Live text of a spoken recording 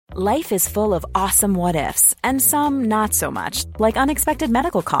Life is full of awesome what-ifs, and some not so much, like unexpected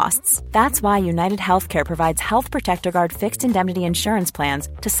medical costs. That's why United Healthcare provides Health Protector Guard fixed indemnity insurance plans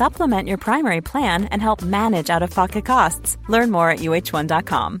to supplement your primary plan and help manage out-of-pocket costs. Learn more at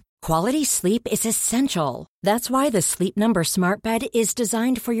uh1.com. Quality sleep is essential. That's why the Sleep Number Smart Bed is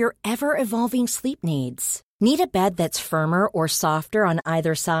designed for your ever-evolving sleep needs. Need a bed that's firmer or softer on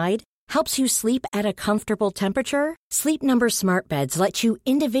either side? Helps you sleep at a comfortable temperature? Sleep Number Smart Beds let you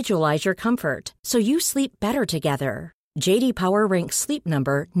individualize your comfort, so you sleep better together. J.D. Power ranks Sleep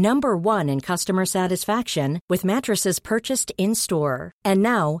Number number 1 in customer satisfaction with mattresses purchased in-store. And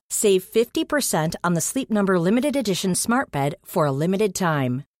now, save 50% on the Sleep Number Limited Edition Smart Bed for a limited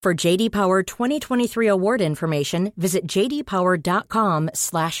time. For J.D. Power 2023 award information, visit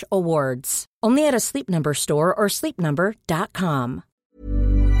jdpower.com/awards. Only at a Sleep Number store or sleepnumber.com.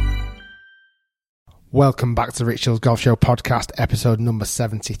 Welcome back to the Rich Hills Golf Show podcast, episode number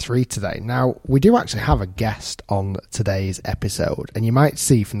 73 today. Now, we do actually have a guest on today's episode, and you might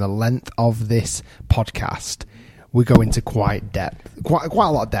see from the length of this podcast, we go into quite a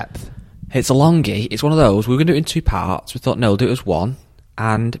lot of depth. It's a longie. It's one of those. We were going to do it in 2 parts. We thought, no, we'll do it as one.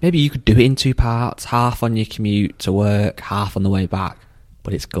 And maybe you could do it in 2 parts, half on your commute to work, half on the way back.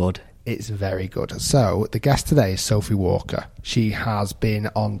 But it's good. It's very good. So, the guest today is Sophie Walker. She has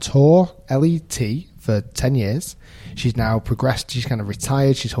been on tour, LET, for 10 years. She's now progressed. She's kind of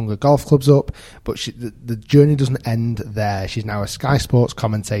retired. She's hung her golf clubs up, but the journey doesn't end there. She's now a Sky Sports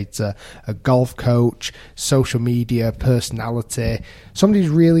commentator, a golf coach, social media personality, somebody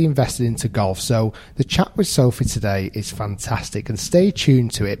who's really invested into golf. So the chat with Sophie today is fantastic, and stay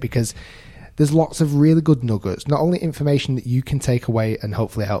tuned to it because there's lots of really good nuggets, not only information that you can take away and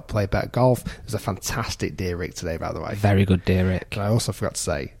hopefully help play better golf. There's a fantastic deer rig today, by the way. Very good deer rig. And I also forgot to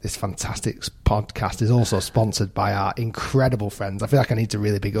say, this fantastic podcast is also sponsored by our incredible friends. I feel like I need to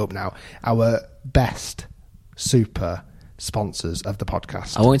really big up now. Our best super sponsors of the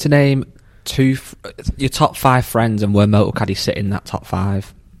podcast. I want you to name your top 5 friends and where Motor Caddy sit in that top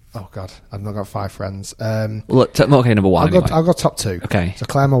 5. Oh, God. I've not got 5 friends. Well, look, Motor Caddy number 1 I'll go top 2. Okay. So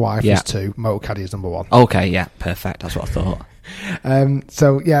Claire, my wife, is 2. Motor Caddy is number 1. Okay, yeah. Perfect. That's what I thought.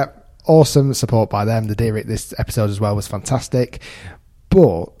 So, yeah, awesome support by them. The deer this episode as well was fantastic.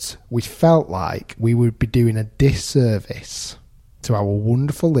 But we felt like we would be doing a disservice to our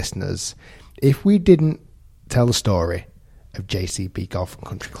wonderful listeners if we didn't tell the story of JCB Golf and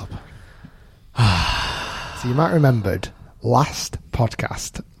Country Club. So you might remembered last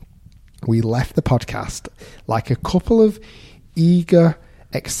podcast, we left the podcast like a couple of eager,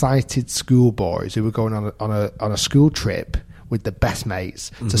 excited schoolboys who were going on a school trip with the best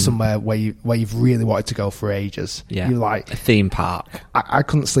mates to somewhere where you've really wanted to go for ages. Yeah, you're like a theme park. I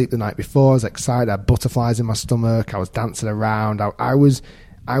couldn't sleep the night before. I was excited. I had butterflies in my stomach. I was dancing around. I was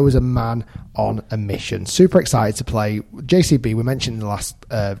a man on a mission. Super excited to play JCB. We mentioned in the last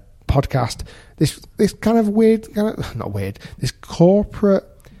podcast this kind of weird, this corporate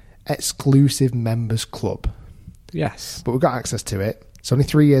exclusive members club. Yes, but we've got access to it. It's only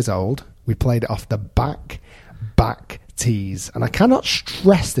 3 years old. We played it off the back tees, and I cannot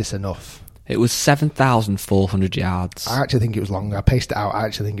stress this enough. It was 7,400 yards. I actually think it was longer. I paced it out. I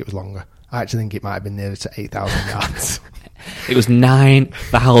actually think it was longer. I actually think it might have been nearer to 8,000 yards. It was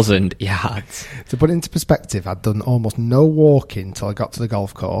 9,000 yards. To put it into perspective, I'd done almost no walking until I got to the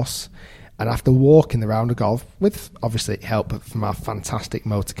golf course. And after walking the round of golf, with obviously help from our fantastic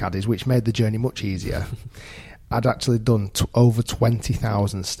motor caddies, which made the journey much easier, I'd actually done over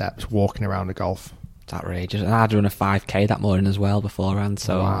 20,000 steps walking around the golf. It's outrageous. And I'd run a 5k that morning as well beforehand,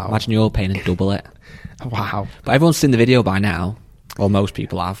 so wow. Imagine you're paying a double it. Wow. But everyone's seen the video by now. Well, most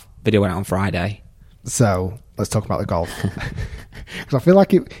people have. Video went out on Friday. So, let's talk about the golf. Because I feel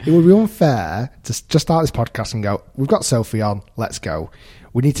like it would be unfair to just start this podcast and go, we've got Sophie on, let's go.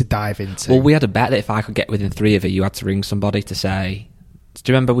 We need to dive into... Well, we had a bet that if I could get within 3 of you had to ring somebody to say... Do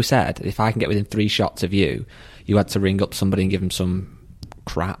you remember we said, if I can get within 3 shots of you, you had to ring up somebody and give them some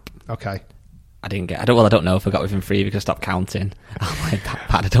crap? Okay. I don't know if I got within 3 because I stopped counting. I'm like, that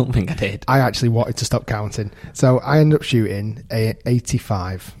bad. I don't think I did. I actually wanted to stop counting. So I ended up shooting a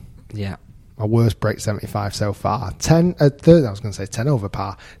 85. Yeah. My worst break 75 so far. 10 over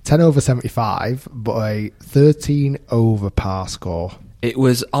par. 10 over 75, but a 13 over par score. It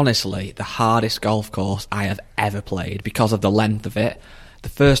was honestly the hardest golf course I have ever played because of the length of it. The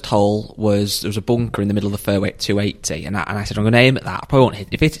first hole there was a bunker in the middle of the fairway at 280, and I said, I'm going to aim at that. I probably won't hit.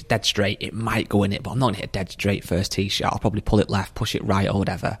 If it's dead straight, it might go in it, but I'm not going to hit a dead straight first tee shot. I'll probably pull it left, push it right, or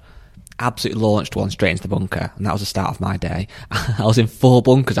whatever. Absolutely launched one straight into the bunker, and that was the start of my day. I was in 4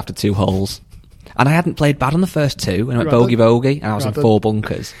 bunkers after 2 holes. And I hadn't played bad on the first two, and I went bogey, and I was in 4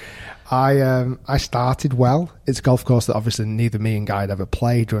 bunkers. I started well. It's a golf course that obviously neither me and Guy had ever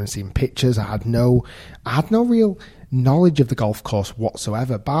played or had seen pictures. I had no real knowledge of the golf course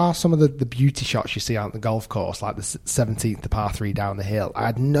whatsoever, bar some of the beauty shots you see out on the golf course, like the 17th, the par 3 down the hill. I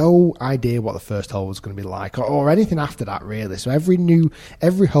had no idea what the first hole was going to be like, or anything after that, really. So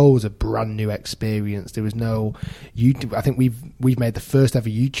every hole was a brand new experience. There was no YouTube. I think we've made the first ever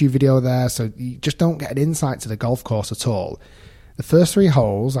YouTube video there, so you just don't get an insight to the golf course at all. The first 3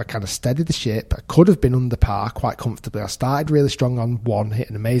 holes, I kind of steadied the ship. I could have been under par quite comfortably. I started really strong on 1, hit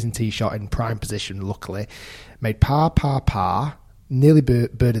an amazing tee shot in prime position, luckily. Made par, nearly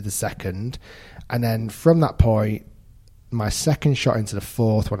birdied the second. And then from that point, my second shot into the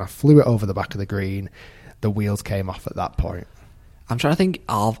 4th, when I flew it over the back of the green, the wheels came off at that point. I'm trying to think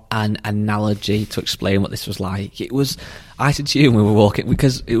of an analogy to explain what this was like. I said to you when we were walking,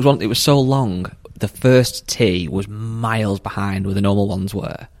 because it was so long, the first tee was miles behind where the normal ones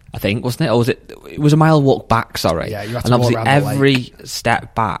were, I think, wasn't it? Or was it was a mile walk back, sorry. Yeah, you have and to walk obviously around the every lake.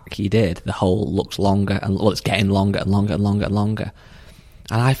 step back you did, the hole looks longer, and it's getting longer and longer and longer and longer.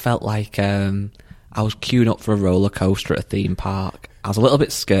 And I felt like I was queuing up for a roller coaster at a theme park. I was a little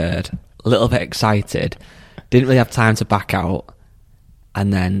bit scared, a little bit excited, didn't really have time to back out,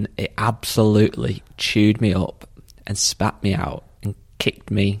 and then it absolutely chewed me up and spat me out and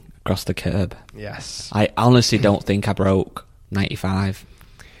kicked me across the curb. Yes. I honestly don't think I broke 95.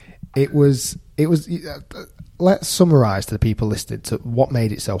 It was. Let's summarise to the people listening to what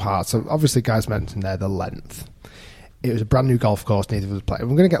made it so hard. So obviously, guys mentioned there the length. It was a brand new golf course, neither of us played. We're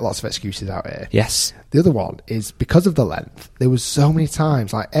going to get lots of excuses out here. Yes. The other one is because of the length, there was so many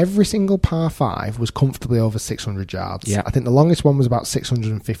times, like every single par 5 was comfortably over 600 yards. Yeah. I think the longest one was about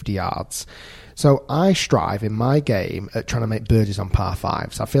 650 yards. So I strive in my game at trying to make birdies on par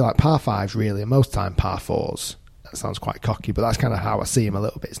 5s. I feel like par 5s really, and most time par 4s. That sounds quite cocky, but that's kind of how I see them a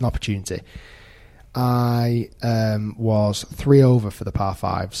little bit. It's an opportunity. I was 3 over for the par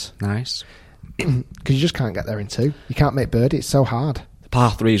 5s. Nice. Because you just can't get there in 2. You can't make birdie. It's so hard. The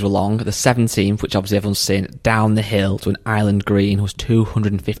par 3s were long. The 17th, which obviously everyone's seen, down the hill to an island green, was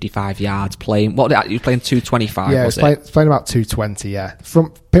 255 yards. Playing, what you were playing 225, yeah, was it? It's playing about 220, yeah.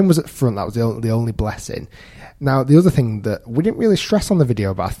 Pin was at the front. That was the only blessing. Now, the other thing that we didn't really stress on the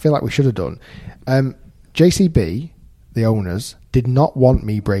video, but I feel like we should have done, JCB, the owners, did not want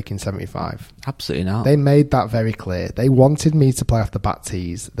me breaking 75. Absolutely not. They made that very clear. They wanted me to play off the back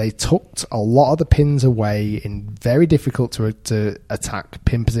tees. They tucked a lot of the pins away in very difficult to attack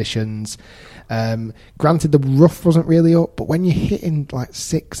pin positions. Granted, the rough wasn't really up, but when you're hitting like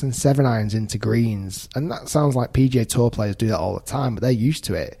 6 and 7 irons into greens, and that sounds like PGA Tour players do that all the time, but they're used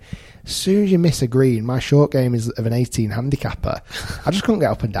to it. As soon as you miss a green, my short game is of an 18 handicapper. I just couldn't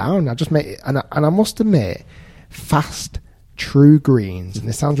get up and down. I just made it, and I must admit, fast, true greens, and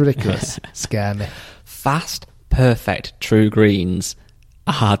this sounds ridiculous, scare me. Fast, perfect, true greens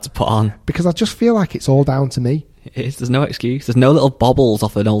are hard to put on. Because I just feel like it's all down to me. It is. There's no excuse. There's no little bobbles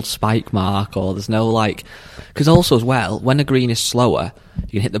off an old spike mark, or there's no like... Because also as well, when a green is slower,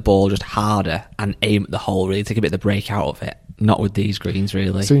 you can hit the ball just harder and aim at the hole, really take a bit of the break out of it. Not with these greens,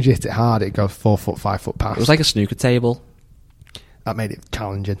 really. As soon as you hit it hard, it goes 4 foot, 5 foot past. It was like a snooker table. That made it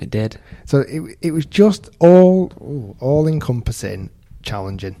challenging. It did. So it was just all encompassing,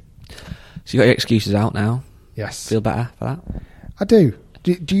 challenging. So you got your excuses out now? Yes. Feel better for that? I do.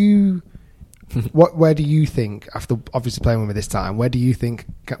 Do you... Where do you think, after obviously playing with me this time, where do you think...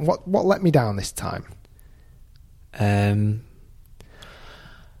 What let me down this time?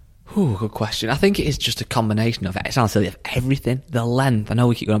 Good question. I think it is just a combination of it. It sounds silly, of everything. The length. I know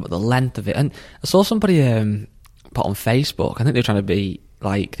we keep going on, but the length of it. And I saw somebody put on Facebook, I think they're trying to be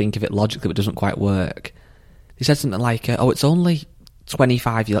like, think of it logically, but it doesn't quite work. They said something like, it's only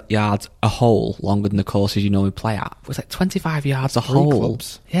 25 yards a hole longer than the courses you normally play at. It's like 25 yards a 3 hole.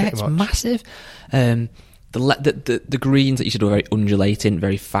 clubs, Yeah, it's much. massive. The greens that you said were very undulating,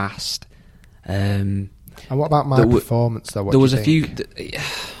 very fast. And what about my performance, though? What there do was you a think? few...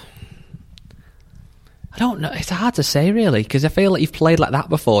 I don't know. It's hard to say, really, because I feel like you've played like that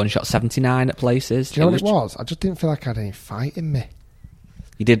before and shot 79 at places. Do you know what it was? I just didn't feel like I had any fight in me.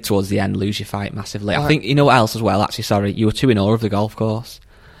 You did, towards the end, lose your fight massively. I think, you know what else as well, actually, sorry, you were too in awe of the golf course.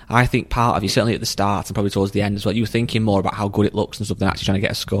 I think part of you, certainly at the start and probably towards the end as well, you were thinking more about how good it looks and stuff than actually trying to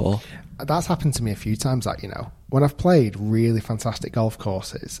get a score. That's happened to me a few times, that, you know. When I've played really fantastic golf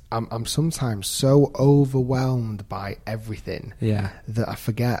courses, I'm sometimes so overwhelmed by everything that I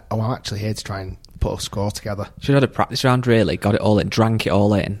forget, I'm actually here to try and put a score together. Should have had a practice round, really, got it all in, drank it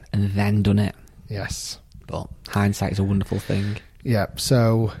all in, and then done it. Yes. But hindsight is a wonderful thing. Yeah,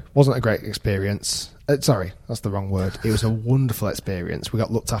 so wasn't a great experience. Sorry, that's the wrong word. It was a wonderful experience. We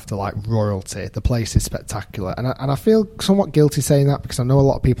got looked after like royalty. The place is spectacular. And I feel somewhat guilty saying that because I know a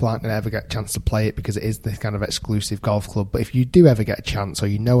lot of people aren't going to ever get a chance to play it because it is this kind of exclusive golf club. But if you do ever get a chance or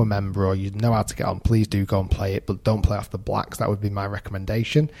you know a member or you know how to get on, please do go and play it. But don't play off the blacks. That would be my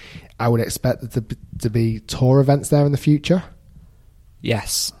recommendation. I would expect there to be tour events there in the future.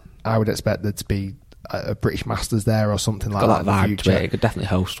 Yes. I would expect there to be a British Masters there or something like that in the future. It could definitely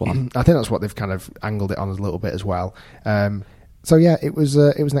host one. I think that's what they've kind of angled it on a little bit as well. So yeah, it was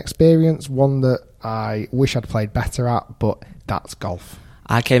an experience, one that I wish I'd played better at, but that's golf.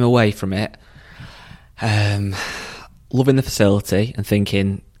 I came away from it loving the facility and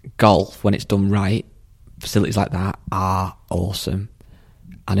thinking golf, when it's done right, facilities like that are awesome.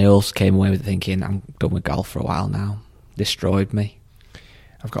 And I also came away with thinking I'm done with golf for a while now. Destroyed me.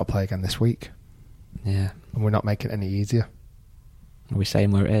 I've got to play again this week. Yeah. And we're not making it any easier. Are we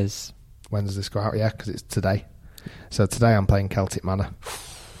saying where it is? When does this go out? Yeah, because it's today. So today I'm playing Celtic Manor.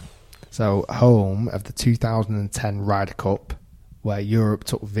 So home of the 2010 Ryder Cup, where Europe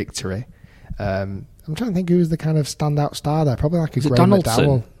took victory. I'm trying to think who was the kind of standout star there. Probably like a Graham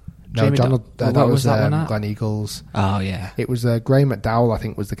McDowell. No, that was Glenn Eagles. Oh, yeah. It was Graham McDowell, I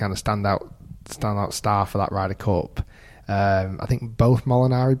think, was the kind of standout star for that Ryder Cup. I think both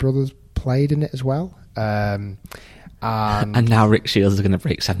Molinari brothers played in it as well. And now Rick Shields is going to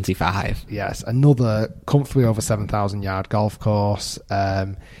break 75. Yes, another comfortably over 7,000 yard golf course.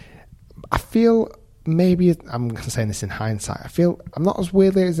 I feel maybe, I'm saying this in hindsight, I feel I'm not as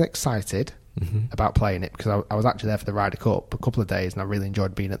weirdly as excited about playing it because I was actually there for the Ryder Cup a couple of days and I really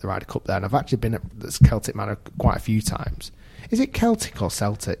enjoyed being at the Ryder Cup there, and I've actually been at this Celtic Manor quite a few times. Is it Celtic or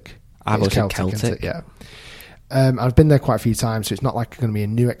Celtic? I was Celtic. Yeah. I've been there quite a few times, so it's not like it's going to be a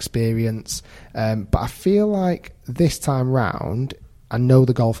new experience. But I feel like this time round, I know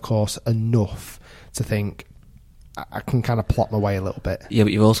the golf course enough to think I can kind of plot my way a little bit. Yeah,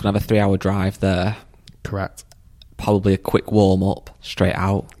 but you're also going to have a 3-hour drive there. Correct. Probably a quick warm-up, straight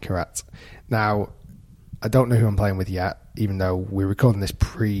out. Correct. Now, I don't know who I'm playing with yet, even though we're recording this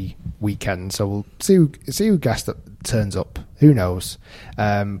pre-weekend, so we'll see who guest that turns up. Who knows?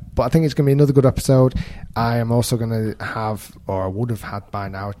 But I think it's going to be another good episode. I am also going to have, or I would have had by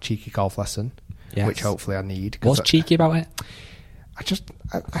now, a cheeky golf lesson, which hopefully I need. What's cheeky about it?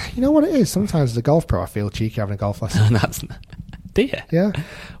 You know what it is? Sometimes as a golf pro, I feel cheeky having a golf lesson. Do you? Yeah.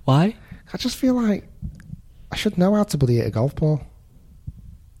 Why? I just feel like I should know how to bloody hit a golf ball.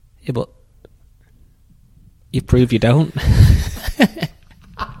 Yeah, but you prove you don't.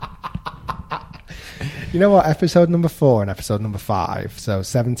 You know what? Episode number 4 and episode number 5, so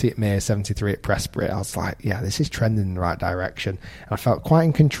 70 at May, 73 at Prestbury, I was like, yeah, this is trending in the right direction. And I felt quite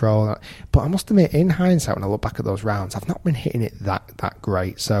in control. But I must admit, in hindsight, when I look back at those rounds, I've not been hitting it that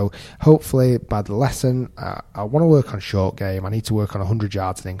great. So hopefully, by the lesson, I want to work on short game. I need to work on 100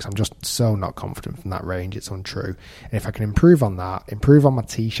 yards, I think, because I'm just so not confident from that range. It's untrue. And if I can improve on that, improve on my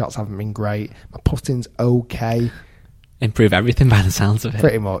tee shots, haven't been great. My putting's okay. Improve everything by the sounds of it.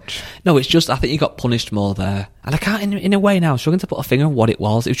 Pretty much. No, it's just, I think you got punished more there. And I can't, in a way now, I'm struggling to put a finger on what it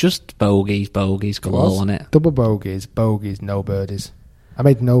was. It was just bogeys galore on it. Double bogeys, no birdies. I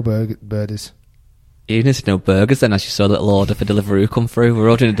made no birdies. You didn't see no burgers then, as you saw a little order for Deliveroo come through. We're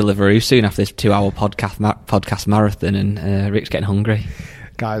ordering a Deliveroo soon after this 2-hour podcast marathon, and Rick's getting hungry.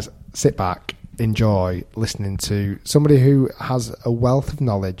 Guys, sit back. Enjoy listening to somebody who has a wealth of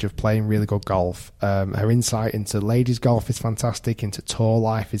knowledge of playing really good golf. Her insight into ladies golf is fantastic, into tour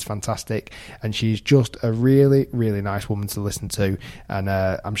life is fantastic, and she's just a really, really nice woman to listen to. And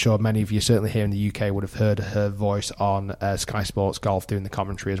I'm sure many of you, certainly here in the UK, would have heard her voice on Sky Sports Golf doing the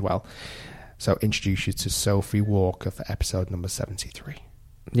commentary as well. So introduce you to Sophie Walker for episode number 73.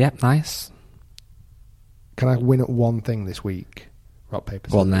 Yep, nice. Can I win at one thing this week? Rock, paper,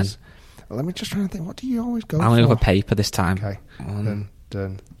 scissors. Go on then. Let me just try and think. What do you always go for? I'm going to go for paper this time. Okay.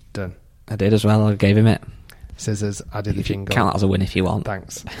 Done. I did as well. I gave him it. Scissors. I did the jingle. Count that as a win if you want.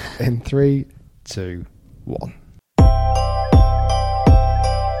 Thanks. In 3, 2, 1.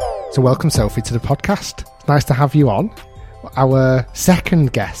 So welcome, Sophie, to the podcast. Nice to have you on. Our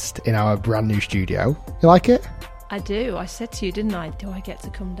second guest in our brand new studio. You like it? I do. I said to you, didn't I? Do I get to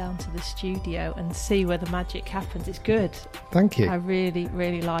come down to the studio and see where the magic happens? It's good. Thank you. I really,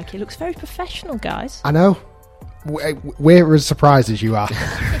 really like it. It looks very professional, guys. I know. We're as surprised as you are.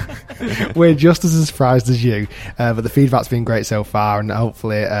 We're just as surprised as you. But the feedback's been great so far. And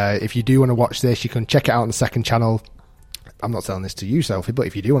hopefully, if you do want to watch this, you can check it out on the second channel. I'm not telling this to you, Sophie, but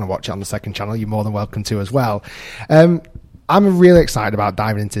if you do want to watch it on the second channel, you're more than welcome to as well. I'm really excited about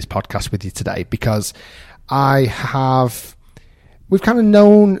diving into this podcast with you today because I have we've kind of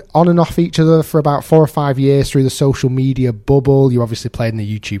known on and off each other for about 4 or 5 years through the social media bubble. You obviously played in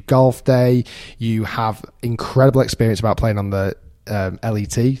the YouTube Golf Day. You have incredible experience about playing on the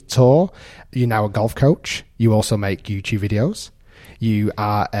LET tour. You're now a golf coach. You also make YouTube videos. You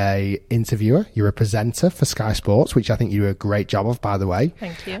are a interviewer. You're a presenter for Sky Sports, which I think you do a great job of, by the way.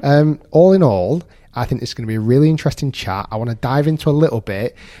 Thank you. All in all, I think this is going to be a really interesting chat. I want to dive into a little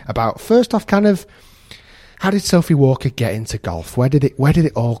bit about, first off, kind of, how did Sophie Walker get into golf? Where did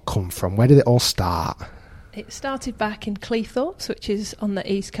it all come from? Where did it all start? It started back in Cleethorpes, which is on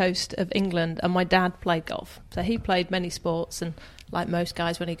the east coast of England, and my dad played golf. So he played many sports, and like most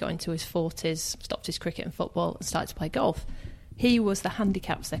guys, when he got into his 40s, stopped his cricket and football and started to play golf. He was the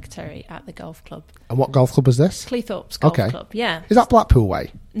handicap secretary at the golf club. And what golf club was this? Cleethorpes Golf Club, yeah. Is that Blackpool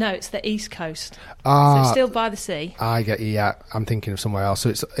way? No, it's the east coast. So it's still by the sea. I get you, yeah. I'm thinking of somewhere else. So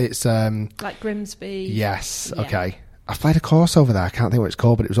it's like Grimsby. Yes, yeah. okay. I've played a course over there. I can't think what it's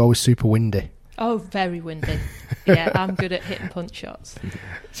called, but it was always super windy. Oh, very windy. Yeah, I'm good at hitting punch shots.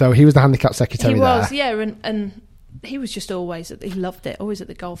 So he was the handicap secretary there. He was, yeah, and he was just always, he loved it, always at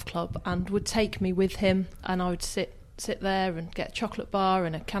the golf club, and would take me with him, and I would sit there and get a chocolate bar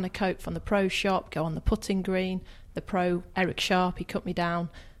and a can of Coke from the pro shop, go on the putting green. The pro, Eric Sharp, he cut me down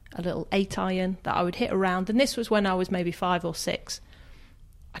a little 8-iron that I would hit around, and this was when I was maybe 5 or 6.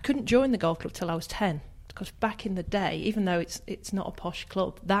 I couldn't join the golf club till I was 10, because back in the day, even though it's not a posh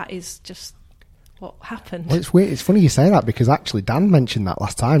club, that is just what happened. Well, it's weird. It's funny you say that, because actually Dan mentioned that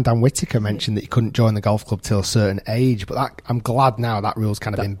last time. Dan Whittaker mentioned that you couldn't join the golf club till a certain age, but I'm glad now that rule's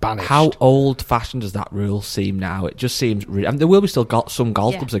kind of been banished. How old-fashioned does that rule seem now? It just seems... I mean, there will be still some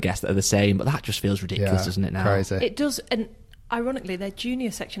golf clubs, I guess, that are the same, but that just feels ridiculous, doesn't it, now? Crazy. It does, and ironically, their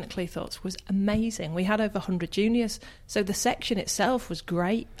junior section at Cleethorpes was amazing. We had over 100 juniors, so the section itself was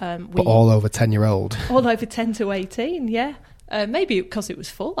great. But all over 10-year-old? All over 10 to 18, yeah. Maybe because it was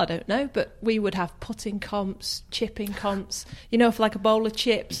full, I don't know, but we would have putting comps, chipping comps, for like a bowl of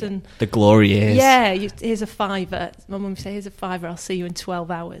chips and... The glory years. Yeah, here's a £5. My mum would say, here's a £5, I'll see you in 12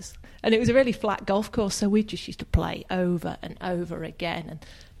 hours. And it was a really flat golf course, so we just used to play over and over again, and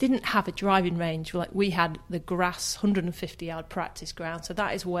didn't have a driving range. Like, we had the grass 150-yard practice ground, so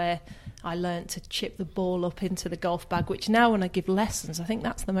that is where I learnt to chip the ball up into the golf bag, which now when I give lessons, I think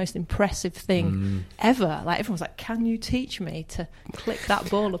that's the most impressive thing ever. Like, everyone's like, can you teach me to click that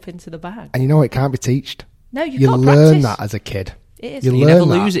ball up into the bag? And it can't be taught. No, you got to learn practice. that as a kid. It is. You never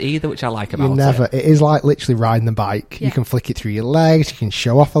lose it either, which I like about it. It is like literally riding the bike. Yeah. You can flick it through your legs, you can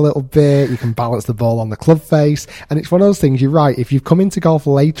show off a little bit, you can balance the ball on the club face, and it's one of those things, you're right, if you've come into golf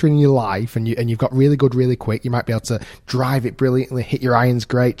later in your life and you've got really good really quick, you might be able to drive it brilliantly, hit your irons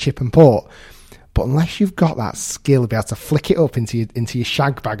great, chip and putt. But unless you've got that skill to be able to flick it up into your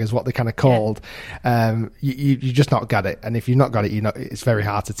shag bag, is what they're kind of called, you just not got it. And if you've not got it, it's very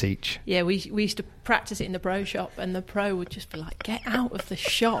hard to teach. Yeah, we used to practice it in the pro shop, and the pro would just be like, "Get out of the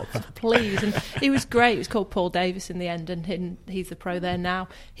shop, please!" And he was great. It was called Paul Davis in the end, and he's the pro there now.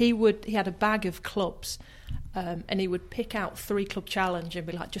 He had a bag of clubs. And he would pick out 3 club challenge and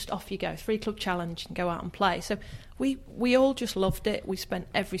be like, just off you go, 3 club challenge, and go out and play. So we all just loved it. We spent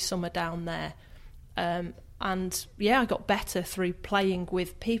every summer down there. And I got better through playing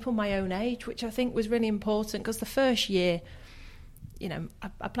with people my own age, which I think was really important, because the first year,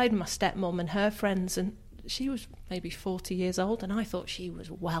 I played with my stepmom and her friends, and she was maybe 40 years old, and I thought she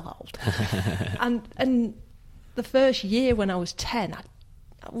was well old. and the first year when I was 10,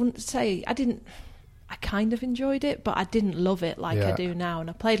 I wouldn't say I kind of enjoyed it, but I didn't love it like I do now. And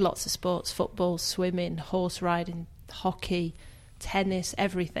I played lots of sports: football, swimming, horse riding, hockey, tennis,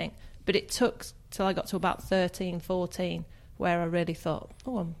 everything. But it took till I got to about 13, 14, where I really thought,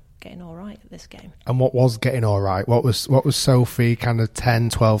 I'm getting all right at this game. And what was getting all right? What was Sophie kind of 10,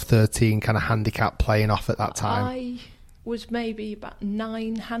 12, 13 kind of handicap playing off at that time? I was maybe about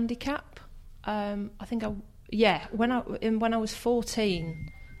 9 handicap. I think when I was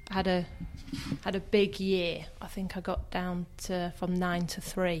 14, I had a big year. I think I got down from 9 to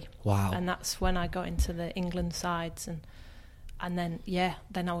 3. Wow. And that's when I got into the England sides, and then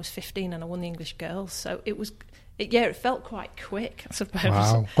I was 15 and I won the English girls. So it felt quite quick, I suppose.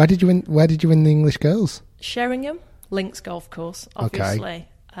 Wow. Where did you win the English girls? Sheringham, Links Golf Course, obviously.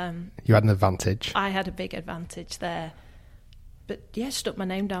 Okay. You had an advantage. I had a big advantage there. But stuck my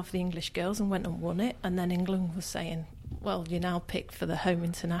name down for the English girls and went and won it. And then England was saying, well, you're now picked for the home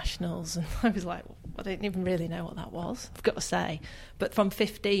internationals. And I was like, I didn't even really know what that was, I've got to say. But from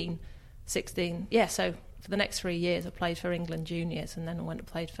 15, 16, so for the next 3 years I played for England juniors, and then I went and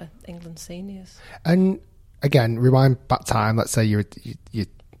played for England seniors. And again, rewind back time, let's say you're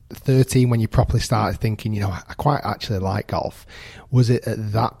 13 when you properly started thinking, you know, I quite actually like golf? Was it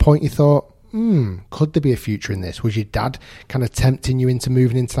at that point you thought, could there be a future in this? Was your dad kind of tempting you into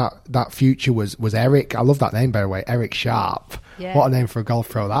moving into that future? Was Eric, I love that name, by the way, Eric Sharp. Yeah. What a name for a golf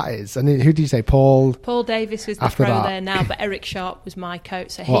pro that is. And who did you say, Paul? Paul Davis was the pro there now, but Eric Sharp was my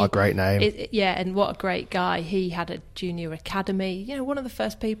coach. So what a great name. And what a great guy. He had a junior academy. You know, one of the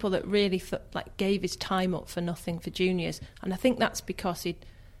first people that really gave his time up for nothing for juniors. And I think that's because he'd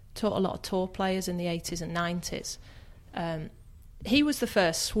taught a lot of tour players in the 80s and 90s. He was the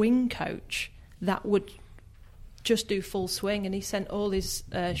first swing coach that would just do full swing, and he sent all his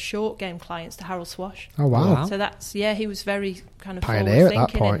short game clients to Harold Swash. Oh, wow. So that's, he was very kind of pioneer forward thinking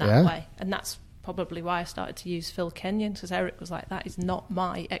at that point, in that way. And that's probably why I started to use Phil Kenyon, because Eric was like, that is not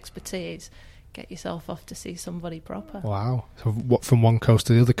my expertise. Get yourself off to see somebody proper. Wow. So what, from one coast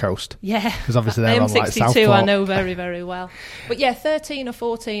to the other coast? Yeah. Because obviously they're on like M62 Southport. I know very, very well. But 13 or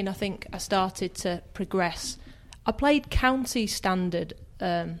 14, I think I started to progress. I played county standard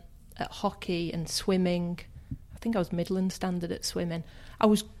at hockey and swimming. I think I was Midland standard at swimming. I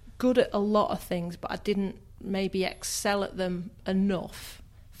was good at a lot of things, but I didn't maybe excel at them enough.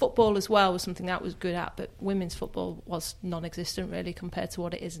 Football as well was something that I was good at, but women's football was non-existent really compared to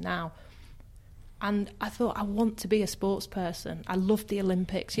what it is now. And I thought, I want to be a sports person. I loved the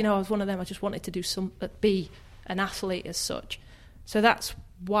Olympics. You know, I was one of them. I just wanted to be an athlete as such. So that's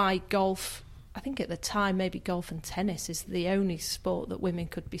why golf, I think at the time, maybe golf and tennis is the only sport that women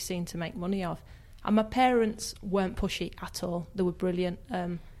could be seen to make money of. And my parents weren't pushy at all. They were brilliant.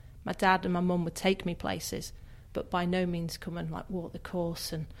 My dad and my mum would take me places, but by no means come and like walk the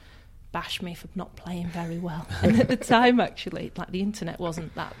course and bash me for not playing very well. And at the time, actually, like the internet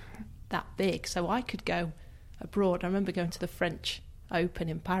wasn't that big, so I could go abroad. I remember going to the French Open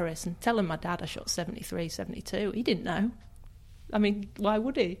in Paris and telling my dad I shot 73, 72. He didn't know. I mean, why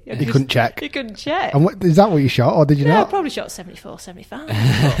would he? He couldn't check. He couldn't check. And is that what you shot, or did you not? I probably shot 74,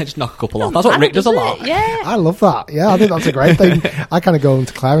 75. Just knock a couple off. That's what Rick does a lot. Yeah. I love that. Yeah, I think that's a great thing. I kind of go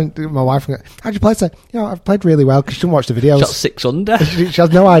into Claire and my wife and go, how'd you play? So, I've played really well, because she doesn't watch the videos. Shot 6 under. She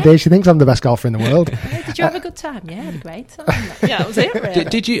has no idea. She thinks I'm the best golfer in the world. Hey, did you have a good time? Yeah, I had a great time. Yeah, that was it, really.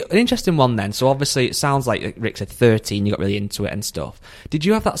 Did you, an interesting one then, so obviously it sounds like Rick said 13, you got really into it and stuff. Did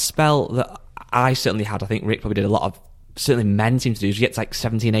you have that spell that I certainly had? I think Rick probably did a lot of, certainly men seem to do, is you get to like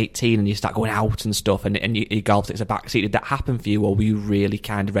 17, 18 and you start going out and stuff, and your golf takes a backseat. Did that happen for you, or were you really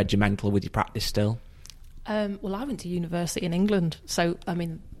kind of regimental with your practice still? Well, I went to university in England, so I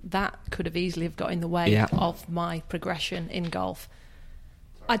mean that could have easily have got in the way of my progression in golf.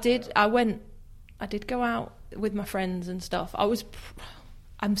 I did go out with my friends and stuff.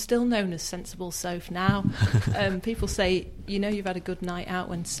 I'm still known as Sensible Soph now. People say, you've had a good night out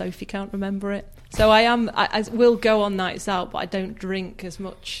when Sophie can't remember it. So I will go on nights out, but I don't drink as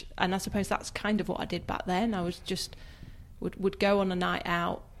much. And I suppose that's kind of what I did back then. I was just, would go on a night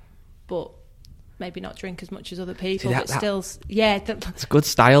out, but maybe not drink as much as other people. That's a good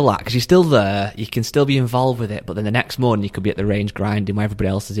style, that, because you're still there, you can still be involved with it, but then the next morning you could be at the range grinding while everybody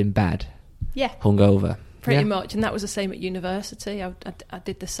else is in bed. Yeah. Hungover. Pretty much, and that was the same at university. I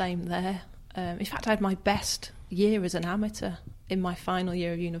did the same there. In fact, I had my best year as an amateur in my final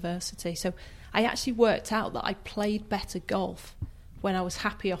year of university. So I actually worked out that I played better golf when I was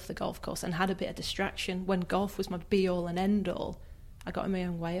happy off the golf course and had a bit of distraction. When golf was my be-all and end-all, I got in my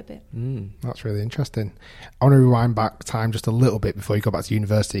own way a bit. That's really interesting. I want to rewind back time just a little bit before you go back to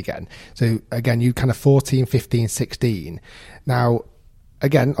university again. So again, you kind of 14, 15, 16. Now,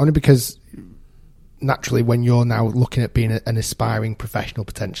 again, only because naturally when you're now looking at being an aspiring professional,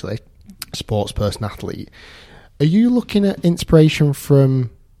 potentially sports person, athlete, are you looking at inspiration from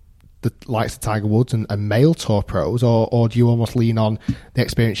the likes of Tiger Woods and male tour pros, or do you almost lean on the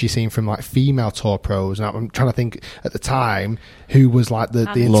experience you've seen from like female tour pros? And I'm trying to think at the time who was like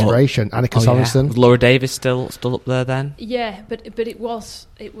the inspiration. Annika Sorensen. Was Laura Davis still up there then? Yeah, but it was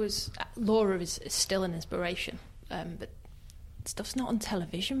Laura is still an inspiration, but stuff's not on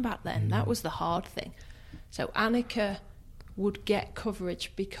television back then. That was the hard thing. So Annika would get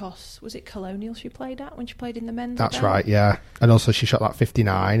coverage because, was it Colonial she played at when she played in the men's? That's right, yeah. And also she shot that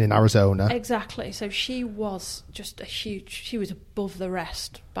 59 in Arizona. Exactly. So she was just she was above the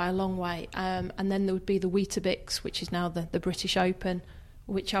rest by a long way. And then there would be the Weetabix, which is now the British Open,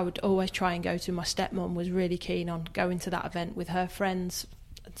 which I would always try and go to. My stepmom was really keen on going to that event with her friends.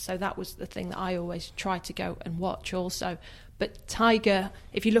 So that was the thing that I always tried to go and watch also. But Tiger,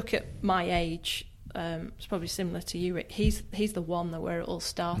 if you look at my age, it's probably similar to you, Rick. He's the one where it all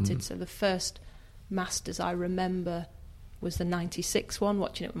started. So the first Masters I remember was the 96 one,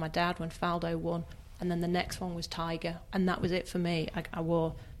 watching it with my dad when Faldo won. And then the next one was Tiger. And that was it for me. I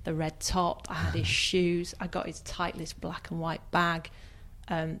wore the red top. I had his shoes. I got his Titleist black and white bag.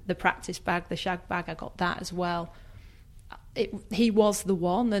 The practice bag, the shag bag, I got that as well. He was the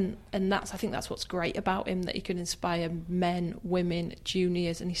one, and I think that's what's great about him, that he can inspire men, women,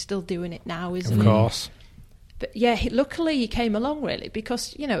 juniors, and he's still doing it now, isn't he? Of course. But yeah, luckily he came along, really,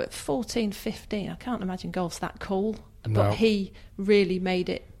 because, you know, at 14, 15, I can't imagine golf's that cool. No. But he really made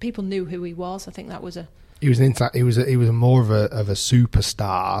it. People knew who he was. I think that was He was more of a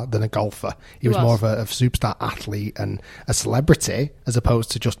superstar than a golfer. He was more of a superstar athlete and a celebrity, as opposed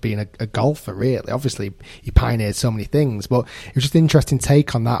to just being a golfer. Really, obviously, he pioneered so many things. But it was just an interesting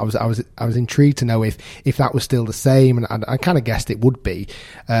take on that. I was intrigued to know if that was still the same, and I kind of guessed it would be.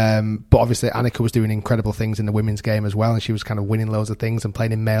 But obviously, Annika was doing incredible things in the women's game as well, and she was kind of winning loads of things and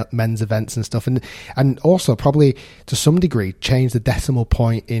playing in men's events and stuff, and also probably to some degree changed the decimal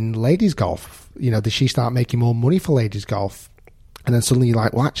point in ladies golf. You know, did she start making more money for ladies golf? And then suddenly you're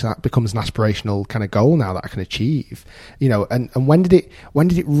like, well, actually, that becomes an aspirational kind of goal now that I can achieve. You know, and when did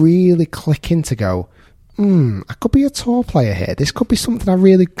it really click in to go, I could be a tour player here. This could be something I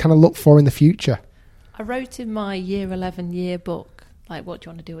really kind of look for in the future. I wrote in my year 11 yearbook, like, what do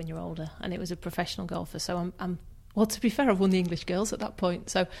you want to do when you're older? And it was a professional golfer. So well, to be fair, I've won the English girls at that point.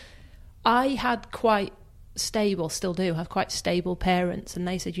 So I had quite stable, still do have quite stable parents, and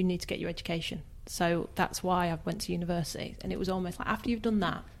they said, you need to get your education. So that's why I went to university, and it was almost like, after you've done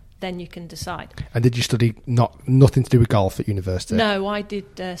that, then you can decide. And did you study nothing to do with golf at university? No, I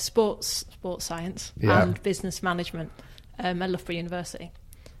did sports science and business management at Loughborough University.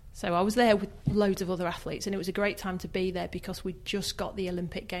 So I was there with loads of other athletes, and it was a great time to be there because we just got the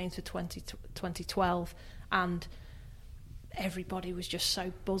Olympic Games for 2012, and everybody was just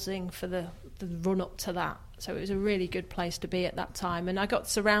so buzzing for the run up to that. So it was a really good place to be at that time, and I got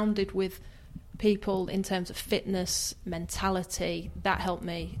surrounded with people in terms of fitness, mentality. That helped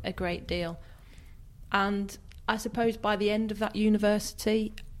me a great deal. And I suppose by the end of that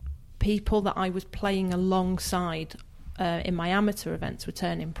university, people that I was playing alongside in my amateur events were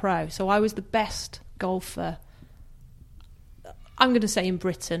turning pro. So I was the best golfer, I'm going to say in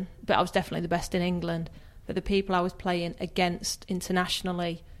Britain, but I was definitely the best in England. But the people I was playing against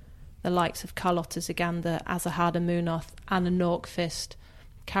internationally, the likes of Carlotta Zagander, Azahara Munoz, Anna Nordqvist,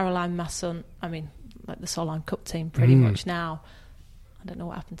 Caroline Masson, I mean, like the Solheim Cup team pretty much now. I don't know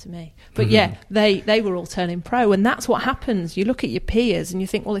what happened to me. But yeah, they were all turning pro, and that's what happens. You look at your peers and you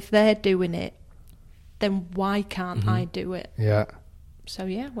think, well, if they're doing it, then why can't I do it? Yeah. So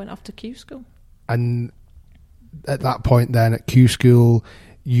yeah, went off to Q School. And at that point then at Q School,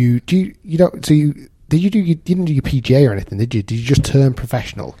 you didn't do your PGA or anything, did you? Did you just turn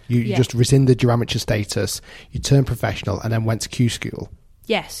professional? You just rescinded your amateur status, you turned professional, and then went to Q School?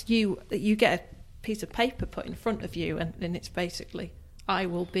 Yes, you get a piece of paper put in front of you, and it's basically, I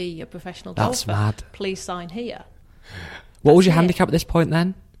will be a professional golfer. That's mad. Please sign here. What was your handicap at this point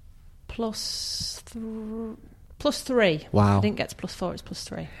then? Plus 3. Wow. I didn't get to +4, it's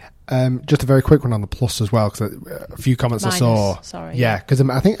 +3. Just a very quick one on the plus as well, because a few comments minus, I saw. Sorry. Yeah, because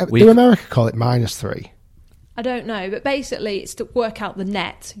I think, do America call it -3? I don't know, but basically it's to work out the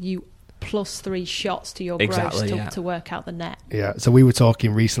net. You +3 shots to your gross to work out the net. Yeah, so we were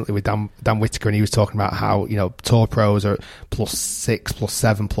talking recently with Dan Whitaker, and he was talking about how, you know, tour pros are +6,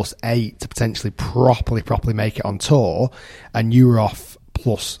 +7, +8 to potentially properly make it on tour, and you were off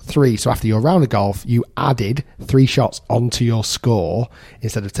 +3. So after your round of golf, you added 3 shots onto your score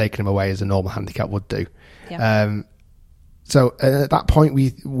instead of taking them away as a normal handicap would do. Yeah. So at that point,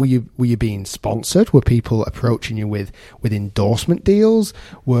 were you being sponsored? Were people approaching you with endorsement deals?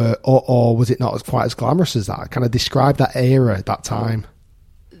 Or was it not quite as glamorous as that? Kind of describe that era at that time.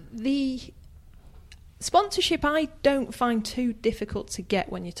 The sponsorship I don't find too difficult to get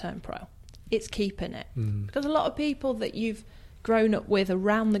when you turn pro. It's keeping it. Because a lot of people that you've grown up with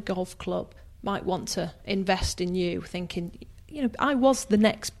around the golf club might want to invest in you, thinking, you know, I was the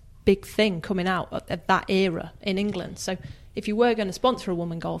next big thing coming out at that era in England. So if you were going to sponsor a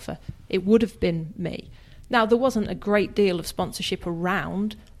woman golfer, it would have been me. Now, there wasn't a great deal of sponsorship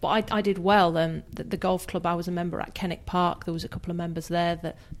around, but I did well. The golf club I was a member at, Kenwick Park, there was a couple of members there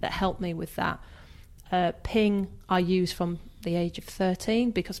that helped me with that. Ping I used from the age of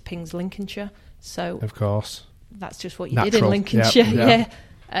 13 because Ping's Lincolnshire. So of course, that's just what you did in Lincolnshire. Yeah.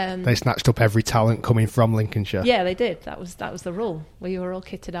 They snatched up every talent coming from Lincolnshire. Yeah, they did. That was the rule. We were all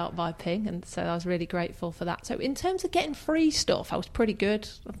kitted out by Ping, and so I was really grateful for that. So in terms of getting free stuff, I was pretty good.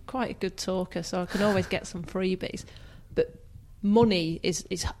 I'm quite a good talker, so I can always get some freebies. But money is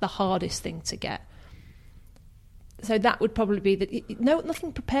the hardest thing to get. So that would probably be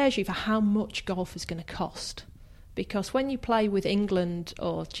nothing prepares you for how much golf is going to cost. because when you play with England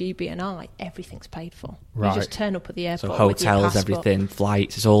or GB&I, everything's paid for. Right. You just turn up at the airport. So with your hotels, passport. everything,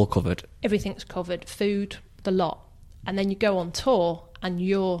 flights, it's all covered. Everything's covered, food, the lot. And then you go on tour and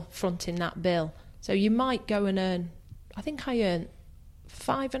you're fronting that bill. So you might go and earn, I think I earned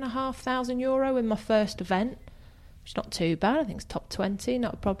 €5,500 in my first event, which is not too bad. I think it's top 20,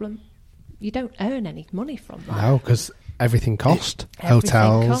 not a problem. You don't earn any money from that. No, because everything cost. Everything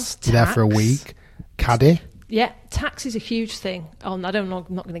Hotels, costs, you're there for a tax. week. Caddy. Yeah, tax is a huge thing. I'm not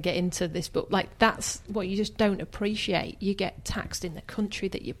going to get into this, but like that's what you just don't appreciate. You get taxed in the country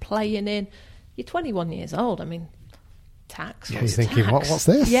that you're playing in. You're 21 years old. I mean, tax. Yeah, what's you're thinking, tax? what's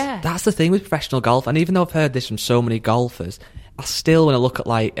this? Yeah. That's the thing with professional golf, and even though I've heard this from so many golfers, I still, when I look at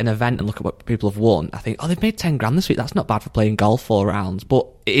like an event and look at what people have won, I think, oh, they've made 10 grand this week. That's not bad for playing golf 4 rounds. But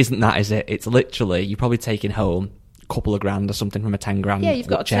it isn't that, is it? It's literally, you're probably taking home a couple of grand or something from a 10 grand Yeah, you've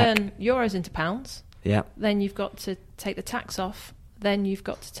got to check. turn euros into pounds. Yeah. Then you've got to take the tax off. Then you've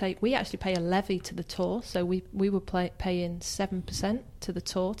got to take... We actually pay a levy to the tour. So we were paying 7% to the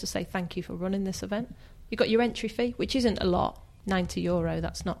tour to say thank you for running this event. You've got your entry fee, which isn't a lot, €90.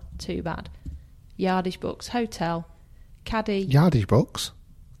 That's not too bad. Yardage books, hotel, caddy. Yardage books.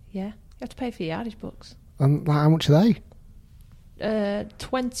 Yeah, you have to pay for your yardage books. And like, how much are they?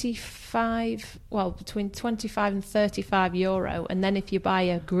 25, well, between 25 and €35. And then if you buy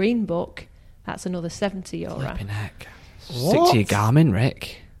a green book, that's another €70. Flipping heck. What? Stick to your Garmin,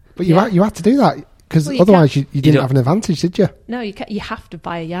 Rick. But Yeah. you had to do that because Well, you otherwise can't- you didn't don't- have an advantage, did you? No, you have to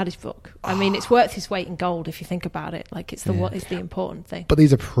buy a yardage book. I mean, it's worth its weight in gold if you think about it. Like, it's what is the important thing. But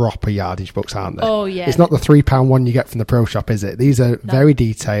these are proper yardage books, aren't they? Oh, yeah. It's not the £3 one you get from the pro shop, is it? These are very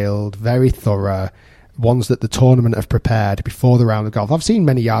detailed, very thorough, ones that the tournament have prepared before the round of golf. I've seen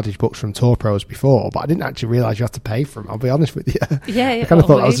many yardage books from tour pros before, but I didn't actually realise you had to pay for them. I'll be honest with you. Yeah, I kind of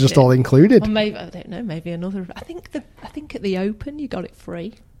thought that was just all included. Or maybe, I don't know, maybe another. I think at the Open you got it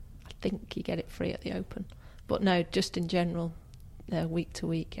free. I think you get it free at the Open. But no, just in general, week to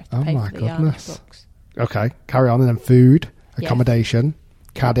week, you have to Oh pay my for the yardage goodness. books. Okay, carry on. And then food, Yeah. accommodation,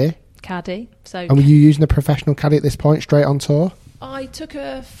 caddy. Caddy. So And were you using a professional caddy at this point, straight on tour? I took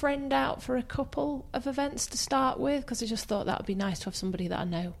a friend out for a couple of events to start with because I just thought that would be nice to have somebody that I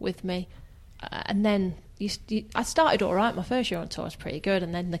know with me. And then I started all right. My first year on tour was pretty good,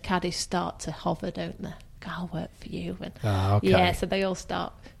 and then the caddies start to hover, don't they? I'll work for you. And Okay. yeah, so they all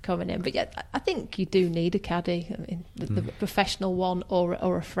start coming in. But yeah, I think you do need a caddy, I mean, the professional one or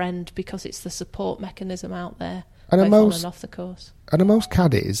a friend, because it's the support mechanism out there, And both on and off the course. And are most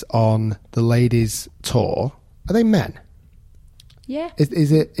caddies on the ladies' tour, are they men? Yeah.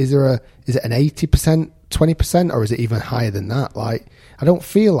 Is it an 80%, 20%, or is it even higher than that? Like, I don't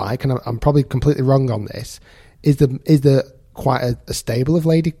feel like, and I'm probably completely wrong on this, is there quite a stable of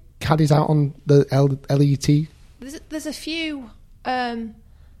lady caddies out on the LET? There's a few on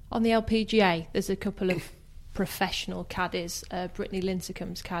the LPGA. There's a couple of professional caddies. Brittany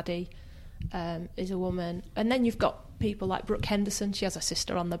Lincecum's caddy is a woman, and then you've got people like Brooke Henderson. She has a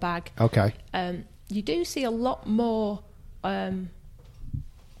sister on the bag. Okay. You do see a lot more,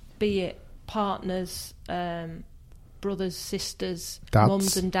 be it partners, brothers, sisters, Dads.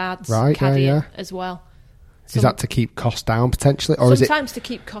 mums and dads, Right, caddying yeah. as well. Is that to keep costs down potentially, or is it? Sometimes to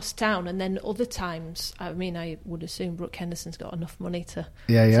keep costs down, and then other times, I mean, I would assume Brooke Henderson's got enough money to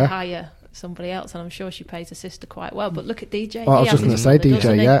hire somebody else, and I'm sure she pays her sister quite well. But look at DJ. Well, I was He just going to has say his mother, DJ,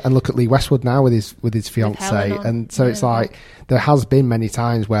 doesn't he? yeah, and look at Lee Westwood now with his fiancée, Helen on. and so it's Yeah, like there has been many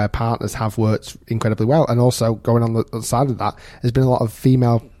times where partners have worked incredibly well, and also going on the other side of that, there's been a lot of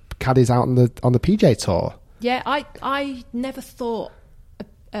female caddies out on the PJ tour. Yeah, I never thought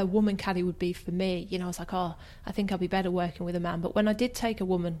a woman caddy would be for me. You know, I was like, I think I'll be better working with a man. But when I did take a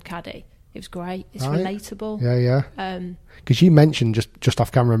woman caddy, it was great. It's Right. relatable. Yeah. Because you mentioned just off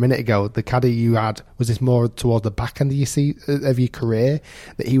camera a minute ago, the caddy you had, was this more toward the back end of your career,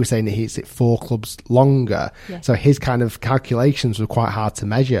 that he was saying that he hits it 4 clubs longer. Yeah. So his kind of calculations were quite hard to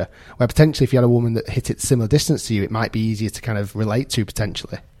measure. Where potentially if you had a woman that hit it similar distance to you, it might be easier to kind of relate to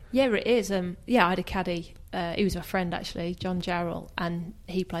potentially. Yeah, it is. I had a caddy. He was my friend, actually, John Jarrell, and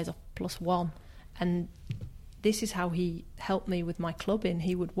he plays off +1. And this is how he helped me with my clubbing.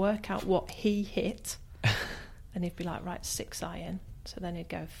 He would work out what he hit, and he'd be like, right, 6 iron. So then he'd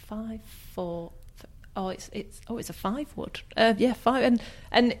go 5, 4. It's a 5 wood. 5.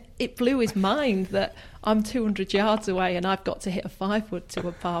 And it blew his mind that I'm 200 yards away and I've got to hit a 5 wood to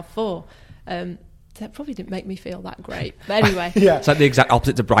a par 4. That probably didn't make me feel that great. But anyway. Yeah. It's like the exact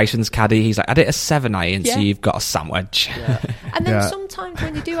opposite to Bryson's caddy. He's like, I did a 7 iron, so Yeah. you've got a sandwich. Yeah. And then Yeah. sometimes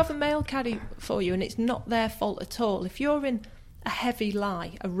when you do have a male caddy for you and it's not their fault at all, if you're in a heavy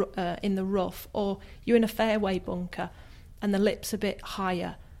lie in the rough, or you're in a fairway bunker and the lip's a bit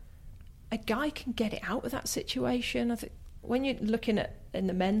higher, a guy can get it out of that situation. I think when you're looking at in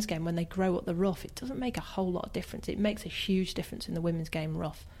the men's game, when they grow up the rough, it doesn't make a whole lot of difference. It makes a huge difference in the women's game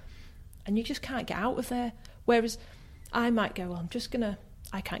rough. And you just can't get out of there. Whereas I might go, well,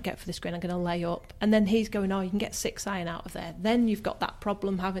 I can't get for this green, I'm going to lay up. And then he's going, you can get 6 iron out of there. Then you've got that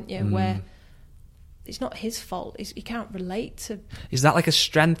problem, haven't you, where it's not his fault. You can't relate to... Is that like a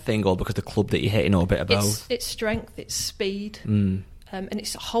strength thing, or because the club that you're hitting, or a bit of both? It's strength, it's speed, and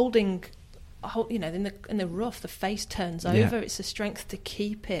it's holding... in the rough, the face turns over. Yeah. It's the strength to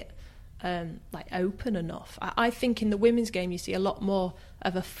keep it open enough. I think in the women's game you see a lot more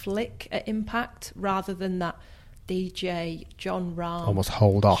of a flick at impact rather than that DJ John Rahm almost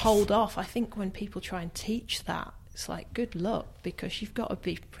hold off. I think when people try and teach that, it's like good luck, because you've got to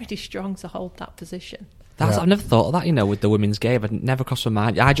be pretty strong to hold that position. I've never thought of that, with the women's game. I'd never crossed my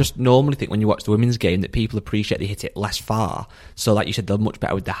mind. I just normally think when you watch the women's game that people appreciate they hit it less far. So like you said, they're much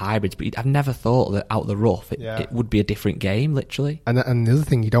better with the hybrids. But I've never thought that out of the rough, it would be a different game, literally. And the other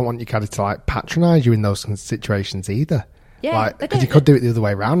thing, you don't want your caddy to patronise you in those situations either. Yeah. Because you could do it the other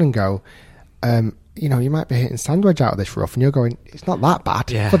way around and go, you might be hitting sandwich out of this rough and you're going, it's not that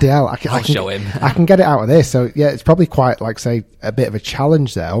bad. Yeah. Bloody hell, I'll show him. I can get it out of this. So yeah, it's probably quite say a bit of a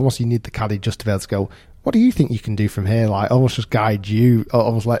challenge there. Almost you need the caddy just to be able to go, what do you think you can do from here? Almost just guide you,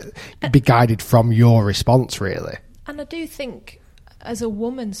 almost be guided from your response, really. And I do think, as a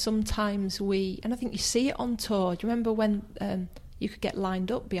woman, sometimes and I think you see it on tour. Do you remember when you could get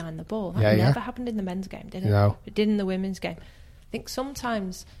lined up behind the ball? That never happened in the men's game, did it? No. It did in the women's game. I think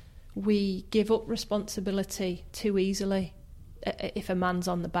sometimes we give up responsibility too easily if a man's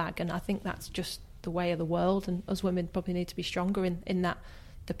on the bag, and I think that's just the way of the world, and us women probably need to be stronger in that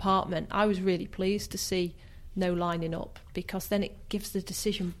department. I was really pleased to see no lining up, because then it gives the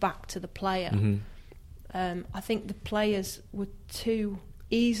decision back to the player. Mm-hmm. I think the players were too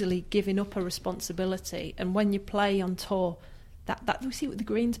easily giving up a responsibility, and when you play on tour, that we see with the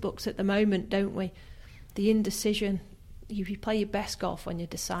greens books at the moment, don't we? The indecision. You play your best golf when you're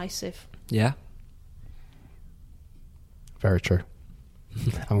decisive. Yeah. Very true.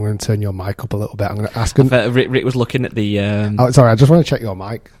 I'm going to turn your mic up a little bit. I'm going to ask him. Rick was looking at the... Oh, sorry, I just want to check your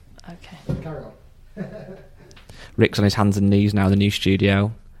mic. Okay. Carry on. Rick's on his hands and knees now in the new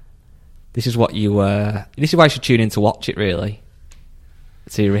studio. This is what you... this is why you should tune in to watch it, really.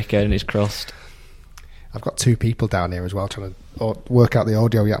 See Rick earning his crust. I've got 2 people down here as well trying to work out the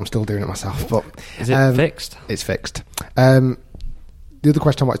audio. Yeah, I'm still doing it myself. But is it fixed? It's fixed. The other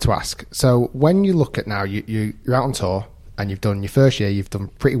question I wanted to ask. So when you look at now, you're out on tour and you've done your first year, you've done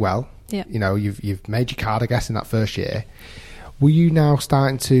pretty well. Yeah. You've made your card, I guess, in that first year. Were you now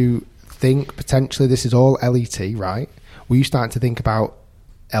starting to think potentially this is all LET, right? Were you starting to think about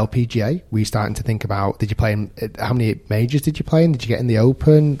LPGA? Were you starting to think about, did you play in, how many majors did you play in? Did you get in the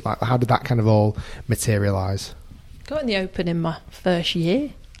Open? How did that kind of all materialise? Got in the Open in my first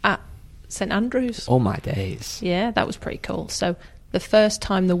year at St Andrews. Oh my days. Yeah, that was pretty cool. So the first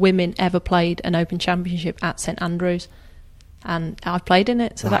time the women ever played an Open Championship at St Andrews, and I played in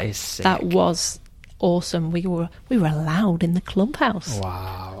it. So that is sick. That was awesome. We were allowed in the clubhouse.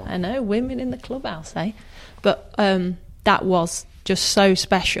 Wow. I know, women in the clubhouse, eh? But that was just so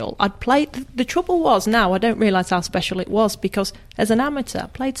special. I'd played... The trouble was now I don't realise how special it was, because as an amateur I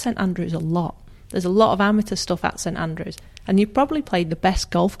played St Andrews a lot. There's a lot of amateur stuff at St Andrews, and you probably played the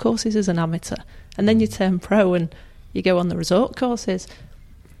best golf courses as an amateur, and then you turn pro and you go on the resort courses.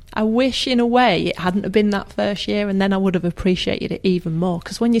 I wish in a way it hadn't have been that first year, and then I would have appreciated it even more,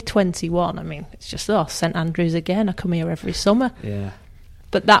 because when you're 21, I mean, it's just St Andrews again, I come here every summer. Yeah.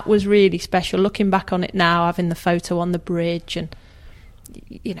 But that was really special. Looking back on it now, having the photo on the bridge and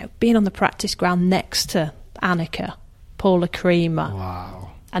being on the practice ground next to Annika, Paula Creamer. Wow.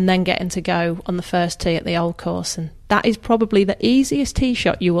 And then getting to go on the first tee at the Old Course. And that is probably the easiest tee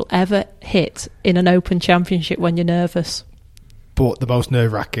shot you will ever hit in an Open Championship when you're nervous. But the most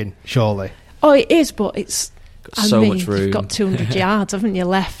nerve-wracking, surely. Oh, it is, but it's... So much room. You've got 200 yards, haven't you,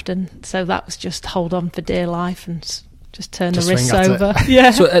 left? And so that was just hold on for dear life and just turn the wrists over.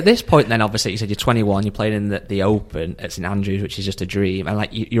 Yeah. So at this point then, obviously, you said you're 21, you're playing in the Open at St Andrews, which is just a dream, and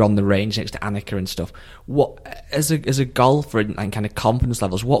you're on the range next to Annika and stuff. What, as a golfer and kind of confidence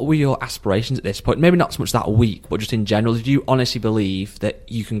levels, what were your aspirations at this point? Maybe not so much that week, but just in general, did you honestly believe that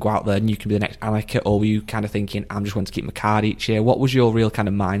you can go out there and you can be the next Annika, or were you kind of thinking, I'm just going to keep my card each year? What was your real kind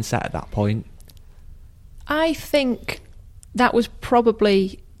of mindset at that point? I think that was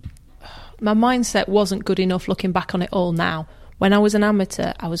probably... My mindset wasn't good enough looking back on it all now. When I was an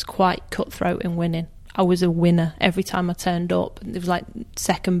amateur, I was quite cutthroat in winning. I was a winner every time I turned up. It was like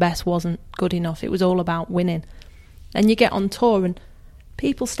second best wasn't good enough. It was all about winning. Then you get on tour and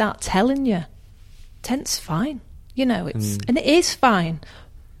people start telling you, 10th's fine. You know, and it is fine.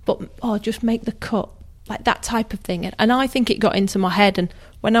 But, just make the cut. Like that type of thing. And I think it got into my head. And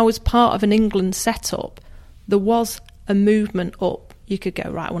when I was part of an England setup, there was a movement up. You could go,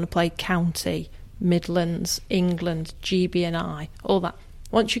 right, I want to play county, Midlands, England, GB&I, all that.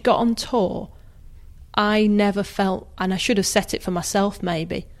 Once you got on tour, I never felt, and I should have set it for myself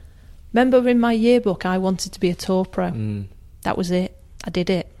maybe. Remember in my yearbook, I wanted to be a tour pro. That was it. I did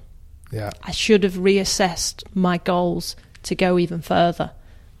it. Yeah. I should have reassessed my goals to go even further.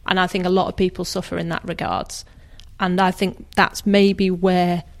 And I think a lot of people suffer in that regards. And I think that's maybe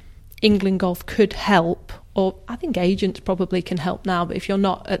where England Golf could help, or I think agents probably can help now, but if you're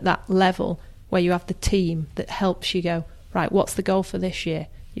not at that level where you have the team that helps you go, right, what's the goal for this year?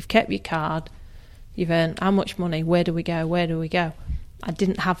 You've kept your card, you've earned how much money, where do we go? I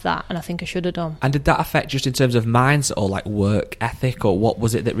didn't have that, and I think I should have done. And did that affect just in terms of mindset or like work ethic, or what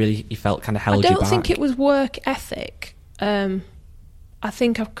was it that really you felt kind of held you back? I don't think it was work ethic. I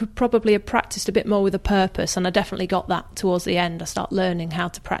think I could probably have practiced a bit more with a purpose, and I definitely got that towards the end. I started learning how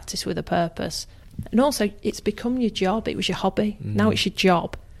to practice with a purpose. And also, it's become your job. It was your hobby. Now it's your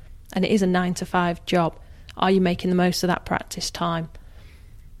job, and it is a 9-to-5 job. Are you making the most of that practice time?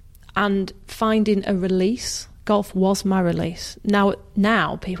 And finding a release. Golf was my release.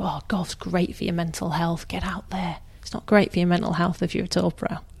 Now people, golf's great for your mental health. Get out there. It's not great for your mental health if you're a tour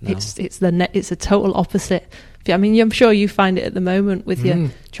pro. No. It's a total opposite. I mean, I'm sure you find it at the moment with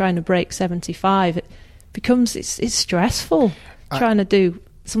you trying to break 75. It becomes it's stressful trying to do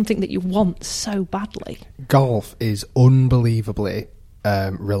something that you want so badly. Golf is unbelievably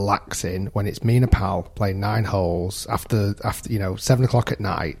relaxing when it's me and a pal playing 9 holes after 7 o'clock at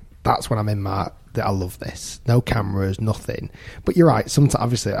night. That's when I'm in that I love this. No cameras, nothing. But you're right, sometimes,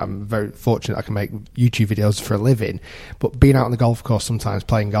 obviously, I'm very fortunate I can make YouTube videos for a living, but being out on the golf course sometimes,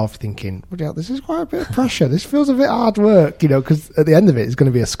 playing golf, thinking, well, this is quite a bit of pressure. This feels a bit hard work, because at the end of it, there's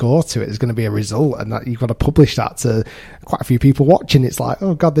going to be a score to it. There's going to be a result, and that you've got to publish that to quite a few people watching. It's like,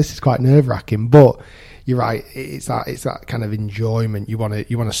 oh, God, this is quite nerve-wracking. But you're right, it's that kind of enjoyment. You want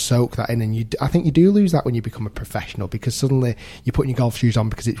to soak that in, and I think you do lose that when you become a professional, because suddenly you're putting your golf shoes on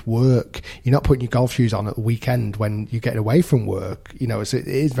because it's work. You're not putting your golf shoes on at the weekend when you're getting away from work. So it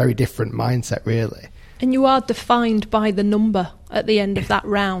is a very different mindset, really. And you are defined by the number at the end of that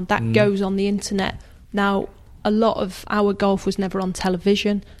round. That goes on the internet. Now, a lot of our golf was never on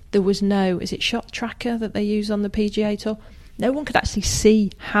television. There was no, is it shot tracker that they use on the PGA Tour? No one could actually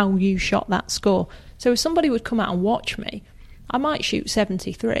see how you shot that score. So if somebody would come out and watch me, I might shoot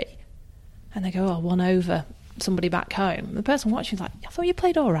 73, and they go, 1 over somebody back home. The person watching is like, I thought you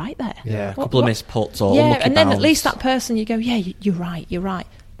played all right there. Yeah, a couple of missed putts or unlucky and then bounce. At least that person, you go, yeah, you're right.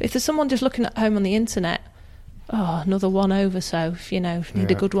 But if there's someone just looking at home on the internet, another 1 over, so if you need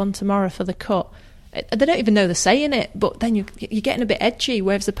a good one tomorrow for the cut. They don't even know they're saying it, but then you're getting a bit edgy,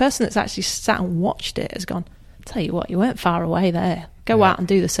 whereas the person that's actually sat and watched it has gone, tell you what, you weren't far away there. Go out and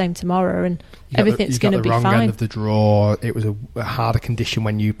do the same tomorrow, and everything's going to be fine. You got the wrong end of the draw. It was a harder condition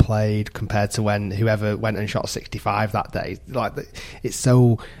when you played compared to when whoever went and shot 65 that day. Like, it's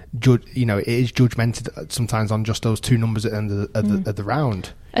so, it is judgmented sometimes on just those 2 numbers at the end of the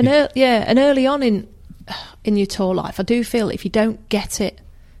round. And early on in your tour life, I do feel if you don't get it,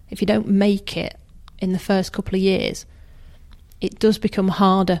 if you don't make it in the first couple of years, it does become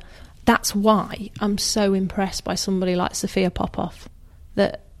harder. That's why I'm so impressed by somebody like Sophie Popoff,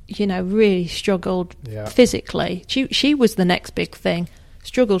 that really struggled physically. She was the next big thing,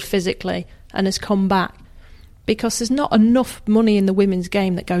 struggled physically and has come back, because there's not enough money in the women's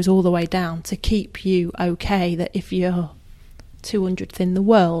game that goes all the way down to keep you okay, that if you're 200th in the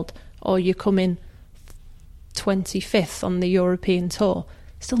world or you're coming 25th on the European tour,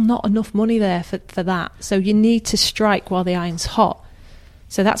 still not enough money there for that. So you need to strike while the iron's hot.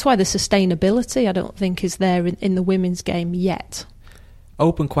 So that's why the sustainability, I don't think, is there in the women's game yet.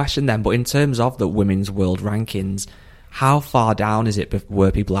 Open question then, but in terms of the women's world rankings, how far down is it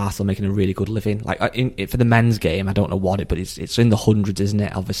where people are still making a really good living? Like for the men's game, I don't know what but it's in the hundreds, isn't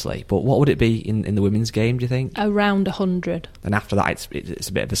it, obviously? But what would it be in the women's game, do you think? Around 100. And after that, it's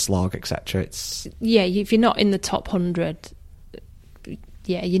a bit of a slog, etc. Yeah, if you're not in the top 100,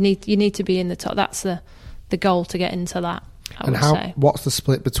 you need to be in the top. That's the goal to get into that. What's the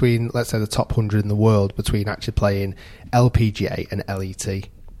split between, let's say, the top 100 in the world between actually playing LPGA and LET?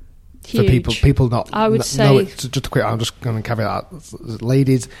 Huge. For people not I would know say it, just quick, I'm just going to caveat that.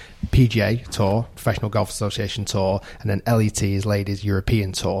 Ladies PGA Tour, Professional Golf Association Tour, and then LET is Ladies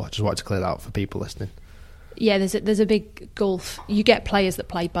European Tour. Just wanted to clear that out for people listening. Yeah, there's a big gulf. You get players that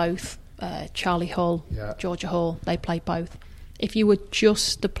play both. Charlie Hall, Georgia Hall, they play both. If you were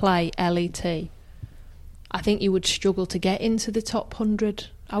just to play LET, I think you would struggle to get into the top 100.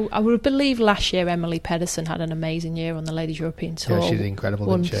 I would believe last year Emily Pedersen had an amazing year on the Ladies European Tour. Yeah, she did incredible,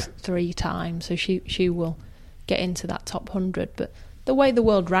 won didn't she? 3 times, so she will get into that top 100. But the way the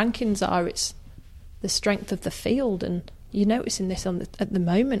world rankings are, it's the strength of the field, and you're noticing this at the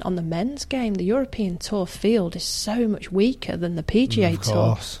moment on the men's game. The European Tour field is so much weaker than the PGA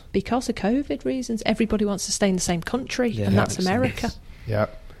Tour because of COVID reasons. Everybody wants to stay in the same country, and that's America. Yeah,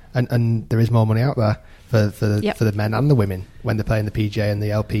 and there is more money out there for the men and the women when they're playing the PGA and the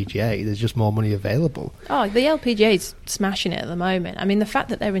LPGA. There's just more money available. Oh, the LPGA is smashing it at the moment. I mean, the fact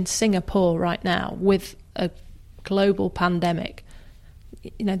that they're in Singapore right now with a global pandemic,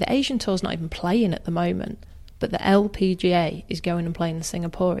 you know, the Asian Tour's not even playing at the moment, but the LPGA is going and playing in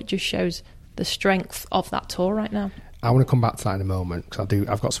Singapore. It just shows the strength of that tour right now. I want to come back to that in a moment because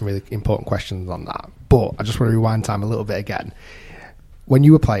I've got some really important questions on that. But I just want to rewind time a little bit again. When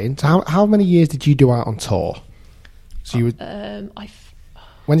you were playing, so how many years did you do out on tour? So you were,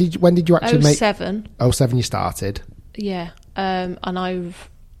 when did you actually make 07. 07 you started? Yeah, and I've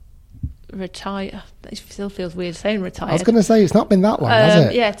retired. It still feels weird saying retired. I was going to say it's not been that long, has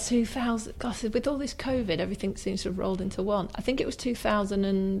it? Yeah, 2000. Gosh, with all this COVID, everything seems to have rolled into one. I think it was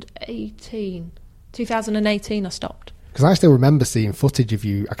 2018. 2018, I stopped. Because I still remember seeing footage of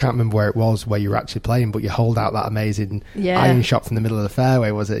you. I can't remember where it was where you were actually playing, but you hold out that amazing iron shot from the middle of the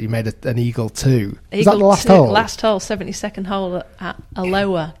fairway, was it? You made an Eagle 2. Was that the last hole? Last hole, 72nd hole at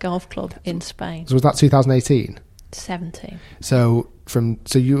Aloha Golf Club in Spain. So was that 2018? 17. So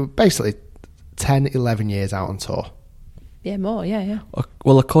you were basically 10, 11 years out on tour. Yeah, more, yeah.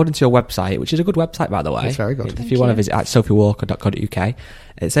 Well, according to your website, which is a good website, by the way. It's very good. If you want to visit at sophiewalker.co.uk,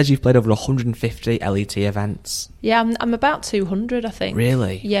 it says you've played over 150 LET events. Yeah, I'm about 200, I think.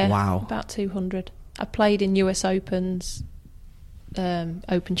 Really? Yeah. Wow. About 200. I played in US Opens,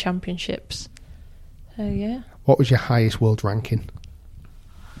 Open Championships. So, yeah. What was your highest world ranking?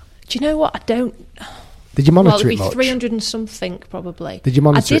 Do you know what? I don't... Did you monitor it much? Well, it'd be 300 and something, probably. Did you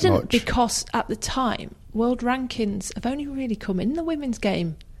monitor it much? I didn't, because at the time, world rankings have only really come in the women's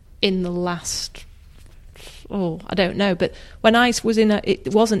game in the last... I don't know. But when I was in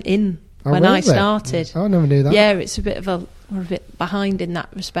it wasn't in when I started. Oh, I never knew that. Yeah, it's we're a bit behind in that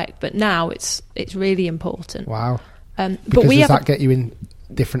respect. But now it's really important. Wow. But does that get you in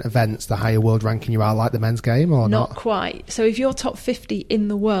different events, the higher world ranking you are, like the men's game, or not? Not quite. So if you're top 50 in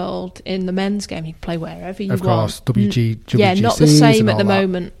the world in the men's game, you can play wherever you want. Of course, WGCs. Yeah, not the same at the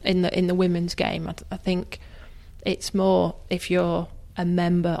moment in the women's game. I think it's more if you're a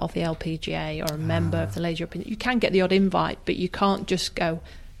member of the LPGA or a member of the Ladies European. You can get the odd invite, but you can't just go,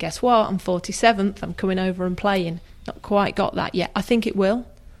 guess what, I'm 47th, I'm coming over and playing. Not quite got that yet. I think it will,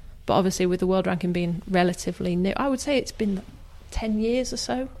 but obviously with the world ranking being relatively new, I would say it's been 10 years or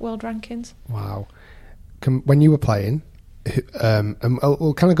so, world rankings. Wow. When you were playing, and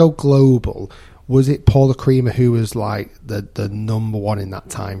we'll kind of go global, was it Paula Creamer who was like the number one in that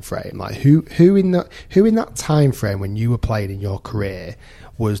time frame? Like who in that time frame when you were playing in your career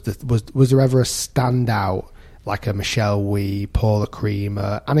was there ever a standout, like a Michelle Wee, Paula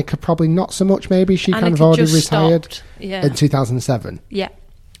Creamer? Annika probably not so much, maybe she kind of already retired in 2007. Yeah.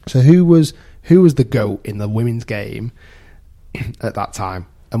 So who was the GOAT in the women's game at that time,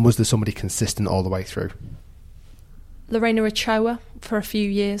 and was there somebody consistent all the way through? Lorena Ochoa for a few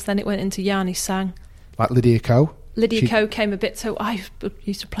years, then it went into Yani Sang. Like Lydia Ko? Lydia Ko came a bit, so I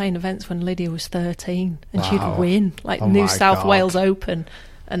used to play in events when Lydia was 13 and she'd win, like New South Wales Open,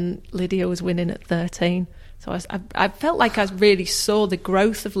 and Lydia was winning at 13. So I felt like I really saw the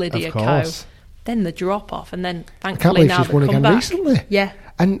growth of Lydia Ko, then the drop off, and then thankfully now the comeback. I can't believe she's won again recently. Yeah.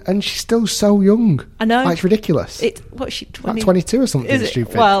 And she's still so young. I know. Like, it's ridiculous. What's she, 20? Like 22 or something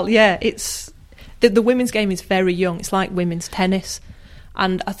stupid. Well, yeah, it's... The women's game is very young. It's like women's tennis.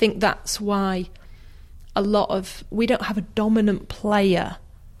 And I think that's why we don't have a dominant player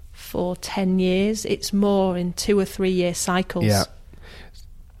for 10 years. It's more in 2 or 3 year cycles. Yeah.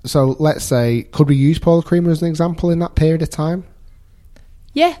 So let's say, could we use Paula Creamer as an example in that period of time?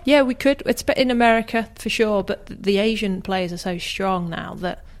 Yeah, we could. It's in America for sure, but the Asian players are so strong now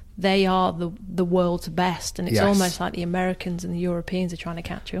that they are the world's best, and it's almost like the Americans and the Europeans are trying to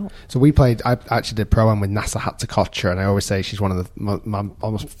catch up. So I actually did pro-am with Nasa Hatzakocha, and I always say she's one of my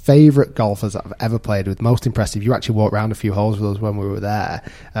almost favourite golfers that I've ever played with, most impressive. You actually walked around a few holes with us when we were there.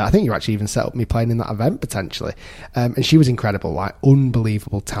 I think you actually even set up me playing in that event potentially. And she was incredible, like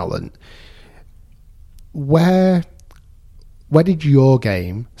unbelievable talent. Where where did your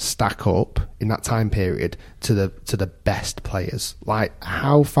game stack up in that time period to the best players? Like,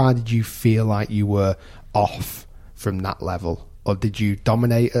 how far did you feel like you were off from that level? Or did you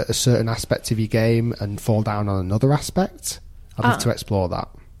dominate at a certain aspect of your game and fall down on another aspect? I'd love to explore that.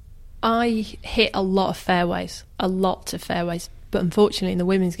 I hit a lot of fairways, but unfortunately in the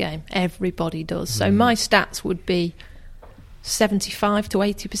women's game, everybody does. So my stats would be 75 to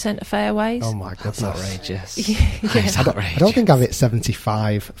 80% of fairways. Oh my goodness. That's outrageous. Yeah. I don't think I've hit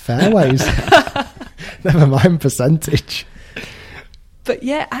 75 fairways. Never mind percentage. But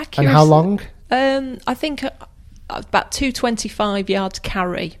yeah, accuracy. And how long? I think about 225 yards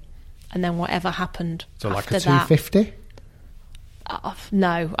carry, and then whatever happened So like after a 250?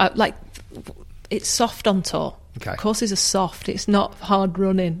 No, like it's soft on tour. Okay. Courses are soft. It's not hard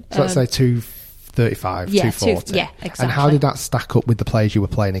running. So let's say 235, yeah, 240. yeah, exactly. And how did that stack up with the players you were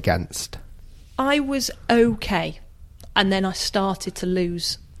playing against? I was okay, and then I started to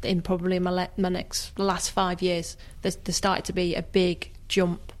lose in probably my last 5 years. There started to be a big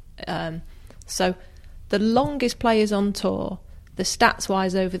jump. So the longest players on tour, the stats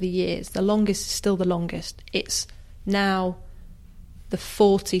wise over the years, the longest is still the longest. It's now the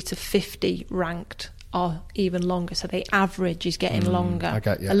 40 to 50 ranked are even longer, so the average is getting longer. I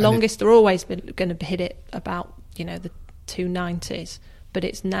get you. The longest, they're always going to hit it about, the 290s, but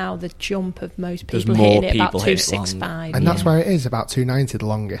it's now the jump of most people hitting it about 265. And that's where it is, about 290, the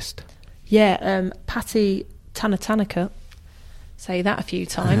longest. Yeah, Patty Tanaka, say that a few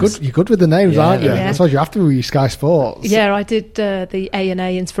times. You're good with the names, aren't you? Yeah. That's what you have to with Sky Sports. Yeah, I did the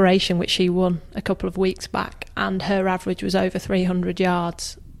A&A Inspiration, which she won a couple of weeks back, and her average was over 300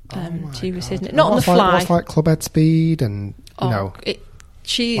 yards. She was hitting it, not on the fly. What's like club head speed and,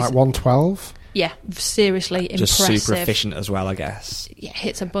 she's like 112? Yeah, seriously just impressive. Super efficient as well, I guess. Yeah,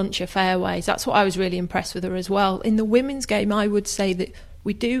 hits a bunch of fairways. That's what I was really impressed with her as well. In the women's game, I would say that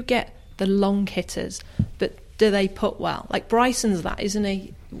we do get the long hitters, but do they putt well? Like Bryson's that, isn't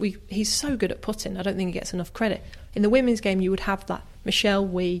he? He's so good at putting. I don't think he gets enough credit. In the women's game, you would have that Michelle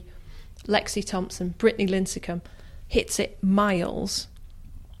Wee, Lexi Thompson, Brittany Lincecum, hits it miles,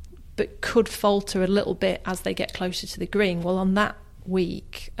 but could falter a little bit as they get closer to the green. Well, on that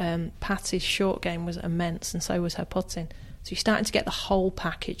week, Patty's short game was immense, and so was her putting. So you're starting to get the whole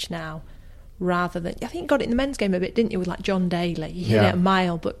package now, rather than, I think you got it in the men's game a bit, didn't you, with like John Daly? You hit it a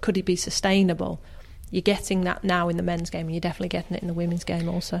mile, but could it be sustainable? You're getting that now in the men's game, and you're definitely getting it in the women's game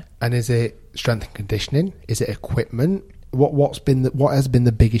also. And is it strength and conditioning? Is it equipment? What has been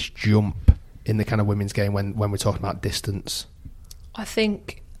the biggest jump in the kind of women's game when we're talking about distance? I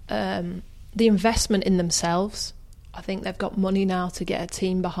think the investment in themselves. I think they've got money now to get a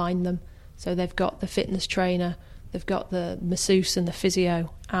team behind them. So they've got the fitness trainer, they've got the masseuse and the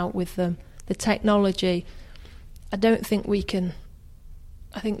physio out with them. The technology, I don't think we can...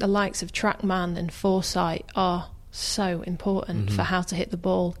 I think the likes of TrackMan and Foresight are so important for how to hit the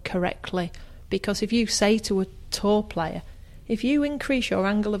ball correctly. Because if you say to a tour player, if you increase your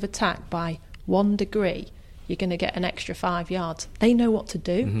angle of attack by 1 degree, you're going to get an extra 5 yards. They know what to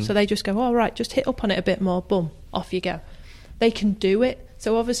do. So they just go, all right, just hit up on it a bit more, boom, off you go. They can do it.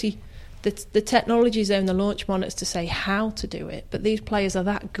 So obviously the technology zone, the launch monitors to say how to do it, but these players are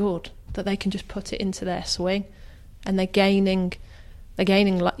that good that they can just put it into their swing, and they're gaining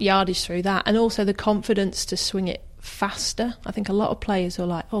yardage through that, and also the confidence to swing it faster. I think a lot of players are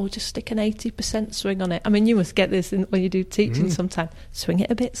like, oh, just stick an 80% swing on it. I mean, you must get this when you do teaching sometimes. Swing it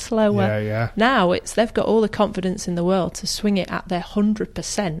a bit slower. Yeah. Now they've got all the confidence in the world to swing it at their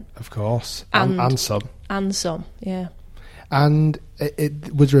 100%. Of course. And some. And some, yeah. And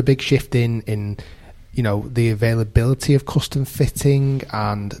was there a big shift in the availability of custom fitting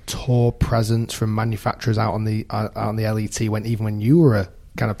and tour presence from manufacturers out on the LET when you were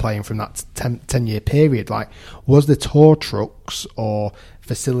kind of playing from that 10-year period? Like, was there tour trucks or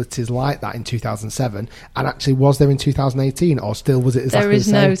facilities like that in 2007? And actually, was there in 2018, or still was it exactly the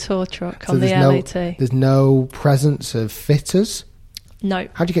same? There is no tour truck on the LET. There's no presence of fitters? No.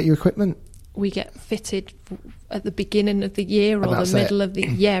 How do you get your equipment? We get fitted at the beginning of the year or the middle of the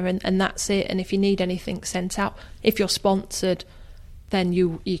year, and that's it. And if you need anything sent out, if you're sponsored, then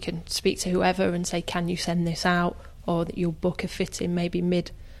you can speak to whoever and say, can you send this out? Or that you'll book a fitting maybe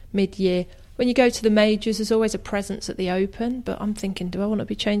mid-year. When you go to the majors, there's always a presence at the Open, but I'm thinking, do I want to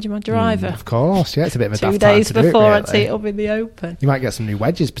be changing my driver? Of course, yeah, it's a bit of a 2 daft time days to do it, before I really. tee it up in the Open. You might get some new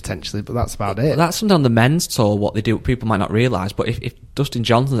wedges potentially, but that's about it. Well, that's something on the men's tour, what they do, people might not realise, but if Dustin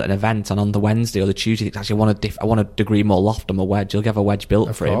Johnson's at an event and on the Wednesday or the Tuesday, it's actually I want a degree more loft on my wedge, you'll have a wedge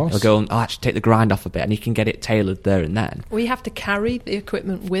built for him. He'll go and I'll actually take the grind off a bit, and he can get it tailored there and then. We have to carry the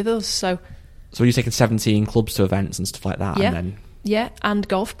equipment with us, so So you're taking 17 clubs to events and stuff like that, Yeah. and then Yeah, and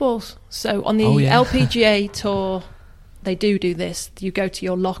golf balls. So on the Oh, yeah. LPGA tour, they do this. You go to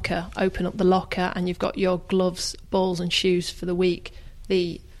your locker, open up the locker, and you've got your gloves, balls and shoes for the week.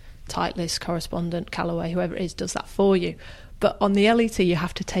 The Titleist correspondent, Callaway, whoever it is, does that for you. But on the LET, you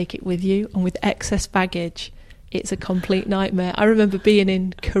have to take it with you, and with excess baggage, it's a complete nightmare. I remember being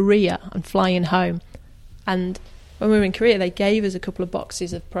in Korea and flying home, and when we were in Korea, they gave us a couple of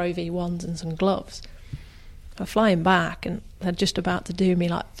boxes of Pro V1s and some gloves. I'm flying back, and they're just about to do me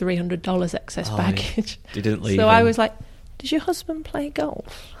like $300 excess baggage. You didn't leave. So I was like, "Does your husband play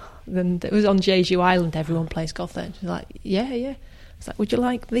golf?" And it was on Jeju Island. Everyone plays golf there. And she's like, "Yeah." It's like, "Would you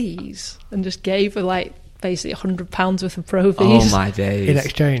like these?" And just gave her like basically £100 worth of Pro Vs. Oh my days! In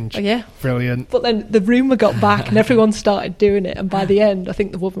exchange. Yeah. Brilliant. But then the rumour got back and everyone started doing it. And by the end, I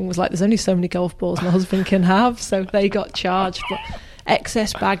think the woman was like, "There's only so many golf balls my husband can have." So they got charged. But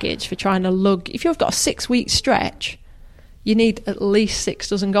excess baggage for trying to lug. If you've got a 6-week stretch, you need at least 6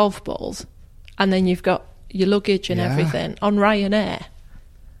 dozen golf balls. And then you've got your luggage and everything. On Ryanair,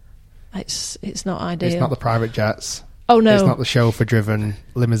 it's not ideal. It's not the private jets. Oh, no. It's not the chauffeur-driven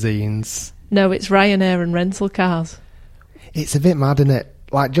limousines. No, it's Ryanair and rental cars. It's a bit mad, isn't it?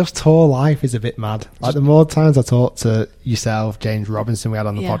 Like, just tour life is a bit mad. Like, the more times I talk to yourself, James Robinson, we had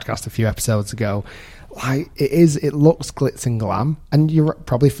on the podcast a few episodes ago, like, it looks glitz and glam. And you're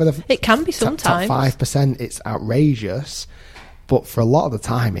probably for the... It can be sometimes. Top 5%, it's outrageous. But for a lot of the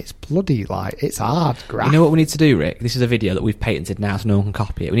time, it's bloody, like, it's hard graft. You know what we need to do, Rick? This is a video that we've patented now so no one can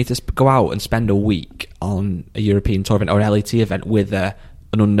copy it. We need to go out and spend a week on a European tour event or an LET event with an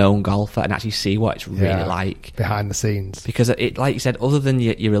unknown golfer and actually see what it's really like. Behind the scenes. Because, it, like you said, other than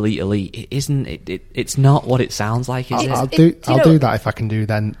your elite, it isn't, it's not what it sounds like, is it? I'll do that if I can do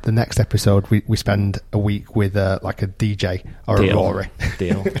then. The next episode, we spend a week with like a DJ or Deal. a Rory.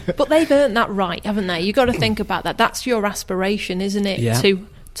 Deal. But they've earned that right, haven't they? You've got to think about that. That's your aspiration, isn't it? Yeah. To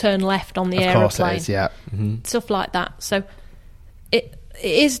turn left on the Of aeroplane. course it is, yeah. Mm-hmm. Stuff like that. So it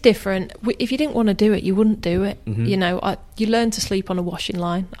is different. If you didn't want to do it, you wouldn't do it. Mm-hmm. You know, you learn to sleep on a washing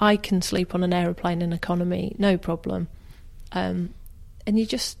line. I can sleep on an aeroplane in economy, no problem. And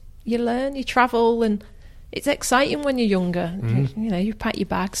you learn, you travel, and it's exciting when you're younger. Mm-hmm. You know, you pack your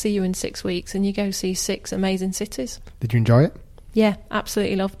bag, see you in 6 weeks, and you go see 6 amazing cities. Did you enjoy it? Yeah,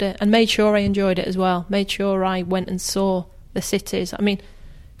 absolutely loved it. And made sure I enjoyed it as well. Made sure I went and saw the cities. I mean,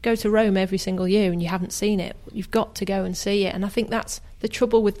 go to Rome every single year and you haven't seen it. You've got to go and see it. And I think that's the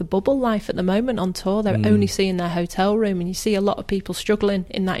trouble with the bubble life at the moment on tour. They're only seeing their hotel room, and you see a lot of people struggling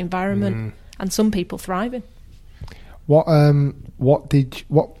in that environment and some people thriving. What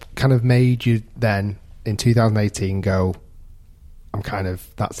kind of made you then in 2018 go,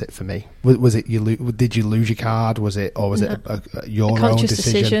 that's it for me? Was it did you lose your card? Was it your a own conscious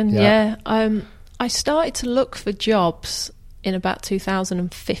decision? Yeah. I started to look for jobs in about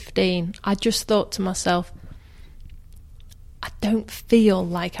 2015. I just thought to myself, I don't feel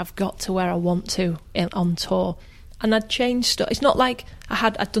like I've got to where I want to on tour. And I'd changed stuff. It's not like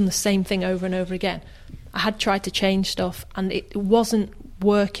I'd done the same thing over and over again. I had tried to change stuff, and it wasn't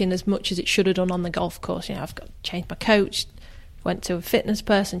working as much as it should have done on the golf course. You know, I've got to change my coach, went to a fitness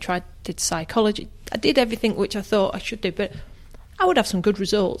person, did psychology. I did everything which I thought I should do, but I would have some good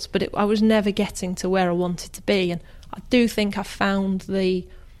results, but I was never getting to where I wanted to be. And I do think I found the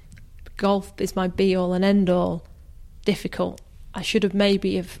golf is my be-all and end-all difficult. I should have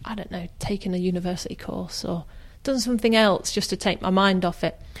taken a university course or done something else just to take my mind off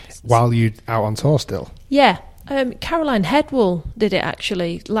it. While you out on tour still? Yeah. Caroline Headwell did it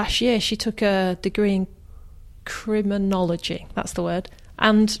actually last year. She took a degree in criminology, that's the word,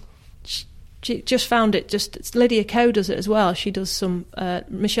 and she just found it. Lydia Ko does it as well. She does some.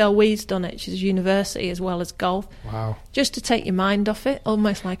 Michelle Wee's done it. She's a university as well as golf. Wow! Just to take your mind off it,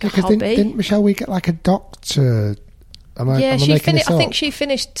 almost like a hobby. Didn't Michelle Wee get like a doctor? She finished. I think she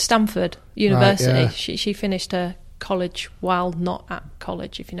finished Stanford University. Right, yeah. She finished her college while not at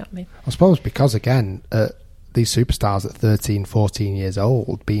college, if you know what I mean. I suppose because again, these superstars at 13, 14 years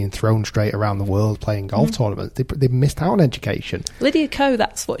old being thrown straight around the world playing golf tournaments, they missed out on education. Lydia Ko,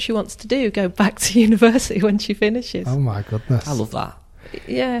 that's what she wants to do, go back to university when she finishes. Oh my goodness. I love that.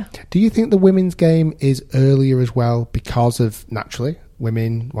 Yeah. Do you think the women's game is earlier as well because of, naturally,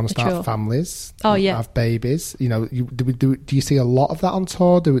 women want to start families, have babies? You know, do you see a lot of that on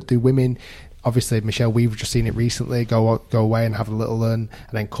tour? Do women... Obviously, Michelle, we've just seen it recently, go away and have a little learn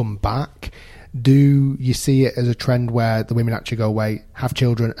and then come back. Do you see it as a trend where the women actually go away, have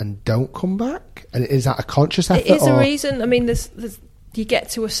children and don't come back? And is that a conscious effort? It is a reason. I mean, you get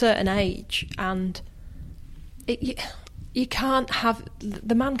to a certain age and you can't have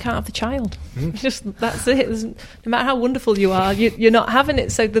the man can't have the child. Just that's it. No matter how wonderful you are, you're not having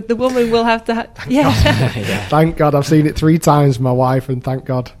it. So the woman will have to. Yeah. Thank God, I've seen it 3 times with my wife, and thank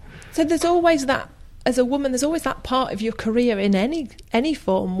God. So there's always that. As a woman, there's always that part of your career in any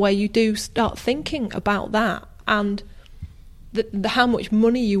form where you do start thinking about that, and the how much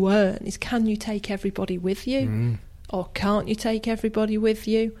money you earn is, can you take everybody with you, or can't you take everybody with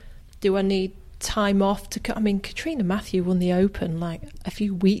you? Do I need time off to? I mean, Katrina Matthew won the Open like a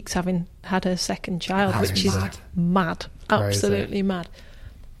few weeks having had her second child, which is mad, absolutely mad.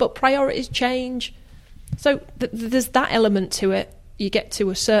 But priorities change, so there's that element to it. You get to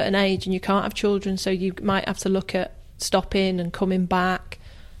a certain age and you can't have children, so you might have to look at stopping and coming back.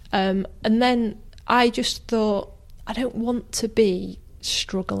 And then I just thought, I don't want to be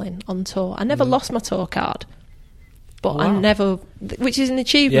struggling on tour. I never lost my tour card, but I never, which is an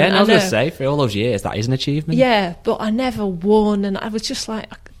achievement. Yeah, and I was going to say, for all those years, that is an achievement. Yeah, but I never won, and I was just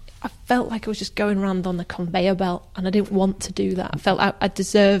like, I felt like I was just going around on the conveyor belt, and I didn't want to do that. I felt I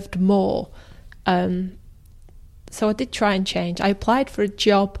deserved more. So I did try and change. I applied for a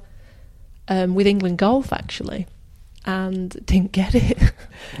job with England Golf, actually, and didn't get it.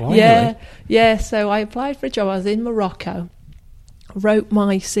 Why? Yeah. So I applied for a job. I was in Morocco, wrote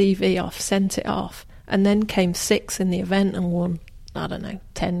my CV off, sent it off, and then came 6th in the event and won, I don't know,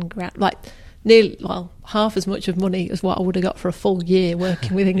 10 grand, like nearly, half as much of money as what I would have got for a full year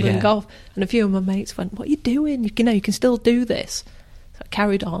working with England Golf. And a few of my mates went, "What are you doing? You know, you can still do this." So I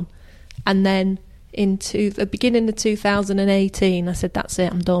carried on, and then into the beginning of 2018, I said, "That's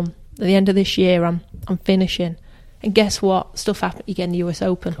it, I'm done. At the end of this year, I'm finishing." And guess what? Stuff happened. You get in the US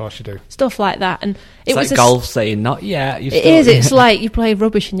Open. Of course you do. Stuff like that. And it's like golf saying, "Not yet." It is. It's like you play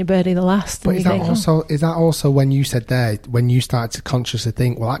rubbish and you birdie the last. But is that also when you said there, when you started to consciously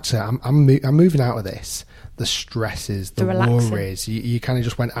think, well, actually, I'm moving out of this. The stresses, the worries. You kind of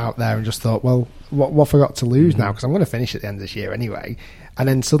just went out there and just thought, well, what have I got to lose now? Because I'm going to finish at the end of this year anyway. And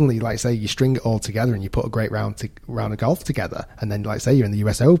then suddenly, like say, you string it all together and you put a great round of golf together. And then, like say, you're in the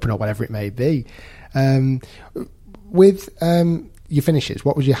US Open or whatever it may be. With your finishes,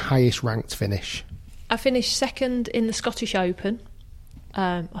 what was your highest ranked finish? I finished 2nd in the Scottish Open.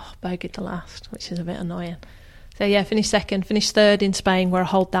 Bogeyed the last, which is a bit annoying. So yeah, finished 2nd, finished 3rd in Spain where I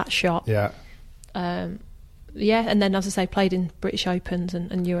hold that shot. Yeah. And then, as I say, played in British Opens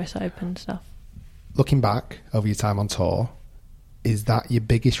and US Open stuff. Looking back over your time on tour, is that your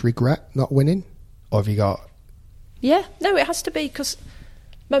biggest regret, not winning? Or have you got... Yeah, no, it has to be, because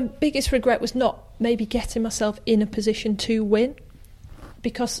my biggest regret was not maybe getting myself in a position to win,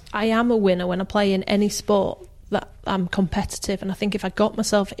 because I am a winner when I play in any sport that I'm competitive, and I think if I got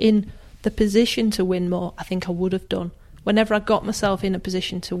myself in the position to win more, I think I would have done. Whenever I got myself in a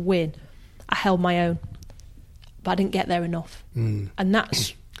position to win, I held my own, but I didn't get there enough. And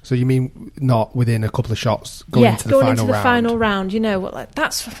that's... So you mean not within a couple of shots going into the final round? You know, like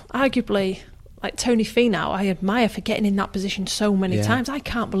that's arguably like Tony Finau. I admire for getting in that position so many times. I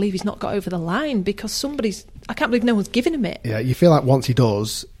can't believe he's not got over the line because I can't believe no one's giving him it. Yeah, you feel like once he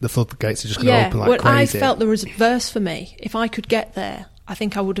does, the floodgates are just going to open like crazy. I felt the reverse for me. If I could get there, I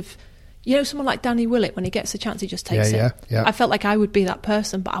think I would have... You know, someone like Danny Willett, when he gets a chance, he just takes it. Yeah. I felt like I would be that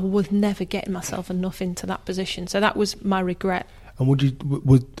person, but I was never getting myself enough into that position. So that was my regret. And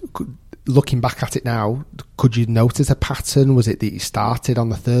looking back at it now, could you notice a pattern? Was it that you started on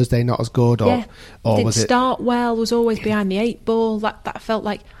the Thursday not as good, or didn't start well? Was always behind the 8 ball. That felt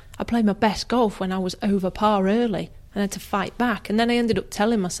like I played my best golf when I was over par early and had to fight back. And then I ended up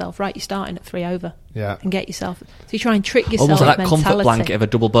telling myself, right, you're starting at 3 over, and get yourself. So you try and trick yourself. Almost like that comfort blanket of a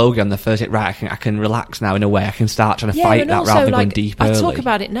double bogey on the first hit. Right, I can relax now in a way. I can start trying to fight that rather than going deep early. I talk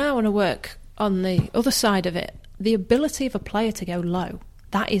about it now when I work on the other side of it. The ability of a player to go low,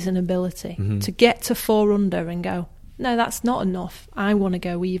 that is an ability. To get to 4 under and go, no, that's not enough. I want to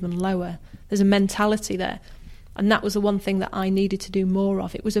go even lower. There's a mentality there. And that was the one thing that I needed to do more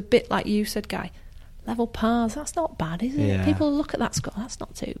of. It was a bit like you said, Guy, level pars, that's not bad, is it? Yeah. People look at that score, that's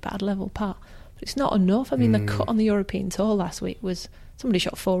not too bad, level par. But it's not enough. I mean, the cut on the European Tour last week was, somebody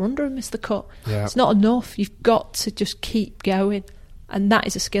shot 4 under and missed the cut. Yeah. It's not enough. You've got to just keep going. And that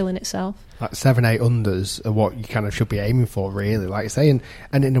is a skill in itself. Like 7-8 unders are what you kind of should be aiming for, really. Like I say, and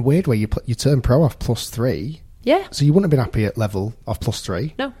in a weird way, you turn pro off +3. Yeah. So you wouldn't have been happy at level of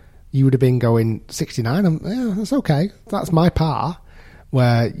 +3. No. You would have been going 69. That's okay. That's my par.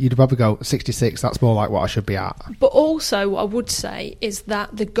 Where you'd probably go 66. That's more like what I should be at. But also, what I would say is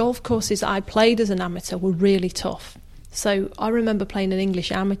that the golf courses I played as an amateur were really tough. So I remember playing an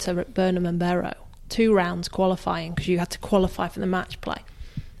English amateur at Burnham and Barrow. 2 rounds qualifying because you had to qualify for the match play,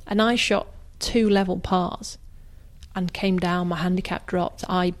 and I shot 2 level pars, and came down, my handicap dropped,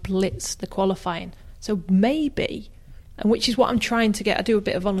 I blitzed the qualifying. So maybe, and which is what I'm trying to get, I do a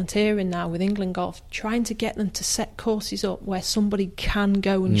bit of volunteering now with England Golf, trying to get them to set courses up where somebody can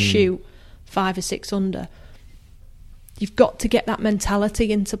go and shoot 5 or 6 under. You've got to get that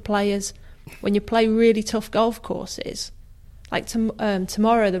mentality into players when you play really tough golf courses. Like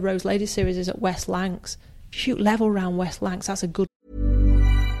tomorrow, the Rose Ladies Series is at West Lancs. Shoot level round West Lancs, that's a good.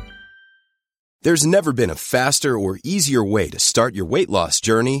 There's never been a faster or easier way to start your weight loss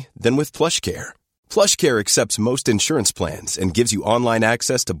journey than with PlushCare. PlushCare accepts most insurance plans and gives you online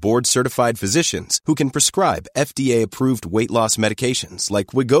access to board-certified physicians who can prescribe FDA-approved weight loss medications like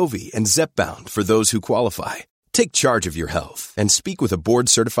Wegovy and Zepbound for those who qualify. Take charge of your health and speak with a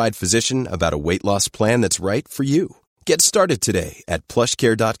board-certified physician about a weight loss plan that's right for you. Get started today at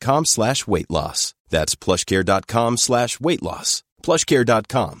plushcare.com/weight loss. That's plushcare.com/weight loss.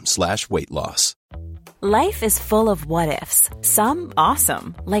 plushcare.com/weight loss. Life is full of what-ifs. Some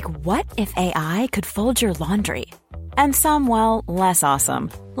awesome, like what if AI could fold your laundry? And some, well, less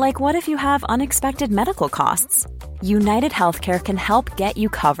awesome, like what if you have unexpected medical costs? United Healthcare can help get you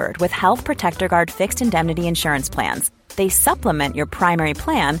covered with Health Protector Guard fixed indemnity insurance plans. They supplement your primary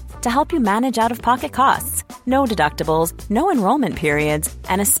plan to help you manage out-of-pocket costs. No deductibles, no enrollment periods,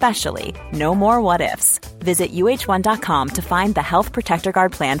 and especially no more what-ifs. Visit uh1.com to find the Health Protector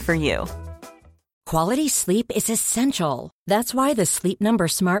Guard plan for you. Quality sleep is essential. That's why the Sleep Number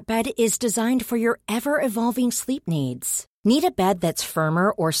Smart Bed is designed for your ever-evolving sleep needs. Need a bed that's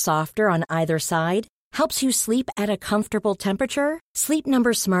firmer or softer on either side? Helps you sleep at a comfortable temperature? Sleep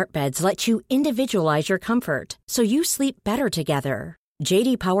Number Smart Beds let you individualize your comfort, so you sleep better together.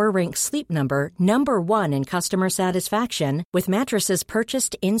 J.D. Power ranks Sleep Number number 1 in customer satisfaction with mattresses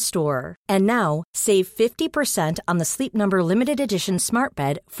purchased in-store. And now, save 50% on the Sleep Number Limited Edition Smart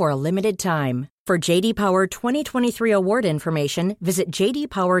Bed for a limited time. For J.D. Power 2023 award information, visit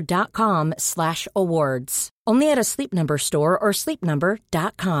jdpower.com/awards. Only at a Sleep Number store or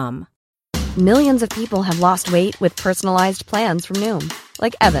sleepnumber.com. Millions of people have lost weight with personalized plans from Noom.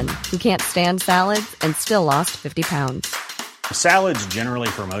 Like Evan, who can't stand salads and still lost 50 pounds. Salads generally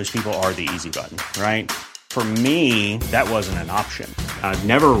for most people are the easy button, right? For me, that wasn't an option. I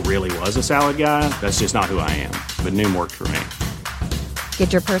never really was a salad guy. That's just not who I am. But Noom worked for me.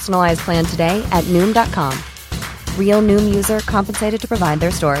 Get your personalized plan today at Noom.com. Real Noom user compensated to provide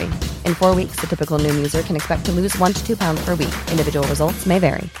their story. In 4 weeks, the typical Noom user can expect to lose 1 to 2 pounds per week. Individual results may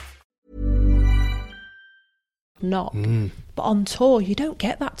vary. But on tour, you don't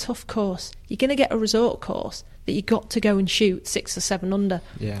get that tough course. You're going to get a resort course that you got to go and shoot 6 or 7 under.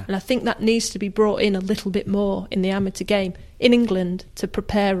 Yeah. And I think that needs to be brought in a little bit more in the amateur game in England to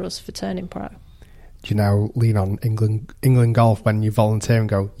prepare us for turning pro. Do you now lean on England Golf when you volunteer and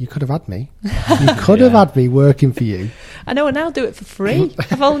go, you could have had me. You could have had me working for you. I know, and I'll do it for free.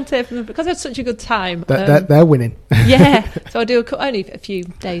 I volunteer for them because I had such a good time. They're winning. Yeah, so I do only a few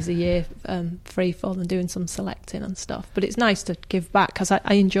days a year free for them, doing some selecting and stuff. But it's nice to give back because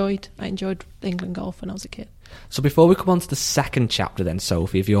I enjoyed England Golf when I was a kid. So before we come on to the second chapter then,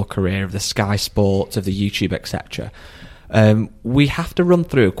 Sophie, of your career, of the Sky Sports, of the YouTube, etc., we have to run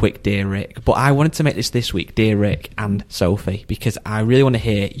through a quick Dear Rick, but I wanted to make this week Dear Rick and Sophie because I really want to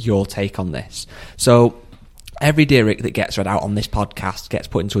hear your take on this. So every Dear Rick that gets read out on this podcast gets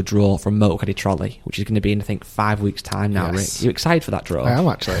put into a draw from Motor Caddy Trolley, which is going to be in, I think, 5 weeks' time now, yes. Rick. Are you excited for that draw? I am,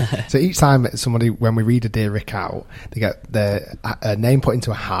 actually. So each time when we read a Dear Rick out, they get their name put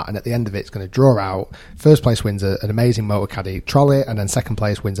into a hat, and at the end of it, it's going to draw out. First place wins an amazing Motor Caddy Trolley, and then second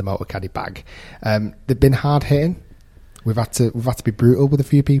place wins a Motor Caddy bag. They've been hard-hitting. We've had to be brutal with a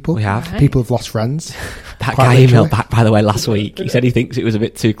few people. We have. People have lost friends. That guy emailed back, by the way, last week. He said he thinks it was a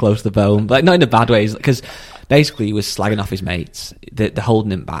bit too close to the bone, but not in a bad way, because basically he was slagging off his mates. They're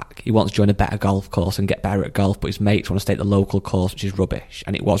holding him back. He wants to join a better golf course and get better at golf, but his mates want to stay at the local course, which is rubbish.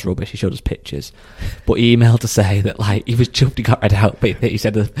 And it was rubbish. He showed us pictures. But he emailed to say that, like, he was chuffed he got read out, but he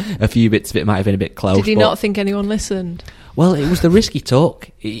said a few bits of it might have been a bit close. Did he not think anyone listened? Well, it was the risk he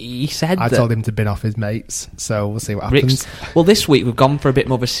took. He said I told him to bin off his mates, so we'll see what happens. Well, this week we've gone for a bit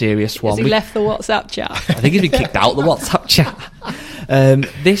more of a serious one. Has he left the WhatsApp chat? I think he's been kicked out of the WhatsApp chat.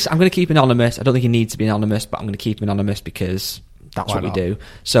 This I'm going to keep anonymous. I don't think he needs to be anonymous, but I'm going to keep him anonymous because that's what we do.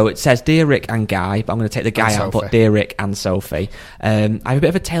 So it says, Dear Rick and Guy, but I'm going to take the Guy out, but Dear Rick and Sophie. I have a bit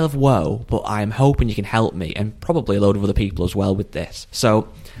of a tale of woe, but I'm hoping you can help me, and probably a load of other people as well with this. So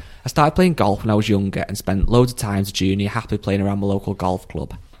I started playing golf when I was younger and spent loads of time as a junior happily playing around my local golf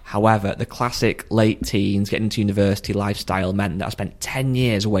club. However, the classic late teens, getting into university lifestyle meant that I spent 10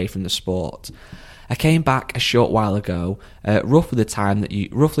 years away from the sport. I came back a short while ago, roughly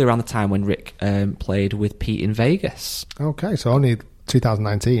around the time when Rick played with Pete in Vegas. Okay, so only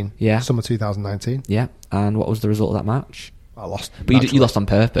 2019. Yeah. Summer 2019. Yeah, and what was the result of that match? I lost. But you lost on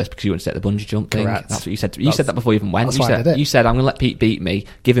purpose because you wanted to take the bungee jump thing. Correct. That's what you said. You said that before you even went. That's why I did it. You said, I'm going to let Pete beat me,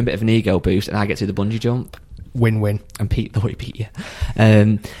 give him a bit of an ego boost, and I get to do the bungee jump. Win-win. And Pete, the way he beat you.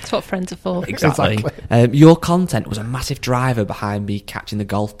 That's what friends are for. Exactly. Your content was a massive driver behind me catching the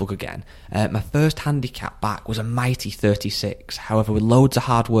golf bug again. My first handicap back was a mighty 36. However, with loads of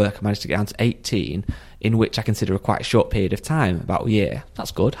hard work, I managed to get down to 18, in which I consider a quite a short period of time, about a year.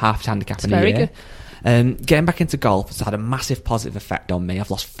 That's good. Half handicap in a year. Very good. Getting back into golf has had a massive positive effect on me.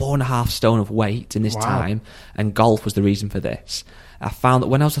 I've lost 4.5 stone of weight in this time, and golf was the reason for this. I found that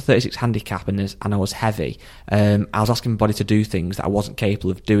when I was a 36 handicap and I was heavy, I was asking my body to do things that I wasn't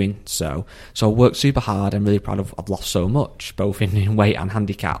capable of doing so. So I worked super hard. I'm really proud of I've lost so much, both in weight and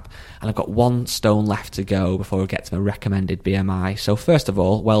handicap. And I've got 1 stone left to go before I get to my recommended BMI. So first of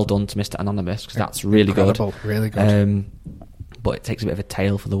all, well done to Mr. Anonymous, because that's really Incredible, good. Really good. But it takes a bit of a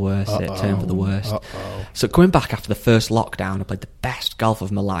tail for the worst, a turn for the worst. So coming back after the first lockdown, I played the best golf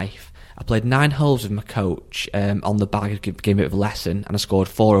of my life. I played 9 holes with my coach on the bag, gave me a bit of a lesson, and I scored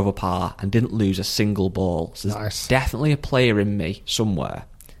 4 over par and didn't lose a single ball. So there's definitely a player in me somewhere.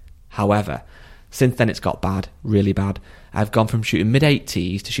 However, since then it's got bad, really bad. I've gone from shooting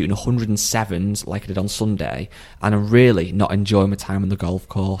mid-80s to shooting 107s like I did on Sunday, and I'm really not enjoying my time on the golf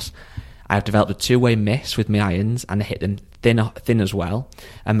course. I've developed a 2-way miss with my irons, and I hit them thin as well.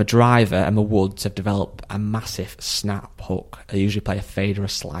 And my driver and my woods have developed a massive snap hook. I usually play a fade or a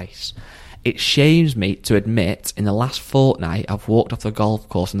slice. It shames me to admit, in the last fortnight, I've walked off the golf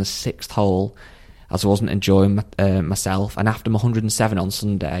course on the 6th hole as I wasn't enjoying myself. And after my 107 on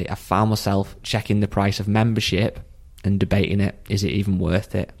Sunday, I found myself checking the price of membership and debating it. Is it even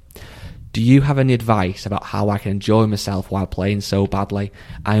worth it? Do you have any advice about how I can enjoy myself while playing so badly?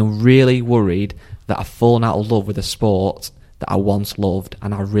 I am really worried that I've fallen out of love with a sport that I once loved,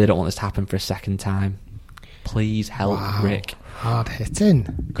 and I really don't want this to happen for a second time. Please help, Rick. Hard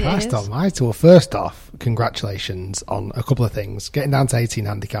hitting. Christ almighty. Well, first off, congratulations on a couple of things. Getting down to 18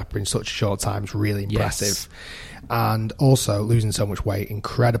 handicapper in such a short time is really impressive. Yes. And also losing so much weight,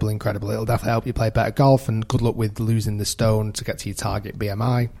 incredible. It'll definitely help you play better golf, and good luck with losing the stone to get to your target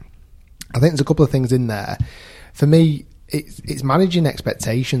BMI. I think there's a couple of things in there. For me, it's managing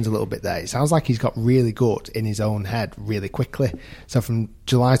expectations a little bit there. It sounds like he's got really good in his own head really quickly. So from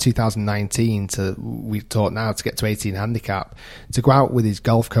July 2019 to, we've talked now, to get to 18 handicap, to go out with his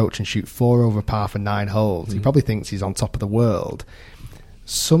golf coach and shoot 4 over par for 9 holes, he probably thinks he's on top of the world.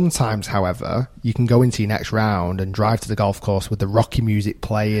 Sometimes, however, you can go into your next round and drive to the golf course with the rocky music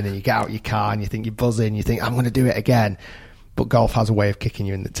playing, and you get out your car and you think you're buzzing, you think, I'm going to do it again. But golf has a way of kicking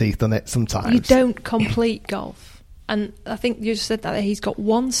you in the teeth, doesn't it, sometimes? You don't complete golf. And I think you just said that he's got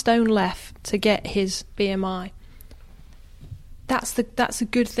 1 stone left to get his BMI. That's a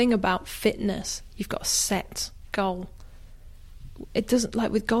good thing about fitness. You've got a set goal. It doesn't,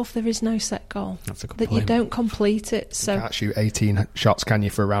 like with golf, there is no set goal. That's a good point. You don't complete it. So you can't shoot 18 shots, can you,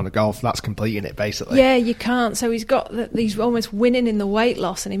 for a round of golf? That's completing it, basically. Yeah, you can't. So he's almost winning in the weight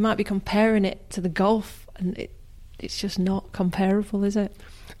loss, and he might be comparing it to the golf, and it's just not comparable, is it?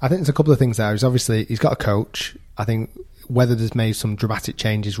 I think there's a couple of things there. He's got a coach. I think Weathered made some dramatic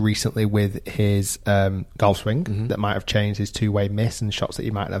changes recently with his golf swing that might have changed his 2-way miss and shots that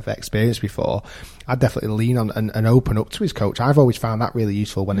he might have experienced before. I'd definitely lean on and open up to his coach. I've always found that really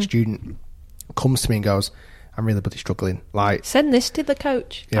useful when a student comes to me and goes, I'm really bloody struggling. Like, send this to the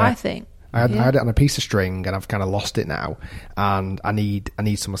coach, I think. I had it on a piece of string, and I've kind of lost it now, and I need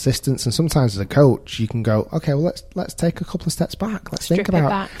some assistance. And sometimes as a coach, you can go, okay, well let's take a couple of steps back. Let's think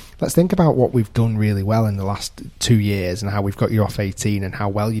about what we've done really well in the last 2 years and how we've got you off 18 and how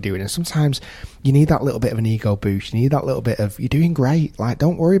well you're doing. And sometimes you need that little bit of an ego boost. You need that little bit of, you're doing great. Like,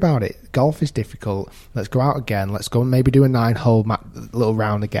 don't worry about it. Golf is difficult. Let's go out again. Let's go and maybe do a 9-hole little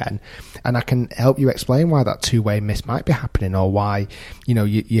round again. And I can help you explain why that 2-way miss might be happening, or why,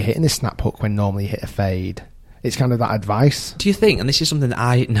 you're hitting this snap hook when normally you hit a fade. It's kind of that advice. Do you think, and this is something that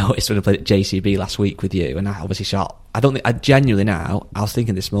I noticed when I played at JCB last week with you, and I obviously shot, I was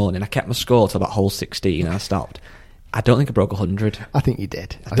thinking this morning, I kept my score till about hole 16 and I stopped. I don't think I broke 100. I think you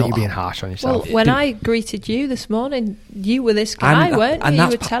did. I think you're being harsh on yourself. Well, when I greeted you this morning, you were this guy, weren't you? You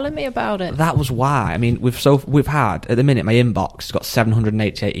were telling me about it. That was why. I mean, we've had, at the minute, my inbox has got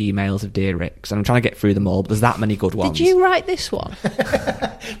 788 emails of Dear Ricks, and I'm trying to get through them all, but there's that many good ones. Did you write this one?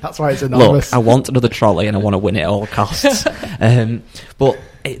 That's why it's anonymous. Look, I want another trolley and I want to win it at all costs. But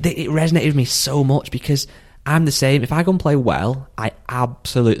it resonated with me so much because I'm the same. If I go and play well, I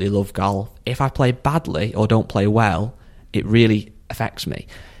absolutely love golf. If I play badly or don't play well, it really affects me.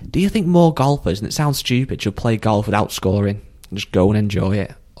 Do you think more golfers, and it sounds stupid, should play golf without scoring and just go and enjoy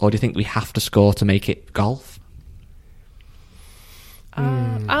it? Or do you think we have to score to make it golf?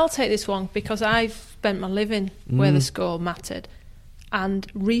 I'll take this one because I've spent my living where the score mattered. And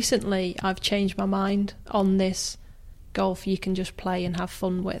recently I've changed my mind on this golf you can just play and have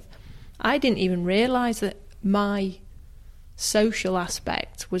fun with. I didn't even realise that my social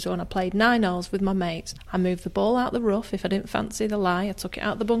aspect was when I played 9 holes with my mates. I moved the ball out the rough if I didn't fancy the lie. I took it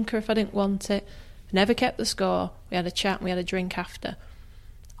out the bunker if I didn't want it. Never kept the score. We had a chat and we had a drink after.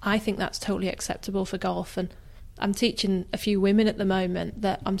 I think that's totally acceptable for golf, and I'm teaching a few women at the moment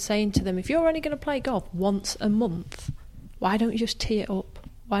that I'm saying to them, if you're only going to play golf once a month, why don't you just tee it up?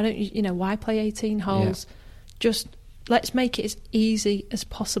 Why don't you, why play 18 holes? Yeah. Just let's make it as easy as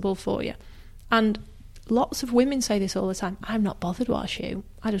possible for you. And lots of women say this all the time. I'm not bothered what I shoot.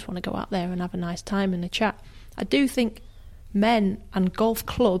 I just want to go out there and have a nice time and a chat. I do think men and golf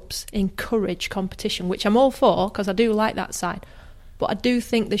clubs encourage competition, which I'm all for because I do like that side. But I do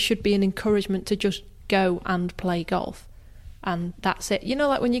think there should be an encouragement to just go and play golf. And that's it.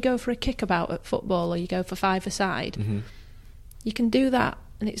 Like when you go for a kickabout at football or you go for five-a-side, you can do that.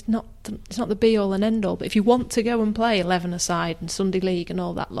 And it's not the be-all and end-all. But if you want to go and play 11-a-side and Sunday League and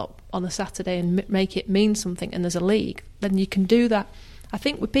all that lot on a Saturday and make it mean something, and there's a league, then you can do that. I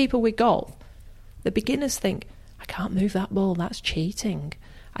think with people with golf, the beginners think, I can't move that ball, that's cheating.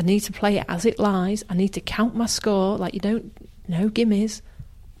 I need to play it as it lies. I need to count my score. Like, no gimmies.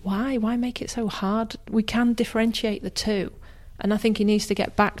 Why make it so hard? We can differentiate the two. And I think he needs to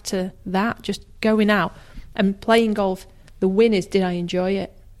get back to that, just going out and playing golf. The win is, did I enjoy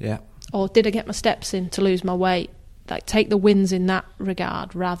it? Yeah. Or did I get my steps in to lose my weight? Like, take the wins in that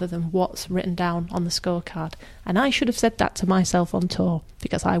regard rather than what's written down on the scorecard. And I should have said that to myself on tour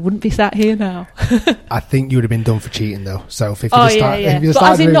because I wouldn't be sat here now. I think you would have been done for cheating though. So if you but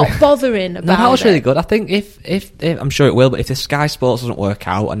as in not bothering about it. No, that was really good. I think if I'm sure it will, but if the Sky Sports doesn't work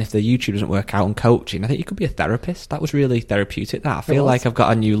out and if the YouTube doesn't work out and coaching, I think you could be a therapist. That was really therapeutic. That I feel like I've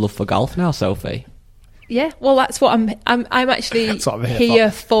got a new love for golf now, Sophie. Yeah, well, that's what I'm actually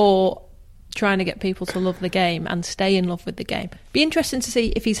here for, trying to get people to love the game and stay in love with the game. Be interesting to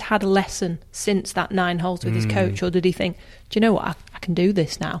see if he's had a lesson since that 9 holes with his coach, or did he think, do you know what, I can do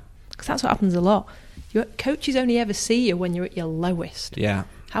this now? Because that's what happens a lot. Your coaches only ever see you when you're at your lowest. Yeah.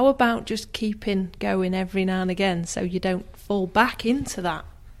 How about just keeping going every now and again so you don't fall back into that?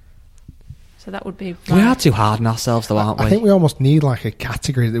 So that would be... We are too hard on ourselves though, aren't we? I think we almost need like a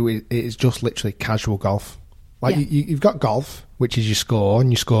category that it is just literally casual golf. Like you've got golf, which is your score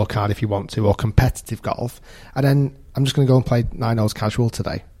and your scorecard if you want to, or competitive golf. And then I'm just going to go and play 9 holes casual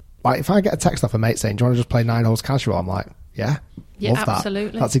today. Like if I get a text off a mate saying, do you want to just play 9 holes casual? I'm like, yeah, love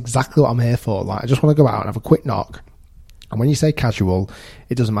absolutely. That. That's exactly what I'm here for. Like I just want to go out and have a quick knock. And when you say casual,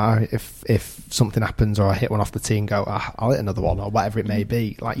 it doesn't matter if something happens or I hit one off the tee and go, I'll hit another one or whatever it may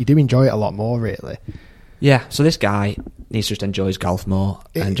be. Like you do enjoy it a lot more, really. Yeah, so this guy needs to just enjoy his golf more.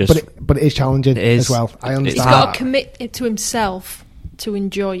 But it is challenging as well. I understand. He's got to commit it to himself to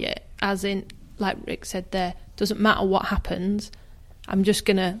enjoy it. As in, like Rick said there, doesn't matter what happens. This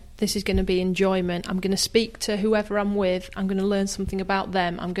is going to be enjoyment. I'm going to speak to whoever I'm with. I'm going to learn something about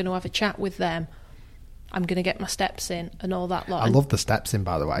them. I'm going to have a chat with them. I'm going to get my steps in and all that lot. I love the steps in,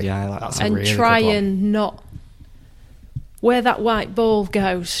 by the way. Yeah, I like that's that. And really try and not... Where that white ball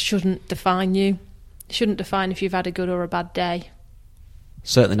goes shouldn't define you. It shouldn't define if you've had a good or a bad day.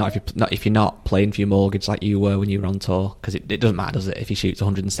 Certainly not if you're not playing for your mortgage like you were when you were on tour, because it doesn't matter, does it, if he shoots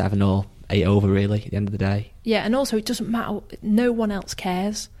 107 or 8 over, really, at the end of the day. Yeah, and also it doesn't matter. No one else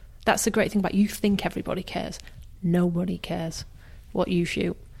cares. That's the great thing about it. You think everybody cares. Nobody cares what you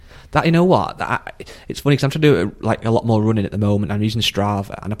shoot. That, you know what, it's funny because I'm trying to do like a lot more running at the moment. I'm using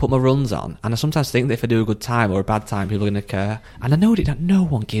Strava and I put my runs on, and I sometimes think that if I do a good time or a bad time, people are going to care. And I know that no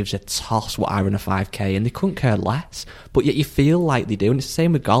one gives a toss what I run a 5k, and they couldn't care less, but yet you feel like they do. And it's the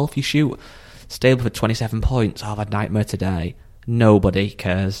same with golf. You shoot stable for 27 points, I've had a nightmare today. Nobody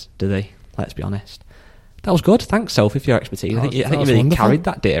cares, do they? Let's be honest. That was good. Thanks, Sophie, for your expertise. I think you really wonderful. Carried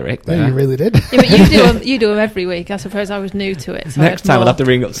that, Derek. Yeah, you really did. Yeah, but you do them every week. I suppose I was new to it. So next time we'll have to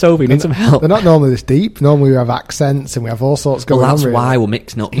ring up Sophie. Need some help. They're not normally this deep. Normally we have accents and we have all sorts going on. Well, that's why we're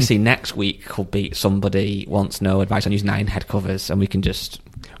mixing up. You see, next week could be somebody wants to know advice on using 9 head covers, and we can just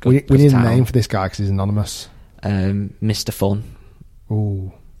go we need a name for this guy because he's anonymous. Mr. Fun.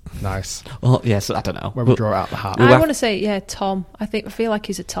 Ooh, nice. Well, yes, I don't know. Where we draw it out the hat. I want to say, Tom. I feel like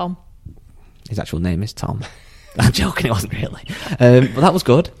he's a Tom. His actual name is Tom. I'm joking, it wasn't really. But that was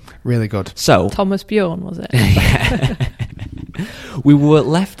good. Really good. So Thomas Bjorn, was it? we were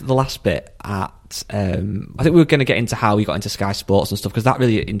left the last bit at, I think we were going to get into how we got into Sky Sports and stuff, because that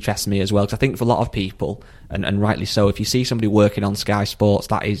really interests me as well, because I think for a lot of people, and rightly so, if you see somebody working on Sky Sports,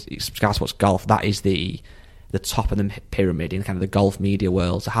 that is Sky Sports Golf, that is the top of the pyramid in kind of the golf media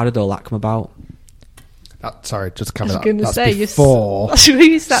world. So how did all that come about? Sorry, just cover that. That's before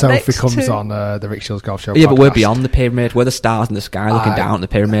Sophie comes on the Rick Shields Golf Show. Yeah, podcast. But we're beyond the pyramid. We're the stars in the sky looking down at the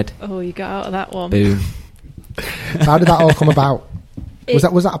pyramid. Oh, you got out of that one. Boom. How did that all come about? Was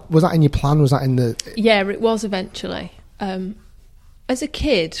that in your plan? Was that in the? Yeah, it was eventually. As a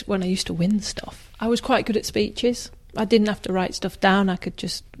kid, when I used to win stuff, I was quite good at speeches. I didn't have to write stuff down. I could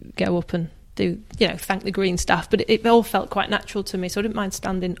just go up and do, thank the green staff. But it all felt quite natural to me, so I didn't mind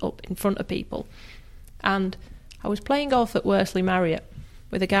standing up in front of people. And I was playing golf at Worsley Marriott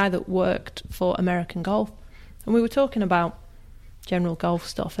with a guy that worked for American Golf, and we were talking about general golf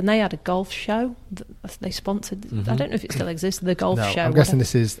stuff, and they had a golf show that they sponsored. I don't know if it still exists, the golf show. I'm guessing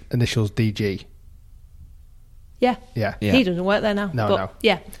this is initials DG. Yeah. He doesn't work there now. No.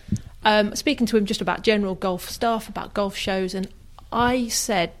 Yeah. Speaking to him just about general golf stuff, about golf shows, and I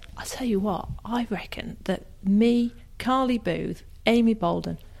said, I'll tell you what, I reckon that me, Carly Booth, Amy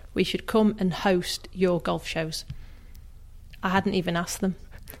Bolden, we should come and host your golf shows. I hadn't even asked them.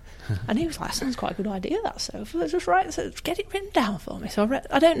 And he was like, sounds quite a good idea, that, Sophie. Let's just get it written down for me. So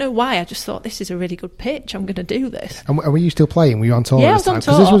I don't know why, I just thought, this is a really good pitch, I'm going to do this. And were you still playing? Were you on tour at this time?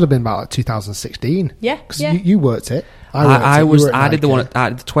 Because this would have been about like 2016. Yeah. Because you worked it. I did the one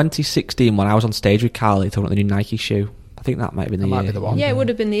at the 2016 one. I was on stage with Carly talking about the new Nike shoe. I think that might have been the year. Might be the one. Yeah, it would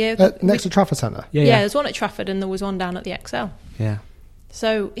have been the year. Next to Trafford Centre? Yeah, there's one at Trafford and there was one down at the XL. Yeah.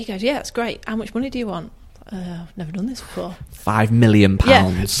 So he goes, yeah, that's great. How much money do you want? I've never done this before. £5 million.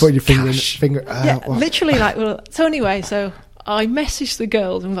 Yeah. Put your finger. Literally like. Well, so anyway, so I messaged the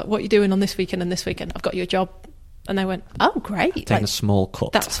girls and was like, "What are you doing on this weekend and this weekend? I've got you a job." And they went, "Oh, great! Taking a small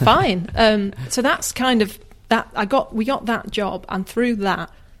cut. That's fine." So that's kind of that. We got that job, and through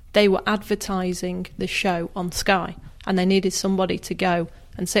that, they were advertising the show on Sky, and they needed somebody to go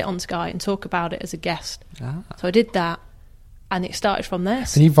and sit on Sky and talk about it as a guest. So I did that. And it started from there.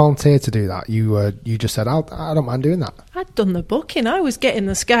 And you volunteered to do that? You just said, I don't mind doing that. I'd done the booking. I was getting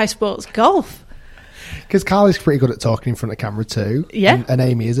the Sky Sports Golf. Because Carly's pretty good at talking in front of camera too. Yeah. And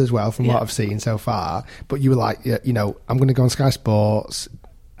Amy is as well, from what I've seen so far. But you were like, I'm going to go on Sky Sports.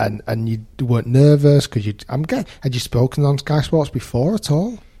 And you weren't nervous because had you spoken on Sky Sports before at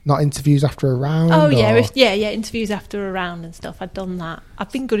all? Not interviews after a round? Oh, yeah, interviews after a round and stuff. I'd done that.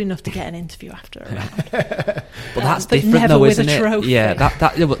 I've been good enough to get an interview after a round. But that's different though, isn't it? Yeah,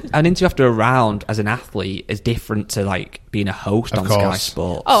 that an interview after a round as an athlete is different to like being a host on Sky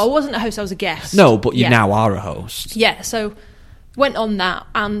Sports. Oh, I wasn't a host, I was a guest. No, but you now are a host. Yeah, so went on that,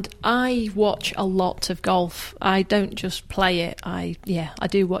 and I watch a lot of golf. I don't just play it. I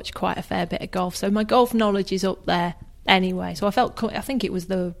do watch quite a fair bit of golf. So my golf knowledge is up there. Anyway, so I think it was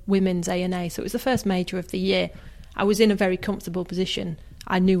the women's A&A, so it was the first major of the year. I was in a very comfortable position.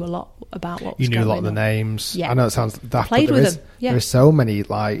 I knew a lot about what was going on. You knew a lot of the names. Yeah. I know it sounds daft, but there is so many,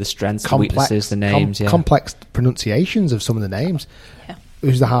 like, the strengths, the weaknesses, the names, complex pronunciations of some of the names. Yeah.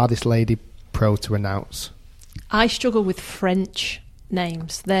 Who's the hardest lady pro to announce? I struggle with French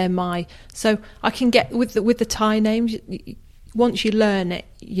names. So I can get with the Thai names. Once you learn it,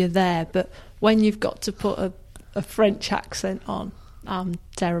 you're there. But when you've got to put a French accent on, I'm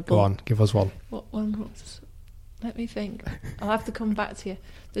terrible. Go on, give us one. What one? Let me think. I'll have to come back to you.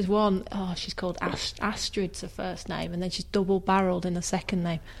 There's one, she's called Astrid's her first name, and then she's double-barreled in her second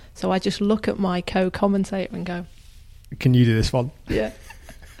name. So I just look at my co-commentator and go, can you do this one? Yeah.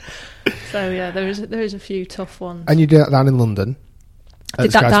 So yeah, there is a few tough ones. And you do that down in London?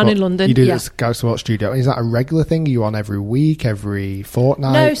 Did that down in London. You do the Sky Sports studio. Is that a regular thing? Are you on every week, every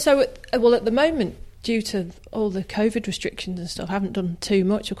fortnight? No, so at the moment, due to all the COVID restrictions and stuff, I haven't done too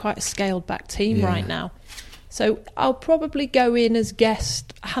much. We're quite a scaled back team right now. So I'll probably go in as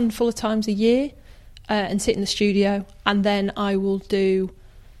guest a handful of times a year and sit in the studio, and then I will do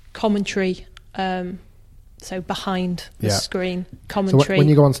commentary, so behind the screen commentary. So when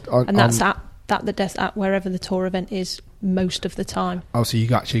you go on and that's at the desk, at wherever the tour event is most of the time. Oh, so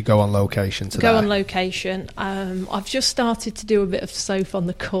you actually go on location to go on location. I've just started to do a bit of Soph on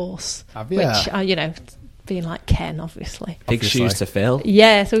the course. Have you? Which, being like Ken, obviously. Big shoes to fill.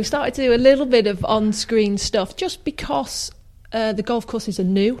 Yeah, so we started to do a little bit of on-screen stuff just because the golf courses are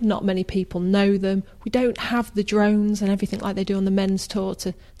new. Not many people know them. We don't have the drones and everything like they do on the men's tour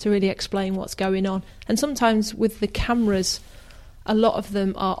to really explain what's going on. And sometimes with the cameras, a lot of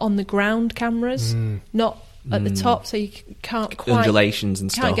them are on the ground cameras, not at the top, so you can't quite... Undulations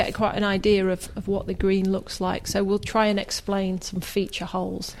and stuff. Can't get quite an idea of what the green looks like. So we'll try and explain some feature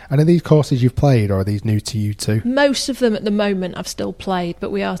holes. And are these courses you've played, or are these new to you too? Most of them at the moment I've still played, but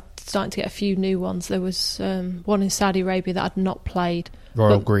we are starting to get a few new ones. There was one in Saudi Arabia that I'd not played.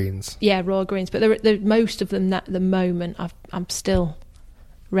 Royal Greens. Yeah, Royal Greens. But most of them at the moment I'm still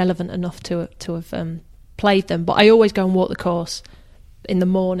relevant enough to have played them. But I always go and walk the course in the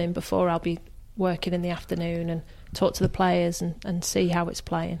morning before I'll be working in the afternoon, and talk to the players and see how it's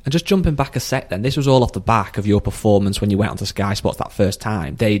playing. And just jumping back a sec then, this was all off the back of your performance when you went onto Sky Sports that first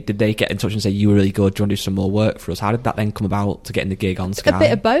time. Did they get in touch and say, you were really good, do you want to do some more work for us? How did that then come about to getting the gig on Sky? A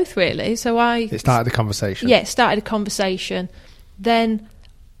bit of both, really. So It started a conversation. Yeah, it started a conversation. Then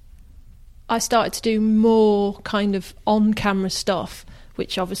I started to do more kind of on-camera stuff,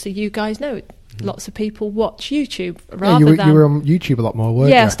 which obviously you guys know. Lots of people watch YouTube rather than... You were on YouTube a lot more, weren't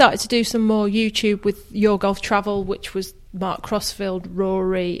you? Yeah, I started to do some more YouTube with Your Golf Travel, which was Mark Crossfield,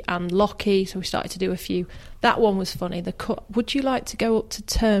 Rory and Lockie, so we started to do a few. That one was funny. Would you like to go up to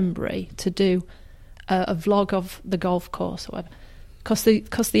Turnberry to do a vlog of the golf course or whatever?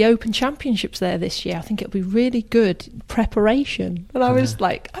 Because the Open Championship's there this year. I think it'll be really good preparation. And I was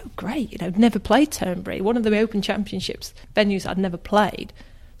like, oh, great. I've never played Turnberry, one of the Open Championships venues I'd never played.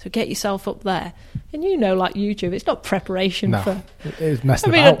 So get yourself up there. And like YouTube, it's not preparation for... It's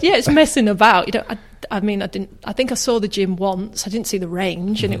messing about. Yeah, it's messing about. I think I saw the gym once. I didn't see the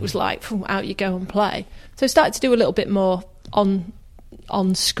range, and it was like, out you go and play. So I started to do a little bit more on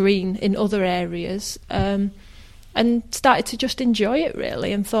screen in other areas, and started to just enjoy it,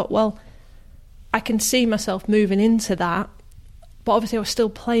 really, and thought, well, I can see myself moving into that. But obviously I was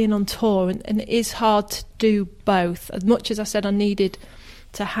still playing on tour, and it is hard to do both. As much as I said I needed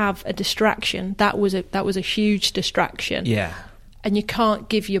to have a distraction, that was a huge distraction. Yeah. And you can't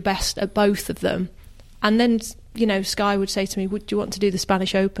give your best at both of them. And then, Sky would say to me, do you want to do the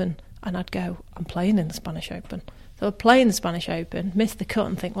Spanish Open? And I'd go, I'm playing in the Spanish Open. So I'd play in the Spanish Open, miss the cut,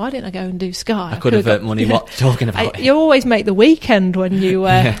 and think, why didn't I go and do Sky? I could have earned money talking about it. You always make the weekend when you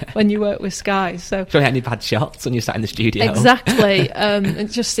when you work with Sky. So don't get any bad shots when you sat in the studio. Exactly.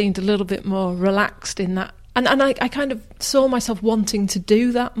 It just seemed a little bit more relaxed in that. And I kind of saw myself wanting to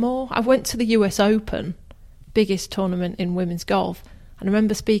do that more. I went to the US Open, biggest tournament in women's golf, and I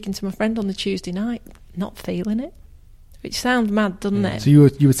remember speaking to my friend on the Tuesday night, not feeling it. Which sounds mad, doesn't it? So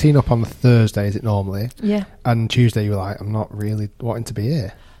you were teeing up on the Thursday, is it normally? Yeah. And Tuesday you were like, I'm not really wanting to be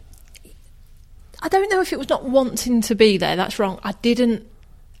here. I don't know if it was not wanting to be there. That's wrong.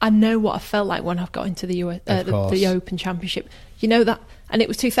 I know what I felt like when I got into the Open Championship. That, and it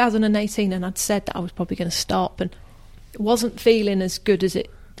was 2018, and I'd said that I was probably going to stop, and it wasn't feeling as good as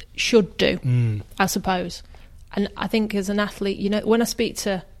it should do, I suppose. And I think as an athlete, when I speak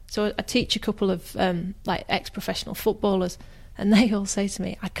to... So I teach a couple of ex-professional footballers, and they all say to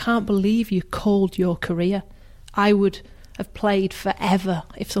me, I can't believe you called your career. I would have played forever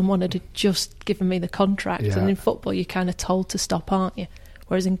if someone had just given me the contract. Yeah. And in football, you're kind of told to stop, aren't you?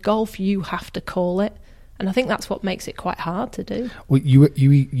 Whereas in golf, you have to call it. And I think that's what makes it quite hard to do. Well,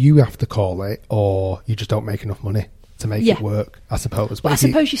 you have to call it, or you just don't make enough money to make it work, I suppose. But I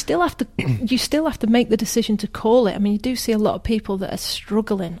suppose you still have to make the decision to call it. I mean, you do see a lot of people that are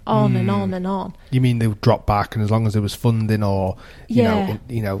struggling on and on and on. You mean they'll drop back, and as long as there was funding or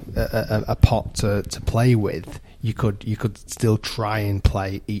a pot to play with, you could still try and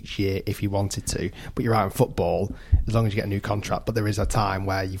play each year if you wanted to. But you're out in football, as long as you get a new contract. But there is a time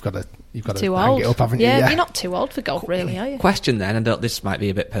where you've got to hang it up, haven't you? Yeah, you're not too old for golf, really, are you? Question then, and this might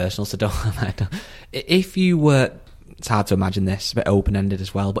be a bit personal, so don't. If you were, it's hard to imagine this, a bit open-ended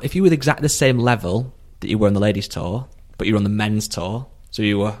as well, but if you were exactly the same level that you were on the ladies' tour, but you were on the men's tour, so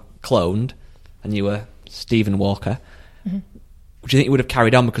you were cloned, and you were Stephen Walker, do you think you would have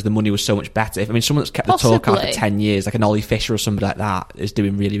carried on because the money was so much better? Someone that's kept the tour card for 10 years, like an Ollie Fisher or somebody like that, is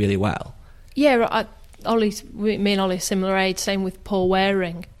doing really, really well. Yeah, me and Ollie are similar age, same with Paul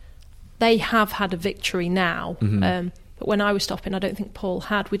Waring. They have had a victory now, but when I was stopping, I don't think Paul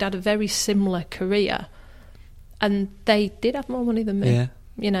had. We'd had a very similar career, and they did have more money than me.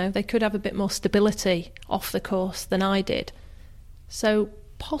 Yeah. They could have a bit more stability off the course than I did. So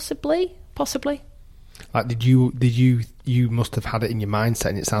possibly. Like, did you must have had it in your mindset,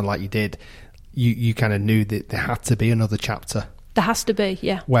 and it sounded like you did. You kind of knew that there had to be another chapter. There has to be,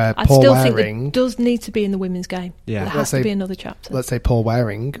 yeah. Where I Paul still Waring, think there does need to be in the women's game. Yeah, there has to be another chapter. Let's say Paul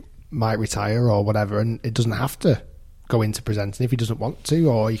Waring might retire or whatever, and it doesn't have to go into presenting if he doesn't want to,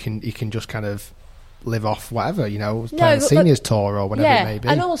 or he can just kind of live off whatever, play on the seniors tour or whatever it may be.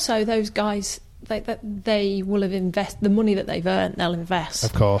 And also those guys, they will have invested the money that they've earned. They'll invest,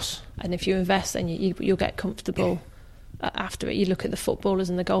 Of course. and if you invest, then you'll get comfortable. After it, you look at the footballers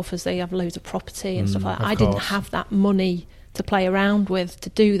and the golfers; they have loads of property and stuff like that. I didn't have that money to play around with to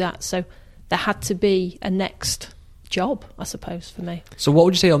do that, so there had to be a next job, I suppose, for me. So what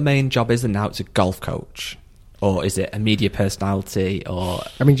would you say your main job is then now? It's a golf coach? Or is it a media personality? Or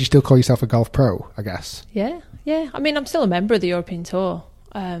I mean, do you still call yourself a golf pro, I guess? Yeah. I mean, I'm still a member of the European Tour.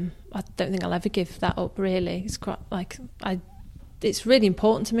 I don't think I'll ever give that up, really. It's quite it's really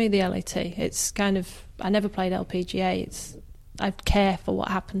important to me, the LAT. It's kind of, I never played LPGA. I care for what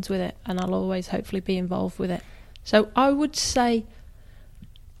happens with it, and I'll always hopefully be involved with it. So I would say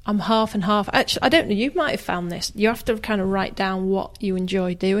I'm half and half. Actually, I don't know, you might have found this. You have to kind of write down what you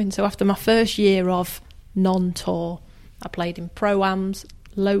enjoy doing. So after my first year of non-tour, I played in pro-ams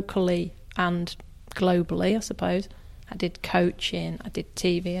locally and globally, I suppose. I did coaching, I did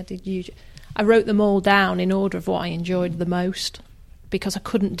TV, I did YouTube. I wrote them all down in order of what I enjoyed the most, because I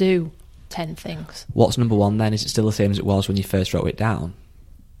couldn't do 10 things. What's number one then? Is it still the same as it was when you first wrote it down?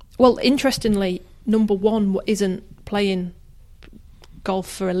 Well, interestingly, number one isn't playing golf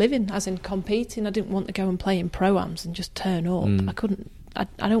for a living, as in competing. I didn't want to go and play in pro-ams and just turn up. I couldn't. I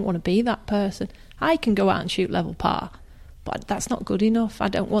don't want to be that person. I can go out and shoot level par, but that's not good enough. I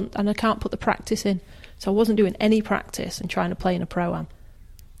don't want, and I can't put the practice in. So I wasn't doing any practice and trying to play in a pro-am.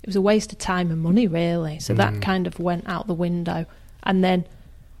 It was a waste of time and money, really. So that kind of went out the window. And then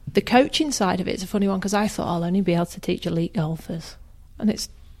the coaching side of it is a funny one, because I thought I'll only be able to teach elite golfers. And it's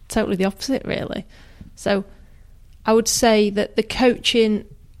totally the opposite, really. So I would say that the coaching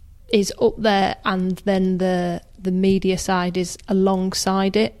is up there, and then the media side is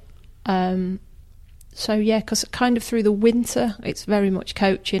alongside it. So yeah, because kind of through the winter it's very much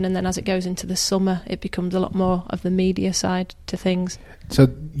coaching, and then as it goes into the summer it becomes a lot more of the media side to things. So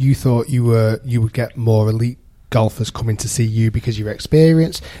you thought you would get more elite golfers coming to see you because of your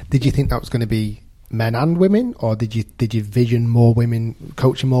experience. Did you think that was going to be men and women, or did you vision more women,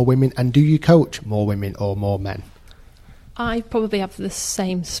 coaching more women? And do you coach more women or more men? I probably have the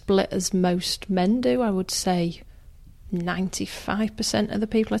same split as most men do. I would say 95% of the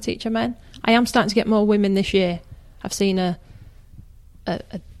people I teach are men. I am starting to get more women this year. I've seen a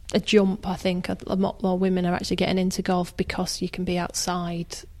jump, I think. A lot more women are actually getting into golf because you can be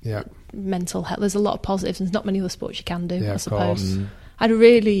outside. Yeah. Mental health. There's a lot of positives. There's not many other sports you can do, yeah, I suppose. I had a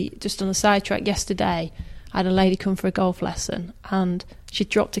really, just on a sidetrack yesterday, I had a lady come for a golf lesson, and she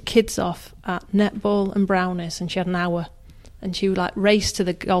dropped her kids off at netball and brownies, and she had an hour. And she would race to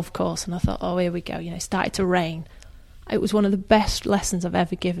the golf course, and I thought, oh, here we go. It started to rain. It was one of the best lessons I've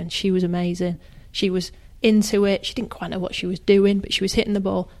ever given. She was amazing. She was into it. She didn't quite know what she was doing, but she was hitting the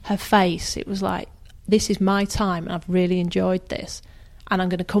ball. Her face, it was like, this is my time, and I've really enjoyed this. And I'm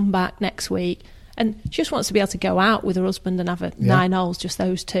going to come back next week. And she just wants to be able to go out with her husband and have 9 holes, just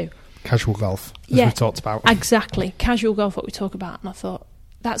those two. Casual golf, as we talked about. Exactly. Casual golf, what we talk about. And I thought,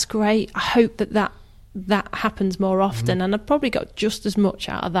 that's great. I hope that happens more often. And I've probably got just as much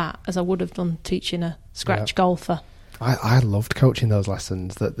out of that as I would have done teaching a scratch golfer. I loved coaching those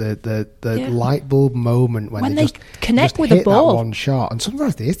lessons. The light bulb moment when they just connect just with hit the ball, that one shot, and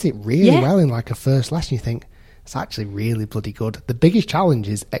sometimes they hit it really well in a first lesson. You think it's actually really bloody good. The biggest challenge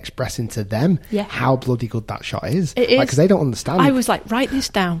is expressing to them how bloody good that shot is. It is, because they don't understand. I was like, write this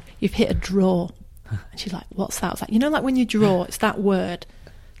down. You've hit a draw, and she's like, "What's that?" I was like, when you draw, it's that word.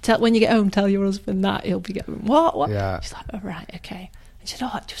 When you get home, tell your husband that. He'll be going, what? Yeah. She's like, oh, right, okay. And she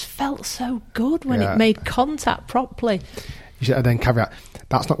said, it just felt so good when it made contact properly. You should then caveat,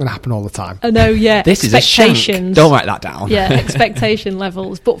 that's not going to happen all the time. I know, yeah. This is a shank. Don't write that down. Yeah, expectation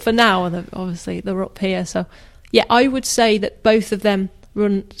levels. But for now, obviously, they're up here. So, yeah, I would say that both of them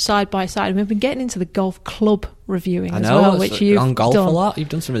run side by side. And we've been getting into the golf club reviewing as well, which you've on golf done. A lot. You've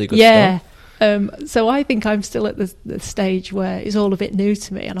done some really good stuff. So I think I'm still at the stage where it's all a bit new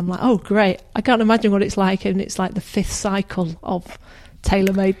to me, and I'm like, oh, great. I can't imagine what it's like, and it's like the 5th cycle of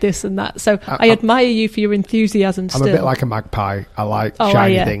tailor-made this and that. So I admire you for your enthusiasm still. I'm a bit like a magpie. I like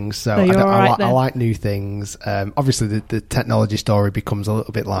shiny things, so I like new things. Obviously, the technology story becomes a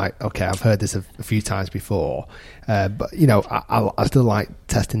little bit like, okay, I've heard this a few times before, but, I still like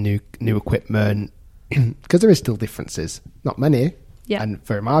testing new equipment, because there is still differences. Not many. Yeah. And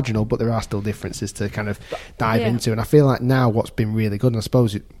very marginal, but there are still differences to kind of dive into. And I feel like now what's been really good, and I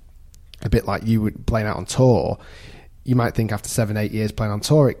suppose a bit like you were playing out on tour, you might think after 7-8 years playing on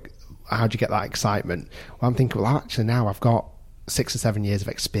tour, how do you get that excitement? Well, I'm thinking, actually now I've got 6 or 7 years of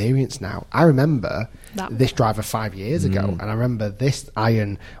experience now. I remember this driver 5 years ago, and I remember this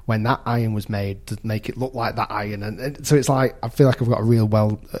iron when that iron was made to make it look like that iron, and so it's like I feel like I've got a real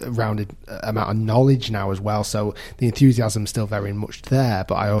well-rounded amount of knowledge now as well. So the enthusiasm's still very much there,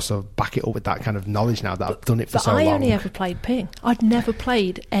 but I also back it up with that kind of knowledge now that I've done it for so long. I only ever played ping. I'd never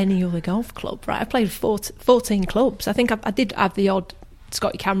played any other golf club. Right, I played 14 clubs. I think I did have the odd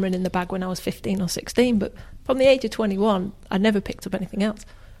Scotty Cameron in the bag when I was 15 or 16, but from the age of 21 I never picked up anything else.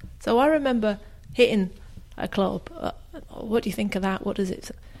 So I remember hitting a club, what do you think of that,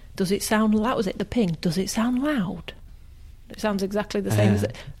 does it sound loud? Was it the ping? Does it sound loud? It sounds exactly the same as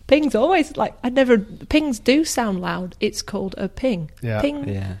it. Ping's always like, pings do sound loud. It's called a ping. Ping.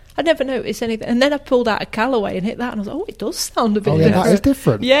 Yeah. I never noticed anything. And then I pulled out a Callaway and hit that, and I was like, it does sound a bit different. That is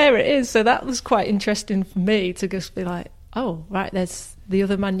different. Yeah, it is. So that was quite interesting for me to just be like, oh, right, there's the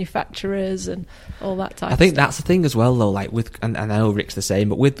other manufacturers and all that type of stuff. I think that's the thing as well, though, like and I know Rick's the same,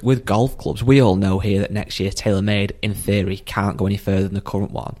 but with golf clubs, we all know here that next year TaylorMade, in theory, can't go any further than the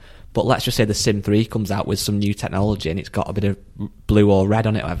current one. But let's just say the Sim 3 comes out with some new technology and it's got a bit of blue or red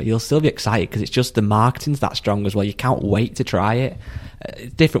on it, or whatever. You'll still be excited because it's just the marketing's that strong as well. You can't wait to try it.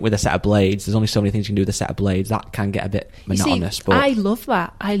 It's different with a set of blades. There's only so many things you can do with a set of blades. That can get a bit monotonous. But I love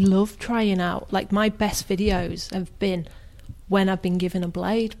that. I love trying out. Like, my best videos have been when I've been given a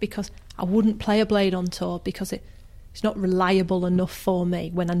blade, because I wouldn't play a blade on tour because it's not reliable enough for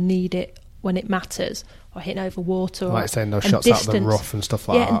me when I need it, when it matters, or hitting over water. Like saying those shots out of the rough and stuff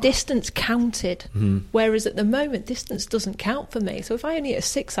like that. Yeah, and distance counted. Whereas at the moment, distance doesn't count for me. So if I only hit a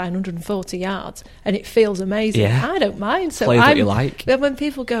 6-iron 140 yards and it feels amazing, I don't mind. So play what you like. When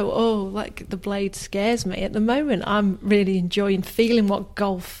people go, oh, like the blade scares me, at the moment I'm really enjoying feeling what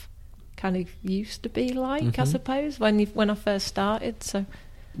golf kind of used to be like, I suppose, when I first started. So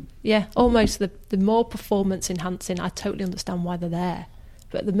yeah, almost the more performance enhancing, I totally understand why they're there.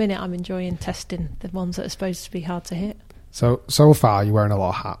 But at the minute, I'm enjoying testing the ones that are supposed to be hard to hit. So far, you're wearing a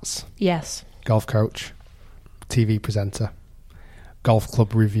lot of hats. Yes. Golf coach, TV presenter, golf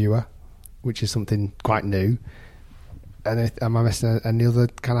club reviewer, which is something quite new. And am I missing any other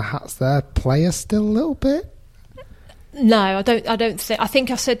kind of hats there? Player still a little bit? No, I don't think. I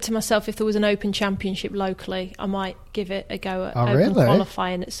think I said to myself, if there was an Open Championship locally, I might give it a go at Open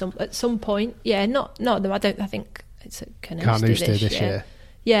qualifying at some point. Yeah, not them. I think it's at Carnoustie this year.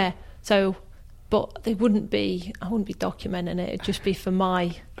 Yeah, so, but I wouldn't be documenting it. It'd just be for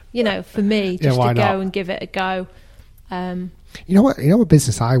my, for me, just to go and give it a go. You know what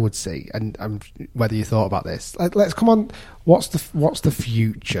business I would see, and whether you thought about this. Let's come on. What's the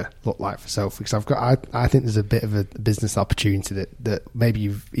future look like for Sophie? Because I think there's a bit of a business opportunity that maybe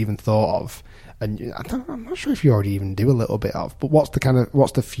you've even thought of, and I'm not sure if you already even do a little bit of. But what's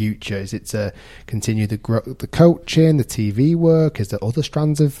the future? Is it to continue the coaching, the TV work? Is there other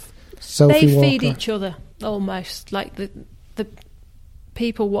strands of Sophie Walker? They feed each other almost. Like the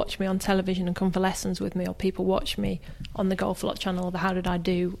people watch me on television and come for lessons with me, or people watch me on the Golf Lot channel or the How Did I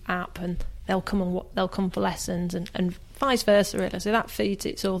Do app, and they'll come for lessons, and vice versa, really. So that feeds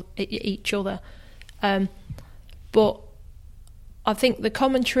each other. But I think the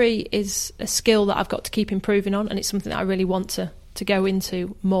commentary is a skill that I've got to keep improving on, and it's something that I really want to go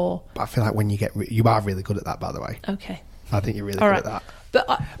into more. But I feel like when you are really good at that, by the way. Okay. I think you're really good at that.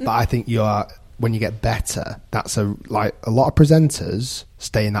 But I think you are. When you get better, that's a lot of presenters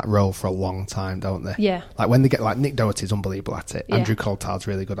stay in that role for a long time, don't they? Yeah. Like when they get, like, Nick Doherty's unbelievable at it. Yeah. Andrew Coulthard's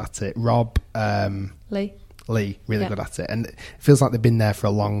really good at it. Rob Lee, really good at it. And it feels like they've been there for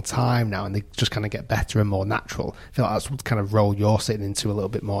a long time now, and they just kind of get better and more natural. I feel like that's what kind of role you're sitting into a little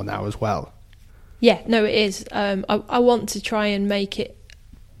bit more now as well. Yeah, no, it is. I want to try and make it.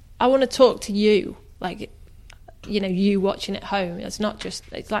 I want to talk to you, like, you watching at home. It's not just.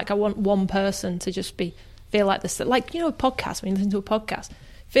 It's like I want one person to just feel like this. Like, a podcast. When you listen to a podcast,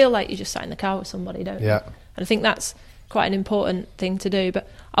 feel like you just sat in the car with somebody, don't you? Yeah. And I think that's quite an important thing to do. But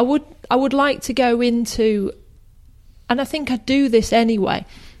I would like to go into, and I think I do this anyway.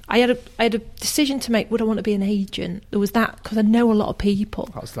 I had a decision to make. Would I want to be an agent? There was that, because I know a lot of people.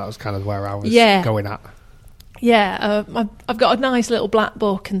 That was kind of where I was going at. Yeah, I've got a nice little black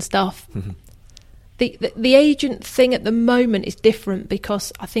book and stuff. Mm-hmm. The agent thing at the moment is different,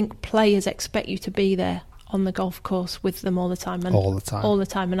 because I think players expect you to be there on the golf course with them all the time. All the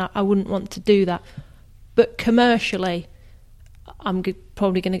time, and I wouldn't want to do that. But commercially, I'm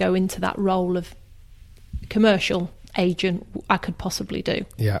probably going to go into that role of commercial agent. I could possibly do.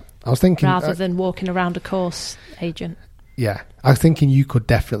 Yeah, I was thinking, rather than walking around a course agent. Yeah, I was thinking you could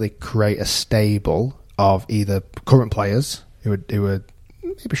definitely create a stable of either current players who are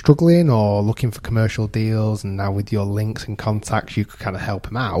maybe struggling or looking for commercial deals, and now with your links and contacts you could kind of help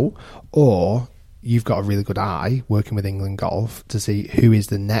them out, or you've got a really good eye working with England Golf to see who is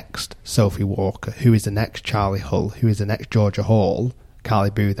the next Sophie Walker, who is the next Charlie Hull, who is the next Georgia Hall,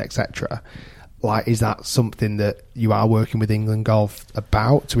 Carly Booth, etc. Like, is that something that you are working with England Golf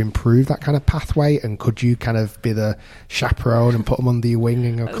about to improve that kind of pathway? And could you kind of be the chaperone and put them under your wing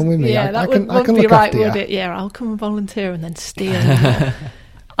and go, come with me? Yeah, I can be look right, after would you. it? Yeah, I'll come and volunteer and then steal.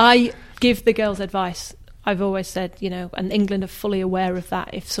 I give the girls advice. I've always said, and England are fully aware of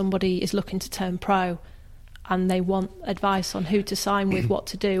that. If somebody is looking to turn pro and they want advice on who to sign with, what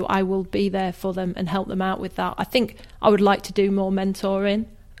to do, I will be there for them and help them out with that. I think I would like to do more mentoring.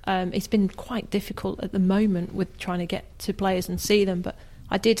 It's been quite difficult at the moment with trying to get to players and see them, but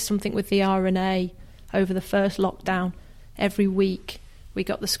I did something with the RNA over the first lockdown. Every week we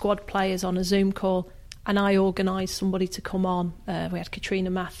got the squad players on a Zoom call, and I organised somebody to come on. We had Katrina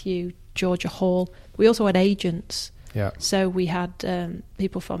Matthew, Georgia Hall. We also had agents. Yeah. So we had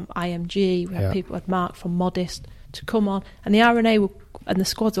people from IMG, we had people, had Mark from Modest to come on, and the RNA and the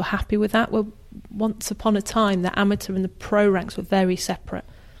squads were happy with that. Well, once upon a time, the amateur and the pro ranks were very separate.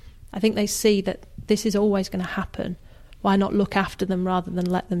 I think they see that this is always going to happen. Why not look after them rather than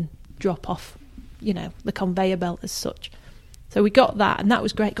let them drop off, the conveyor belt as such? So we got that, and that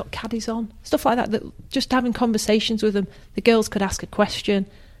was great. Got caddies on, stuff like that just having conversations with them. The girls could ask a question,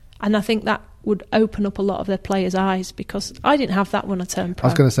 and I think that would open up a lot of their players' eyes, because I didn't have that when I turned pro.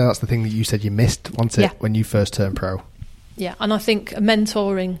 I was going to say, that's the thing that you said you missed, wasn't it, Yeah. when you first turned pro? Yeah, and I think a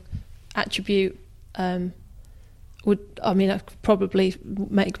mentoring attribute I could probably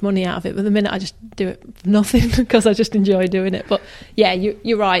make money out of it, but the minute I just do it for nothing because I just enjoy doing it. But yeah,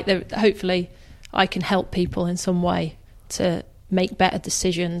 you're right. Hopefully I can help people in some way to make better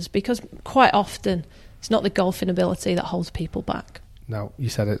decisions, because quite often it's not the golfing ability that holds people back. No, you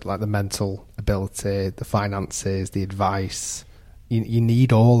said it, like the mental ability, the finances, the advice. You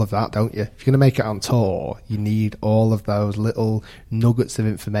need all of that, don't you? If you're going to make it on tour, you need all of those little nuggets of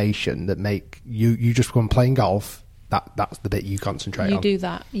information that make you just go and playing golf. That's the bit you concentrate on. You do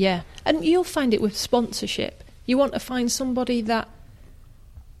that, yeah. And you'll find it with sponsorship. You want to find somebody that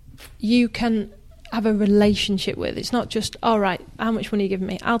you can have a relationship with. It's not just, all right, how much money are you giving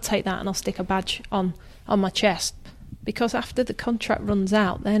me? I'll take that and I'll stick a badge on my chest. Because after the contract runs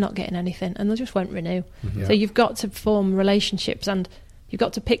out, they're not getting anything and they just won't renew. Mm-hmm. So you've got to form relationships, and you've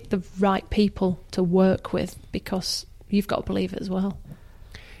got to pick the right people to work with, because you've got to believe it as well.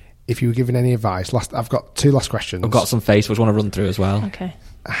 If you were given any advice, I've got two last questions. I've got some Facebooks I want to run through as well. Okay.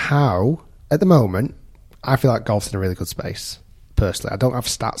 How, at the moment, I feel like golf's in a really good space, personally. I don't have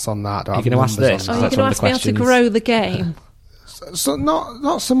stats on that. You're going to ask this? You're going to ask me how to grow the game? So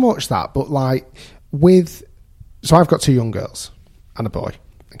not so much that, but like So I've got two young girls and a boy.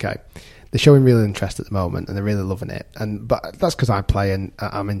 Okay, they're showing real interest at the moment, and they're really loving it. But that's because I play and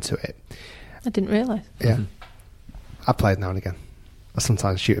I'm into it. I didn't realise. Yeah, I play now and again. I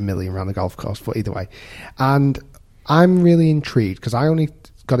sometimes shoot a million around the golf course, but either way. And I'm really intrigued, because I only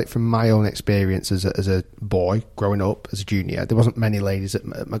got it from my own experience as a boy growing up as a junior. There wasn't many ladies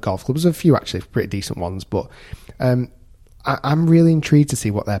at my golf club. There's a few actually, pretty decent ones, but I'm really intrigued to see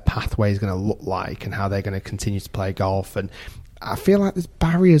what their pathway is going to look like and how they're going to continue to play golf. And I feel like there's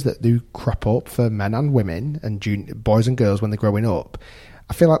barriers that do crop up for men and women and boys and girls when they're growing up.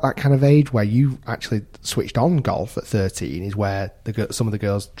 I feel like that kind of age where you actually switched on golf at 13 is where some of the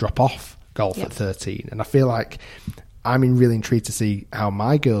girls drop off golf at 13. And I feel like I'm really intrigued to see how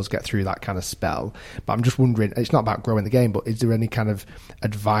my girls get through that kind of spell. But I'm just wondering, it's not about growing the game, but is there any kind of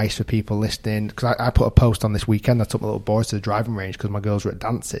advice for people listening? Because I put a post on this weekend. I took my little boys to the driving range because my girls were at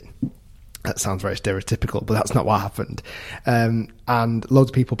dancing. That sounds very stereotypical, but that's not what happened. And loads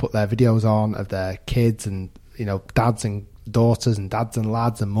of people put their videos on of their kids and, dads and daughters and dads and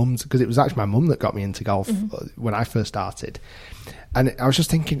lads and mums, because it was actually my mum that got me into golf when I first started. And I was just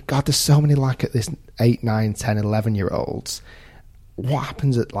thinking, God, there's so many like at this 8, 9, 10, 11-year-olds. What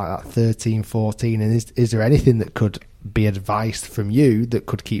happens at like that 13, 14? And is there anything that could be advice from you that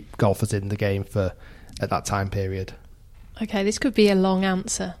could keep golfers in the game at that time period? Okay, this could be a long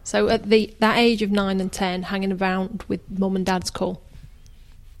answer. So at that age of 9 and 10, hanging around with mum and dad's cool.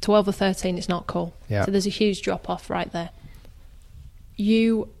 12 or 13, it's not cool. Yeah. So there's a huge drop-off right there.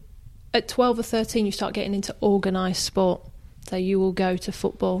 At 12 or 13, you start getting into organised sport. So you will go to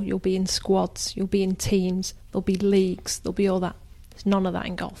football, you'll be in squads, you'll be in teams, there'll be leagues, there'll be all that. There's none of that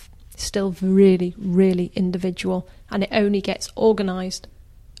in golf. It's still really, really individual, and it only gets organised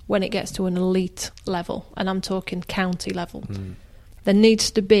when it gets to an elite level, and I'm talking county level. There needs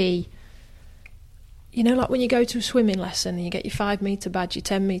to be you know, like when you go to a swimming lesson and you get your 5 metre badge, your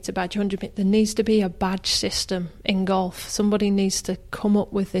 10 metre badge, 100 metre, there needs to be a badge system in golf. Somebody needs to come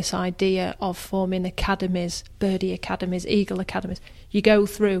up with this idea of forming academies, birdie academies, eagle academies. You go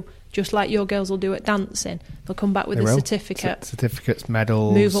through, just like your girls will do at dancing. They'll come back with a certificate. Certificates,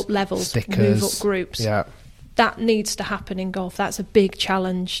 medals, move up levels, stickers, move up groups. Yeah. That needs to happen in golf. That's a big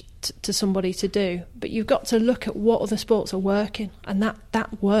challenge to somebody to do. But you've got to look at what other sports are working, and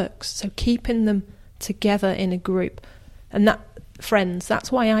that works. So keeping them together in a group, and that friends.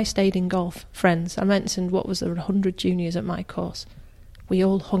 That's why I stayed in golf. Friends. I mentioned what was there 100 juniors at my course. We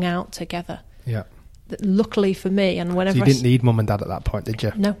all hung out together. Yeah. Luckily for me, and whenever so you didn't need mum and dad at that point, did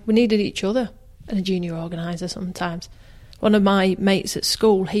you? No, we needed each other and a junior organiser sometimes. One of my mates at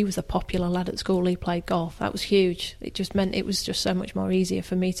school, he was a popular lad at school. He played golf. That was huge. It just meant it was just so much more easier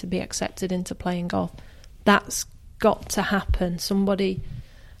for me to be accepted into playing golf. That's got to happen. Somebody,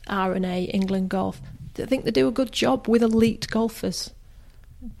 R&A, England Golf, I think they do a good job with elite golfers.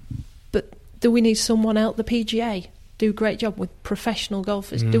 But do we need someone else? The PGA do a great job with professional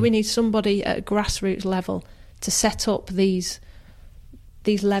golfers. Do we need somebody at a grassroots level to set up these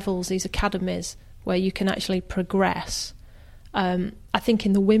levels, these academies, where you can actually progress? I think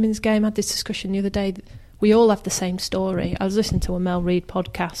in the women's game, I had this discussion the other day. We all have the same story. I was listening to a Mel Reid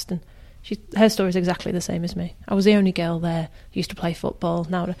podcast, and her story is exactly the same as me. I was the only girl there, used to play football.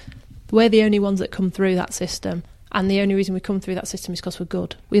 Now we're the only ones that come through that system, and the only reason we come through that system is because we're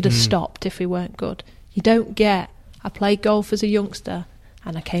good. We'd have stopped if we weren't good. You don't get, I played golf as a youngster,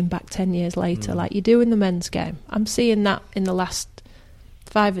 and I came back 10 years later, like you do in the men's game. I'm seeing that in the last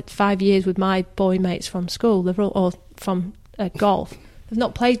five years with my boy mates from school. They're all, or from golf. They've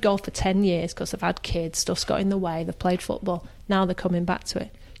not played golf for 10 years because they've had kids, stuff's got in the way, they've played football. Now they're coming back to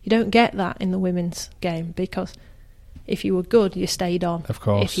it. You don't get that in the women's game, because if you were good, you stayed on. Of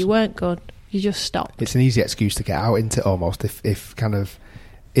course. If you weren't good, you just stopped. It's an easy excuse to get out into, almost, if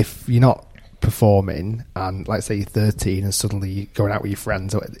you're not performing, and like say you're 13 and suddenly you're going out with your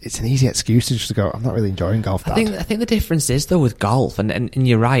friends, it's an easy excuse to just go, I'm not really enjoying golf, Dad. I think the difference is though with golf, and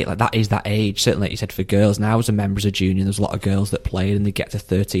you're right, like that is that age, certainly like you said, for girls. Now as a member as a junior, there's a lot of girls that played and they get to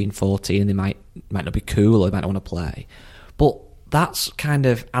 13, 14 and they might not be cool, or they might not want to play. But that's kind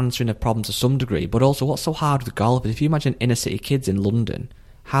of answering a problem to some degree. But also what's so hard with golf is, if you imagine inner city kids in London,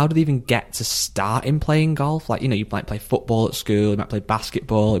 how do they even get to start in playing golf? Like, you know, you might play football at school, you might play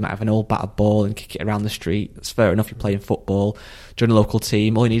basketball, you might have an old battered ball and kick it around the street. That's fair enough, you're playing football. Join a local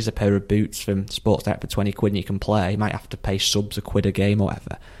team, all you need is a pair of boots from Sports Direct for 20 quid and you can play. You might have to pay subs a quid a game or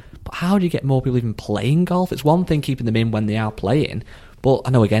whatever. But how do you get more people even playing golf? It's one thing keeping them in when they are playing, but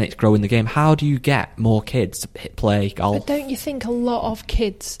I know, again, it's growing the game. How do you get more kids to play golf? But don't you think a lot of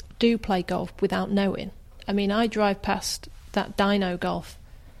kids do play golf without knowing? I mean, I drive past that Dino Golf,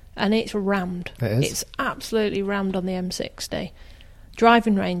 and it's rammed. It is. It's absolutely rammed on the M60.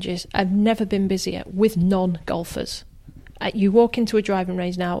 Driving ranges have never been busier with non-golfers. You walk into a driving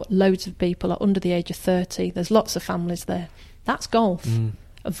range now, loads of people are under the age of 30. There's lots of families there. That's golf.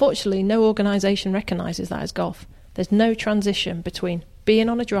 Unfortunately, no organisation recognises that as golf. There's no transition between being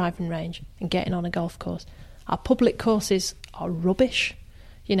on a driving range and getting on a golf course. Our public courses are rubbish.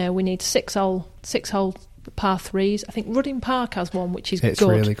 You know, we need six hole par threes. I think Rudding Park has one, which is good. It's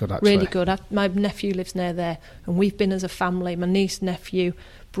really good, actually. Really good. My nephew lives near there, and we've been as a family, my niece, nephew,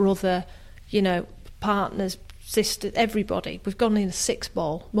 brother, you know, partners, sisters, everybody. We've gone in a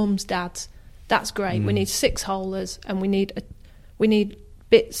 6-ball, mums, dads. That's great. We need 6-holers, and we need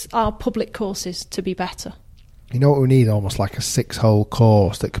bits, our public courses, to be better. You know what we need? Almost like a 6-hole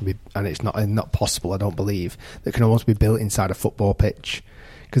course that can be, and it's not possible, I don't believe, that can almost be built inside a football pitch.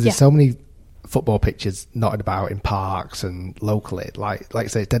 Because there's so many football pitches knotted about in parks and locally. Like I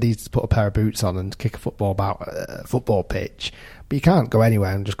say, it's dead easy to put a pair of boots on and kick a football about a football pitch, but you can't go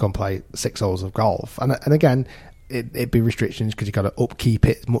anywhere and just go and play 6 holes of golf. And again, it'd be restrictions because you've got to upkeep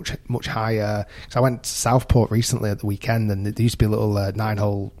it much higher. So I went to Southport recently at the weekend, and there used to be a little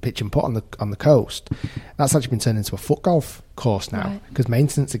 9-hole pitch and putt on the coast. That's actually been turned into a foot golf course now, because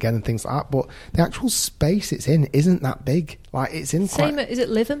maintenance again and things like that. But the actual space it's in isn't that big. Like, it's in same. Is it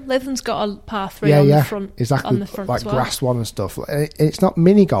Lytham? Lytham's got a par 3 the front. Exactly, on the front, like as well. grass one and stuff. It's not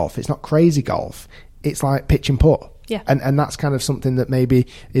mini golf. It's not crazy golf. It's like pitch and putt. Yeah. And that's kind of something that maybe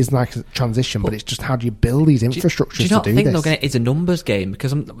is like a transition, but it's just how do you build these infrastructures do you not to do think this? It's a numbers game?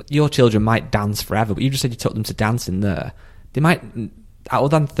 Because your children might dance forever, but you just said you took them to dancing there. They might, other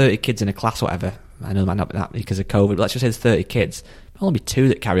than 30 kids in a class or whatever, I know it might not be that because of COVID, but let's just say there's 30 kids, there'll only be 2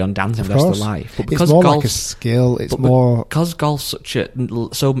 that carry on dancing for the rest of their life. But because it's more like a skill, because golf's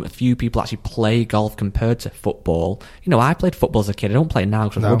so few people actually play golf compared to football. You know, I played football as a kid, I don't play now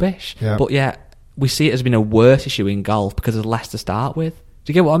because I'm rubbish. Yeah. But yeah, we see it as being a worse issue in golf because there's less to start with.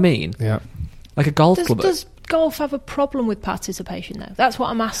 Do you get what I mean? Yeah. Like a golf club. Does golf have a problem with participation though? That's what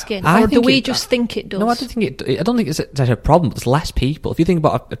I'm asking. I Or do think we it- just think it does? No, I don't think I don't think it's a problem. There's less people. If you think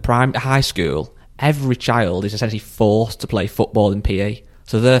about a high school, every child is essentially forced to play football in PE.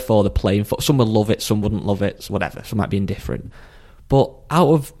 So therefore, they're playing football. Some will love it, some wouldn't love it, whatever. Some might be indifferent. But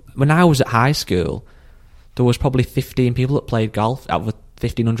when I was at high school, there was probably 15 people that played golf out of a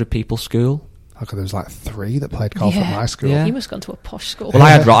 1,500 people school. Okay, there was like 3 that played golf at my school. Yeah. You must have gone to a posh school. Well,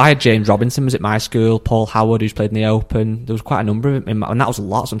 I had James Robinson was at my school, Paul Howard, who's played in the Open. There was quite a number of them, and that was a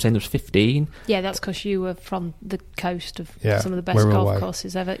lot. So I'm saying there was 15. Yeah, that's because you were from the coast of some of the best we were golf away.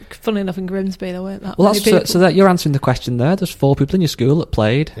 courses ever. Funnily enough, in Grimsby, there weren't that Well, many people. so that you're answering the question there. There's 4 people in your school that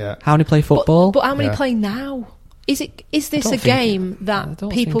played. Yeah. How many play football? But how many Yeah. play now? Is this don't a think- game I that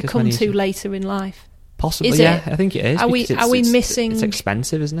don't people think as come many to as- later in life? Possibly, Is yeah. it? I think it is. Are we because missing? It's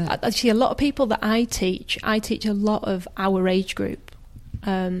expensive, isn't it? Actually, a lot of people that I teach a lot of our age group,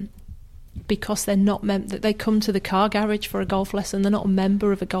 because they're not they come to the car garage for a golf lesson. They're not a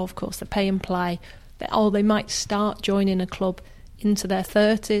member of a golf course. They pay and play. They might start joining a club into their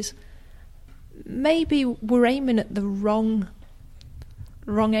 30s. Maybe we're aiming at the wrong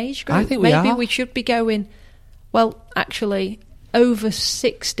age group. I think we maybe are. we should be going. Well, actually, over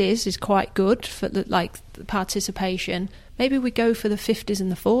 60s is quite good for the participation. Maybe we go for the 50s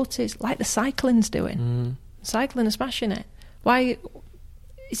and the 40s, like the cycling's doing. Cycling are smashing it. Why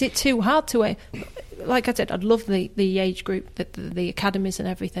is it too hard to? Like I said, I'd love the age group, the academies and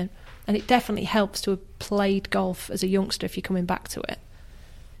everything, and it definitely helps to have played golf as a youngster if you're coming back to it.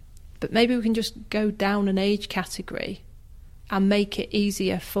 But maybe we can just go down an age category and make it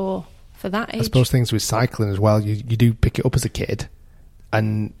easier for that age. I suppose things with cycling as well, you do pick it up as a kid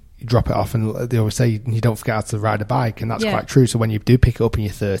and you drop it off, and they always say you don't forget how to ride a bike, and that's quite true. So when you do pick it up in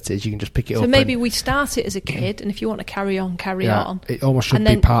your 30s, you can just pick it up. So maybe we start it as a kid, and if you want to carry on. It almost should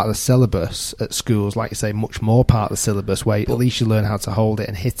be part of the syllabus at schools, like you say, much more part of the syllabus, where at least you learn how to hold it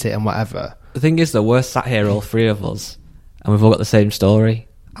and hit it and whatever. The thing is, though, we're sat here, all 3 of us, and we've all got the same story.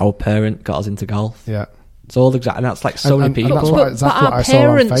 Our parent got us into golf. Yeah. It's all exact, and that's like so many people. that's But our I saw on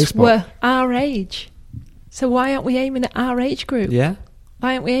parents Facebook. were our age. So why aren't we aiming at our age group? Yeah.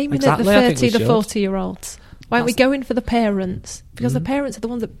 Why aren't we aiming Exactly, at I the think 30, we the should. 40-year-olds? Why aren't we going for the parents? Because the parents are the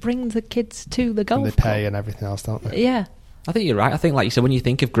ones that bring the kids to the golf And they club. pay and everything else, don't they? Yeah. I think you're right. I think, like you said, when you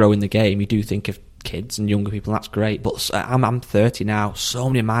think of growing the game, you do think of kids and younger people, and that's great. But I'm 30 now. So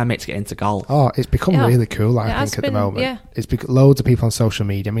many of my mates get into golf. Oh, it's become Yeah. really cool, I It has think, at the been, moment. yeah. It's loads of people on social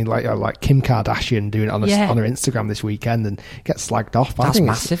media. I mean, like Kim Kardashian doing it on Yeah. her Instagram this weekend and gets slagged off. I That's think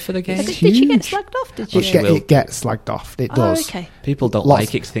massive for the game. it's Did she get huge. slagged off, did It, she? Well, it gets slagged off. It Oh, does. okay. People don't Lots-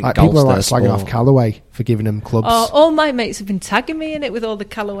 like it 'cause they think like, golf's people are like their slagging sport. off Callaway for giving them clubs. Oh, all my mates have been tagging me in it with all the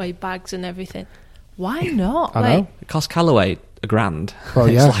Callaway bags and everything. Why not? I know. It costs Callaway $1,000. Well,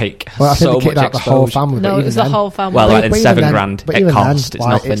 yeah. It's like Well, I think so they much kicked out the whole exposure. family. No, but it even was the then- whole family. Well, like, But in even $7 then- grand but it even cost. then, It's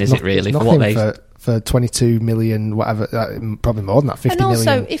nothing, is it, really, it's for what nothing they... for 22 million, whatever, probably more than that, 50 and also,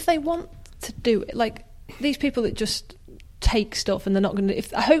 million. if they want to do it, like these people that just take stuff and they're not going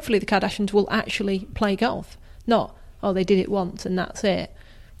to... Hopefully the Kardashians will actually play golf. Not, oh, they did it once and that's it.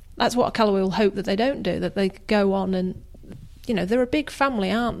 That's what Callaway will hope that they don't do, that they go on and... You know, they're a big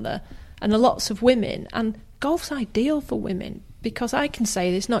family, aren't they? And there are lots of women. And golf's ideal for women, because I can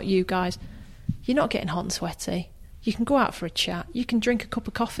say this, not you guys, you're not getting hot and sweaty. You can go out for a chat. You can drink a cup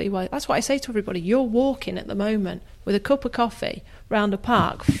of coffee. Well, that's what I say to everybody. You're walking at the moment with a cup of coffee round a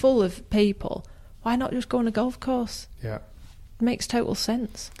park full of people. Why not just go on a golf course? Yeah. It makes total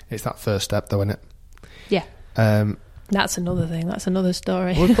sense. It's that first step, though, isn't it? Yeah. Um, That's another thing. That's another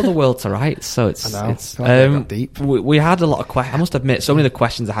story. We've put the world to rights, so it's... I know. It's, I feel like we got deep. we had a lot of questions. I must admit, so many of the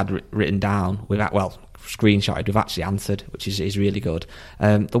questions I had written down, screenshotted, we've actually answered, which is really good.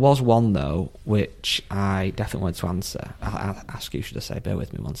 There was one, though, which I definitely wanted to answer. I'll ask you, should I say? Bear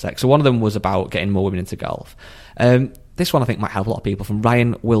with me one sec. So one of them was about getting more women into golf. This one I think might help a lot of people, from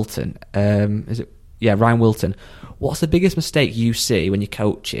Ryan Wilton. Is it? Yeah, Ryan Wilton. What's the biggest mistake you see when you're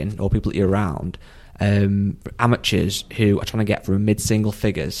coaching, or people that you're around, amateurs who are trying to get from mid-single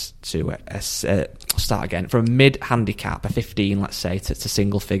figures to start again, from a mid-handicap, a 15, let's say, to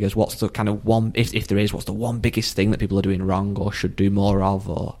single figures? What's the kind of one, if there is, what's the one biggest thing that people are doing wrong or should do more of,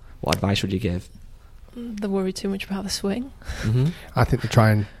 or what advice would you give? They worry too much about the swing. Mm-hmm. I think they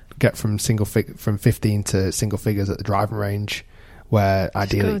try and get from 15 to single figures at the driving range, where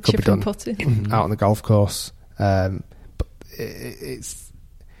ideally it could be done out on the golf course. But it's...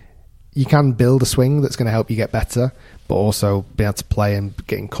 You can build a swing that's going to help you get better, but also be able to play and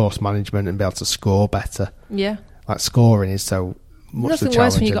getting course management and be able to score better. Yeah. Like, scoring is so much Nothing the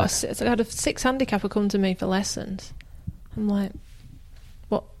worse when challenge. you got. So I had a 6 handicapper come to me for lessons. I'm like,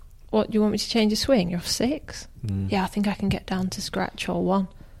 what do you want me to change your swing? You're off 6. Yeah, I think I can get down to scratch or 1.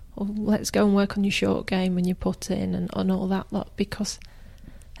 Or let's go and work on your short game when you put in and all that lot, because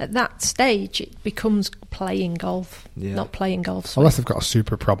at that stage it becomes playing golf, not playing golf swing. Unless they've got a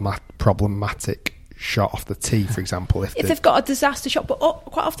super problematic shot off the tee, for example. If they've got a disaster shot, but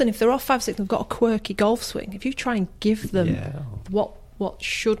quite often if they're off 5, 6, they've got a quirky golf swing. If you try and give them what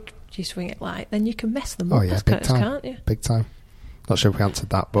should you swing it like, then you can mess them up. Big time. Can't you? Big time. Not sure if we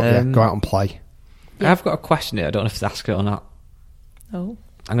answered that, but go out and play. Yeah. I've got a question here. I don't know if to ask it or not. Oh.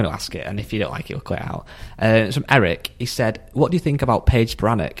 I'm going to ask it, and if you don't like it, we'll cut it out. It's from Eric. He said, what do you think about Paige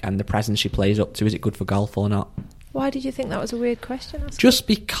Spiranac and the presence she plays up to? Is it good for golf or not? Why did you think that was a weird question? Just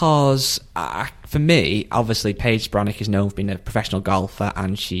because, for me, obviously, Paige Spiranac is known for being a professional golfer,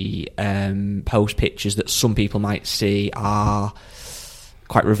 and she posts pictures that some people might see are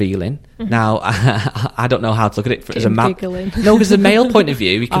quite revealing. Mm-hmm. Now, I don't know how to look at it as a man. No, because the male point of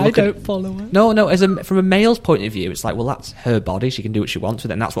view, you can look at follow her. No, from a male's point of view, it's like, well, that's her body. She can do what she wants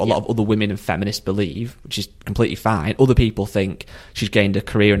with it, and that's what a lot of other women and feminists believe, which is completely fine. Other people think she's gained a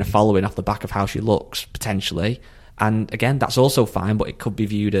career and a following off the back of how she looks, potentially. And again, that's also fine, but it could be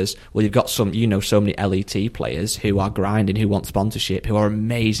viewed as, well, you've got so many LET players who are grinding, who want sponsorship, who are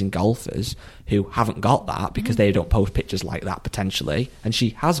amazing golfers, who haven't got that because they don't post pictures like that, potentially. And she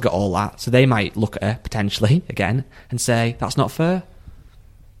has got all that, so they might look at her, potentially, again, and say, that's not fair.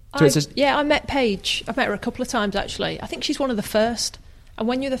 So I met Paige. I've met her a couple of times, actually. I think she's one of the first. And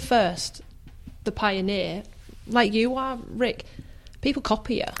when you're the first, the pioneer, like you are, Rick, people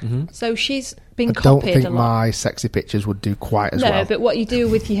copy her. Mm-hmm. So she's been copied a lot. I don't think my sexy pictures would do quite as well. No, but what you do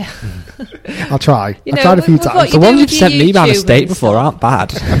with your... I'll try. I've tried a few times. The ones you've sent me by mistake before aren't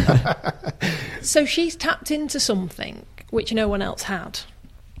bad. So she's tapped into something which no one else had.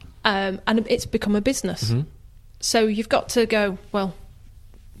 And it's become a business. Mm-hmm. So you've got to go,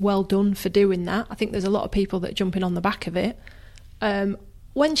 well done for doing that. I think there's a lot of people that are jumping on the back of it.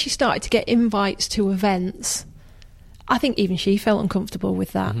 When she started to get invites to events, I think even she felt uncomfortable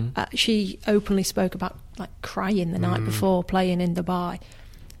with that. Mm-hmm. She openly spoke about crying the night before playing in Dubai.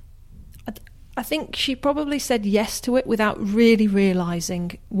 I think she probably said yes to it without really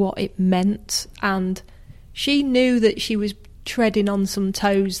realising what it meant, and she knew that she was treading on some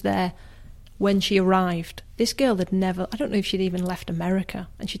toes there when she arrived. This girl had never, I don't know if she'd even left America,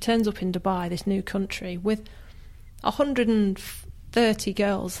 and she turns up in Dubai, this new country, with 130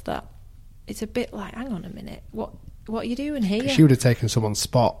 girls that it's a bit like, hang on a minute, what are you doing here? She would have taken someone's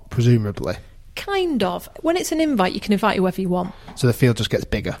spot, presumably. Kind of. When it's an invite, you can invite whoever you want. So the field just gets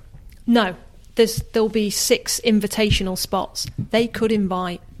bigger? No. There'll be 6 invitational spots. They could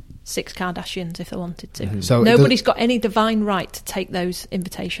invite 6 Kardashians if they wanted to. Mm-hmm. So nobody's got any divine right to take those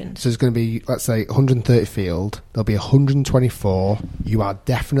invitations. So there's going to be, let's say, 130 field. There'll be 124. You are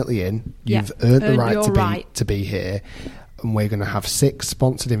definitely in. You've earned the right to be here. And we're going to have 6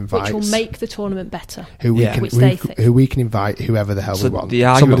 sponsored invites, which will make the tournament better. Who we can invite whoever the hell we want.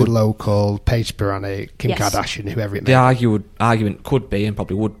 Somebody local, Paige Spiranac, Kim Kardashian, whoever it may be. The argument could be, and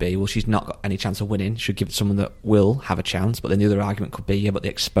probably would be, well, she's not got any chance of winning. Should give it to someone that will have a chance. But then the other argument could be, but the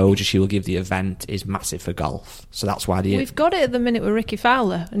exposure she will give the event is massive for golf. So that's why we've got it at the minute with Ricky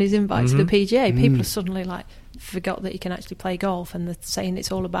Fowler and his invite to the PGA. People are suddenly forgot that you can actually play golf, and they're saying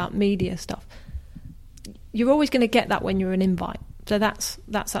it's all about media stuff. You're always going to get that when you're an invite. So that's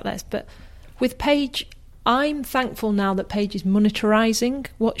that list. But with Paige, I'm thankful now that Paige is monetarising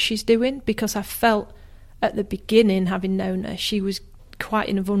what she's doing, because I felt at the beginning, having known her, she was quite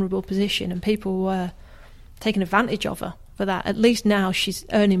in a vulnerable position and people were taking advantage of her for that. At least now she's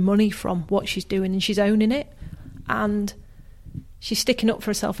earning money from what she's doing and she's owning it. And she's sticking up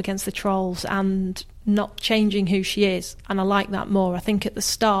for herself against the trolls and not changing who she is. And I like that more. I think at the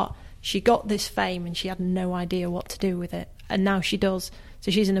start, she got this fame and she had no idea what to do with it. And now she does.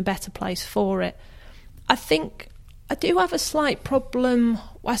 So she's in a better place for it. I think I do have a slight problem,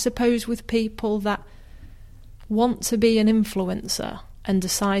 I suppose, with people that want to be an influencer and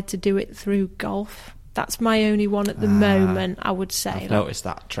decide to do it through golf. That's my only one at the moment, I would say. I've noticed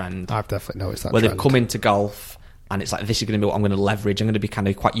that trend. I've definitely noticed that trend. Where they've come into golf and it's like, this is going to be what I'm going to leverage. I'm going to be kind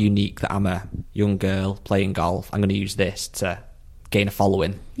of quite unique that I'm a young girl playing golf. I'm going to use this to gain a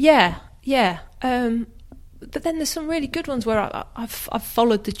following. Yeah. But then there's some really good ones where I've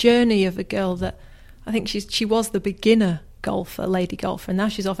followed the journey of a girl that I think she was the beginner golfer, lady golfer, and now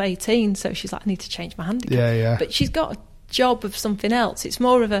she's off 18, so she's like, I need to change my handicap. Yeah. But she's got a job of something else. It's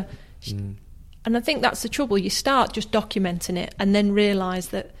more of a... And I think that's the trouble. You start just documenting it and then realise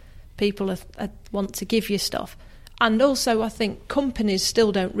that people want to give you stuff. And also, I think companies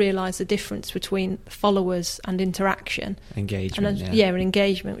still don't realise the difference between followers and interaction. Engagement, and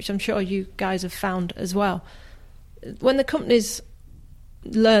engagement, which I'm sure you guys have found as well. When the companies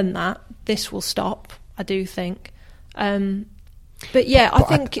learn that, this will stop, I do think. But yeah, I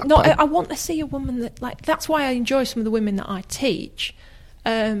think I want to see a woman that, like, that's why I enjoy some of the women that I teach.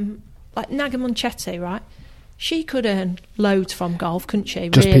 Like Naga Munchetti, right? She could earn loads from golf, couldn't she?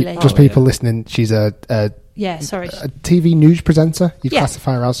 People listening, she's a TV news presenter. You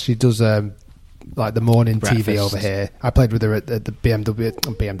classify her as. She does like the morning Breakfast. TV over here. I played with her at the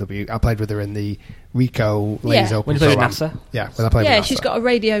BMW. I played with her in the Rico Ladies Open. When you played with NASA? Yeah, when I played with NASA. Yeah, she's got a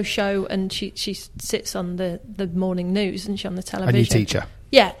radio show and she sits on the morning news, and she on the television. And you teach her?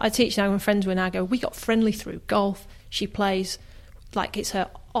 Yeah, I teach now. I'm friends with Naga. We got friendly through golf. She plays like it's her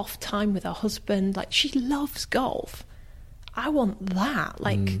off time with her husband. Like, she loves golf. I want that.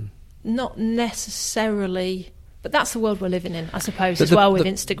 Like, not necessarily... But that's the world we're living in, I suppose, with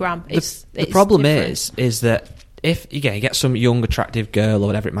Instagram. The problem is that if you get some young, attractive girl or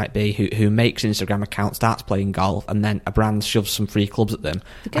whatever it might be who makes an Instagram account, starts playing golf, and then a brand shoves some free clubs at them.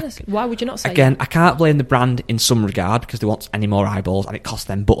 Why would you not say again, I can't blame the brand in some regard because they want any more eyeballs and it costs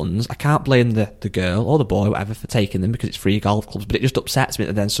them buttons. I can't blame the girl or the boy, whatever, for taking them because it's free golf clubs, but it just upsets me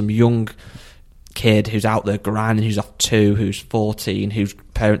that then some young kid who's out there grinding, who's off 2, who's 14, whose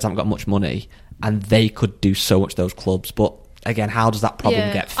parents haven't got much money, and they could do so much those clubs. But again, how does that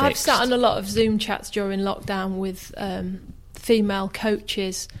problem get fixed? I've sat on a lot of Zoom chats during lockdown with female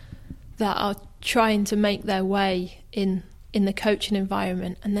coaches that are trying to make their way in the coaching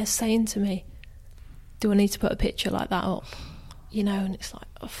environment, and they're saying to me, do I need to put a picture like that up? You know, and it's like,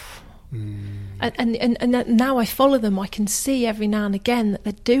 and now I follow them, I can see every now and again that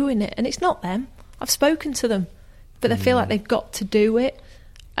they're doing it, and it's not them. I've spoken to them, but they feel like they've got to do it.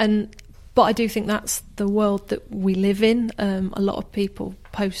 But I do think that's the world that we live in. A lot of people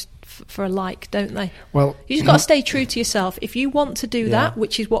post for a like, don't they? Well, you just got to stay true to yourself. If you want to do that,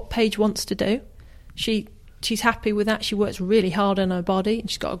 which is what Paige wants to do, she's happy with that. She works really hard on her body, and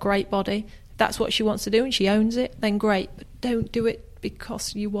she's got a great body. If that's what she wants to do, and she owns it, then great. But don't do it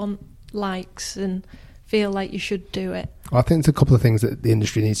because you want likes and feel like you should do it. Well, I think there's a couple of things that the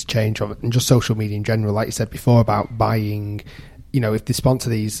industry needs to change on, and just social media in general. Like you said before about buying. You know, if they sponsor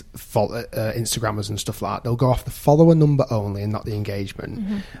these Instagrammers and stuff like that, they'll go off the follower number only and not the engagement.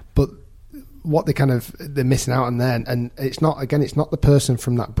 Mm-hmm. But what they're missing out on then, and it's not the person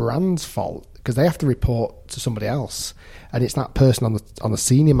from that brand's fault, because they have to report to somebody else, and it's that person on the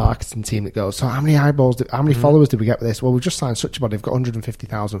senior marketing team that goes, so how many eyeballs, how many followers did we get with this? Well, we've just signed such a body, they've got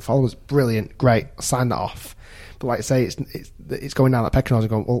 150,000 followers, brilliant, great, sign that off. But like I say, it's going down that pecking order and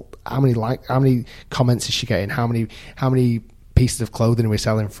going, well, how many comments is she getting? How many pieces of clothing we're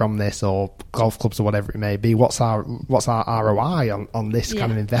selling from this, or golf clubs, or whatever it may be? What's our ROI on this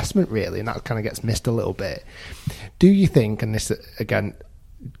kind of investment, really? And that kind of gets missed a little bit. Do you think, and this again,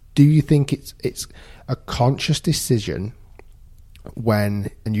 do you think it's a conscious decision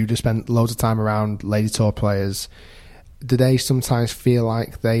when, and you just spent loads of time around lady tour players, do they sometimes feel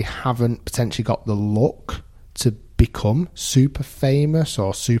like they haven't potentially got the look to become super famous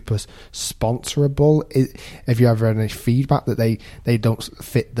or super sponsorable? Have you ever had any feedback that they don't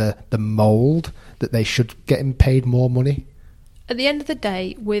fit the mould, that they should get paid more money? At the end of the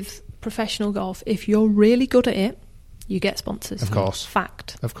day, with professional golf, if you're really good at it, you get sponsors. Of course.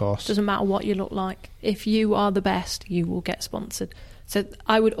 Fact. Of course. Doesn't matter what you look like. If you are the best, you will get sponsored. So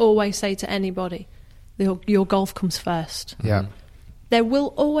I would always say to anybody, your golf comes first. Yeah. There will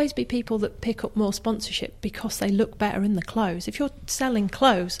always be people that pick up more sponsorship because they look better in the clothes. If you're selling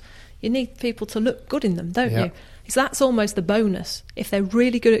clothes, you need people to look good in them, don't you? Because that's almost the bonus. If they're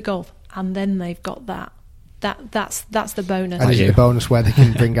really good at golf and then they've got that's the bonus. And is it the bonus where they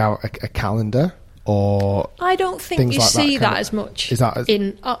can bring out a calendar, or I don't think you see that as much. Is that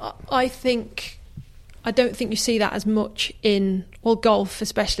in? I don't think you see that as much in, well, golf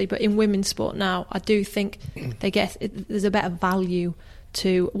especially, but in women's sport now, I do think there's a better value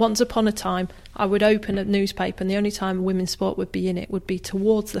to. Once upon a time, I would open a newspaper, and the only time women's sport would be in it would be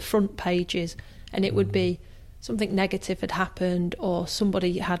towards the front pages, and it would be something negative had happened, or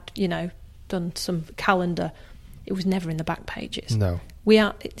somebody had, done some calendar. It was never in the back pages. No.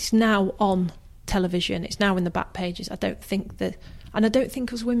 It's now on television. It's now in the back pages. I don't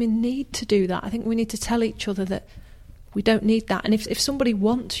think as women need to do that. I think we need to tell each other that we don't need that. And if somebody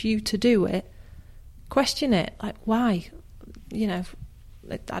wants you to do it, question it. Like, why?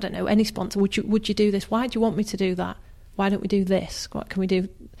 I don't know, any sponsor, would you do this? Why do you want me to do that? Why don't we do this? What can we do?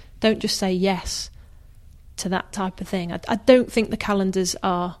 Don't just say yes. to that type of thing. I don't think the calendars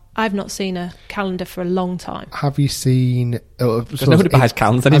are... I've not seen a calendar for a long time. Have you seen... nobody buys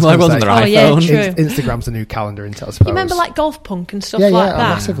calendars anymore. It wasn't their iPhone. Yeah, true. Instagram's a new calendar, isn't it, I suppose? You remember like Golf Punk and stuff like that? Yeah,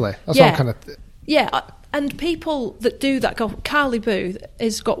 massively. That's all kind of... Yeah, and people that do that golf... Carly Booth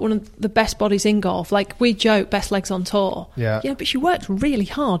has got one of the best bodies in golf. Like, we joke, best legs on tour. Yeah. But she works really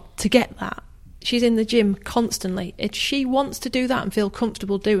hard to get that. She's in the gym constantly. If she wants to do that and feel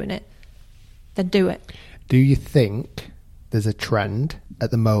comfortable doing it, then do it. Do you think there's a trend at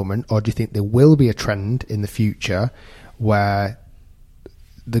the moment, or do you think there will be a trend in the future where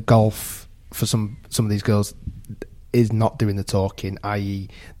the golf for some of these girls is not doing the talking, i.e.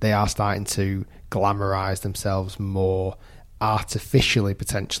 they are starting to glamorise themselves more artificially,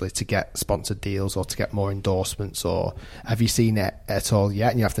 potentially, to get sponsored deals or to get more endorsements? Or have you seen it at all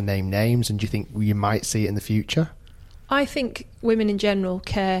yet, and you have to name names, and do you think you might see it in the future? I think women in general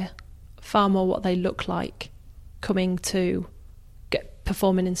care far more what they look like coming to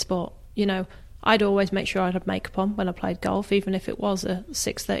performing in sport. You know, I'd always make sure I'd have makeup on when I played golf, even if it was a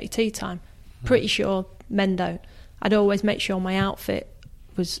 6:30 tee time. Pretty sure men don't. I'd always make sure my outfit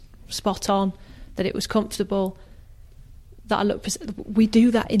was spot on, that it was comfortable, that I looked... We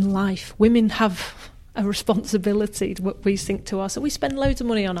do that in life. Women have a responsibility to what we think to us. So we spend loads of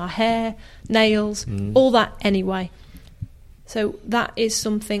money on our hair, nails, all that anyway. So that is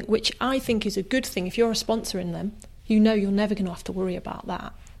something which I think is a good thing. If you're a sponsor in them, you know you're never going to have to worry about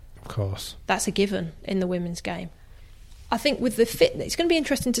that. Of course. That's a given in the women's game. I think with the fitness, it's going to be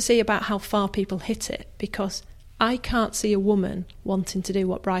interesting to see about how far people hit it, because I can't see a woman wanting to do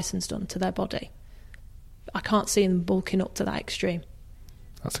what Bryson's done to their body. I can't see them bulking up to that extreme.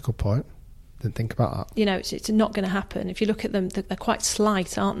 That's a good point. Didn't think about that. You know, it's not going to happen. If you look at them, they're quite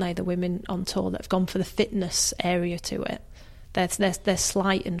slight, aren't they, the women on tour that have gone for the fitness area to it. They're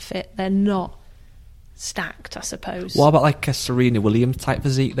slight and fit. They're not stacked, I suppose. What about like a Serena Williams type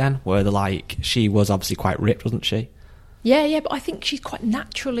physique then, where they're like, she was obviously quite ripped, wasn't she? Yeah, but I think she's quite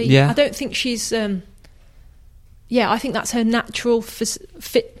naturally... Yeah. I don't think she's... I think that's her natural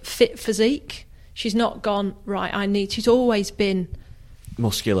fit physique. She's not gone, right, she's always been...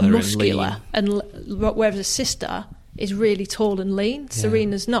 Muscular and lean. Whereas a sister is really tall and lean. Yeah.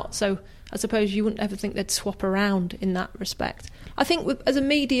 Serena's not, so I suppose you wouldn't ever think they'd swap around in that respect. I think as a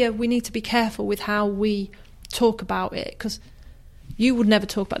media, we need to be careful with how we talk about it, because you would never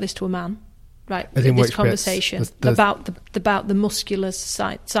talk about this to a man, right? In this conversation about the muscular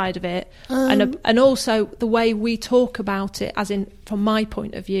side of it, and also the way we talk about it, as in from my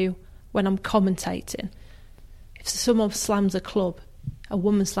point of view when I'm commentating. If someone slams a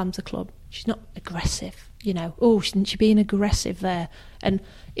woman slams a club, she's not aggressive. You know, shouldn't she being aggressive there? And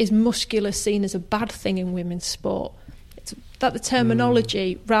is muscular seen as a bad thing in women's sport? It's that the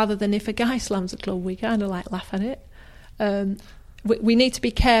terminology, rather than if a guy slams a club, we kind of like laugh at it. We need to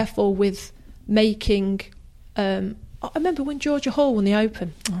be careful with making... I remember when Georgia Hall won the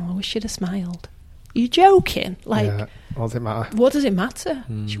Open. I wish she'd have smiled. Are you joking? What does it matter? What does it matter?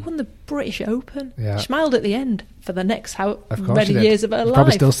 She won the British Open. Yeah. She smiled at the end for the next many years of her life.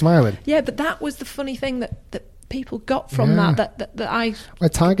 Probably still smiling. Yeah, but that was the funny thing that people got from that I... Well,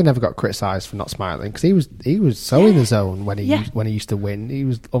 Tiger never got criticised for not smiling, because he was so in the zone when he used to win. He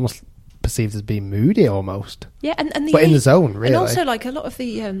was almost perceived as being moody almost. Yeah, but in the zone, really. And also, like, a lot of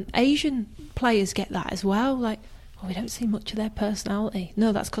the Asian players get that as well. Like, we don't see much of their personality.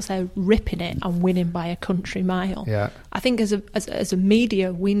 No, that's because they're ripping it and winning by a country mile. Yeah. I think as a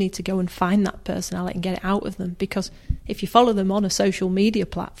media, we need to go and find that personality and get it out of them, because if you follow them on a social media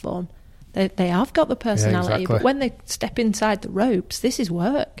platform, they have got the personality, but when they step inside the ropes, this is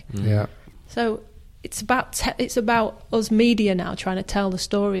work. Yeah. So it's about us media now trying to tell the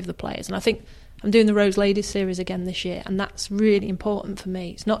story of the players, and I think I'm doing the Rose Ladies series again this year, and that's really important for me.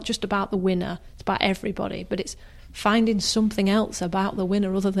 It's not just about the winner; it's about everybody, but it's finding something else about the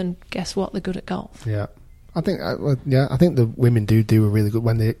winner other than, guess what, they're good at golf. Yeah. I think the women do a really good,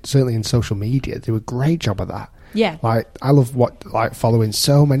 when they, certainly in social media, do a great job of that. Yeah. Like, I love following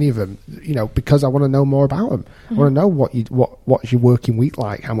so many of them, you know, because I want to know more about them. I want to know what's your working week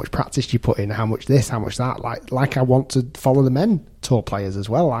like, how much practice you put in, how much this, how much that. Like I want to follow the men tour players as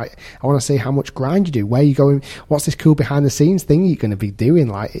well. Like, I want to see how much grind you do, where you going, what's this cool behind the scenes thing you're going to be doing.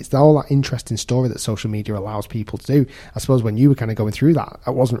 Like, it's all that interesting story that social media allows people to do. I suppose when you were kind of going through that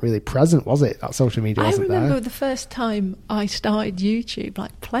wasn't really present, was it? That social media wasn't there. I remember the first time I started YouTube,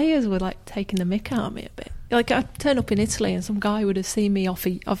 like, players were like taking the mick out of me a bit. Like, I'd turn up in Italy and some guy would have seen me off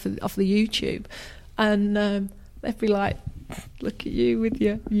the YouTube, and they'd be like, look at you with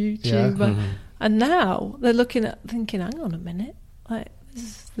your YouTube. Yeah. And now they're thinking, hang on a minute, like,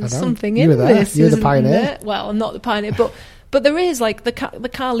 There's something in this. You're the pioneer. Well, I'm not the pioneer, but there is like the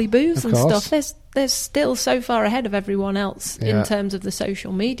Carly Boos and stuff. They're still so far ahead of everyone else in terms of the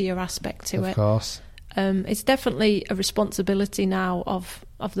social media aspect to it. Of course. It's definitely a responsibility now of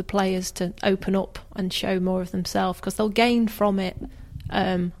the players to open up and show more of themselves, because they'll gain from it.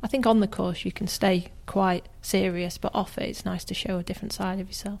 I think on the course you can stay quite serious, but off it, it's nice to show a different side of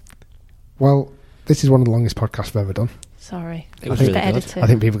yourself. Well, this is one of the longest podcasts I've ever done. Sorry, it was really good. I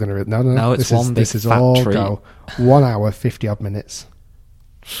think people are going to... No, it's one big this is fat all treat. go 1 hour, 50 odd minutes.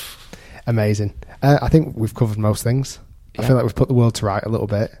 Amazing. I think we've covered most things. I feel like we've put the world to right a little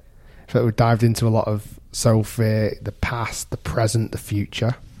bit. I feel like we've dived into a lot of Sophie, the past, the present, the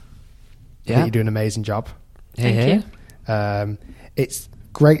future. I think you're doing an amazing job. Thank you. It's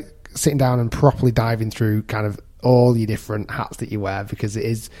great sitting down and properly diving through kind of all your different hats that you wear, because it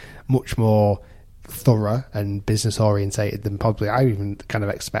is much more thorough and business orientated than probably I even kind of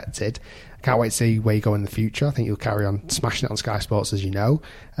expected. I can't wait to see where you go in the future. I think you'll carry on smashing it on Sky Sports, as you know.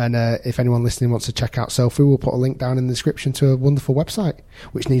 And if anyone listening wants to check out Sophie, we'll put a link down in the description to a wonderful website,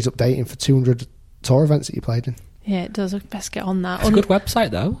 which needs updating for 200 tour events that you played in. Yeah, it does. I best get on that. It's a good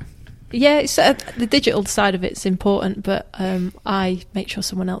website, though. Yeah, it's, the digital side of it's important, but I make sure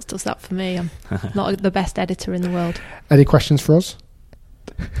someone else does that for me. I'm not the best editor in the world. Any questions for us?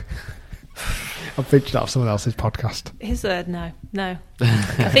 I'm pitching off someone else's podcast. Is there? No.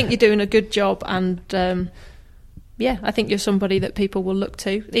 I think you're doing a good job, and I think you're somebody that people will look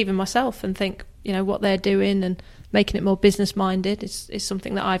to, even myself, and think, what they're doing and making it more business minded is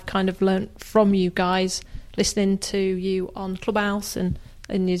something that I've kind of learnt from you guys, listening to you on Clubhouse and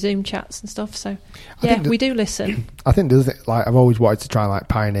in your Zoom chats and stuff. So we do listen. I think the other thing, like, I've always wanted to try and like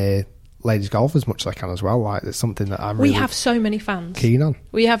pioneer ladies golf as much as I can as well. Like, it's something that I'm really... We have so many fans. Keen on.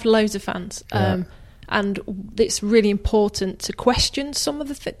 We have loads of fans. Yeah. And it's really important to question some of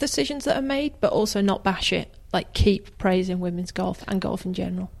the decisions that are made, but also not bash it. Like, keep praising women's golf and golf in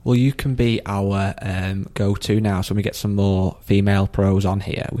general. Well, you can be our go-to now. So when we get some more female pros on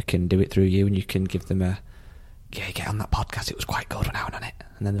here, we can do it through you, and you can give them a... get on that podcast. It was quite good when I went on it.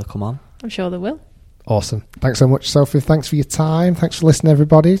 And then they'll come on. I'm sure they will. Awesome. Thanks so much, Sophie. Thanks for your time. Thanks for listening,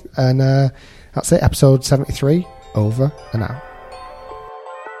 everybody. And that's it. Episode 73 over and out.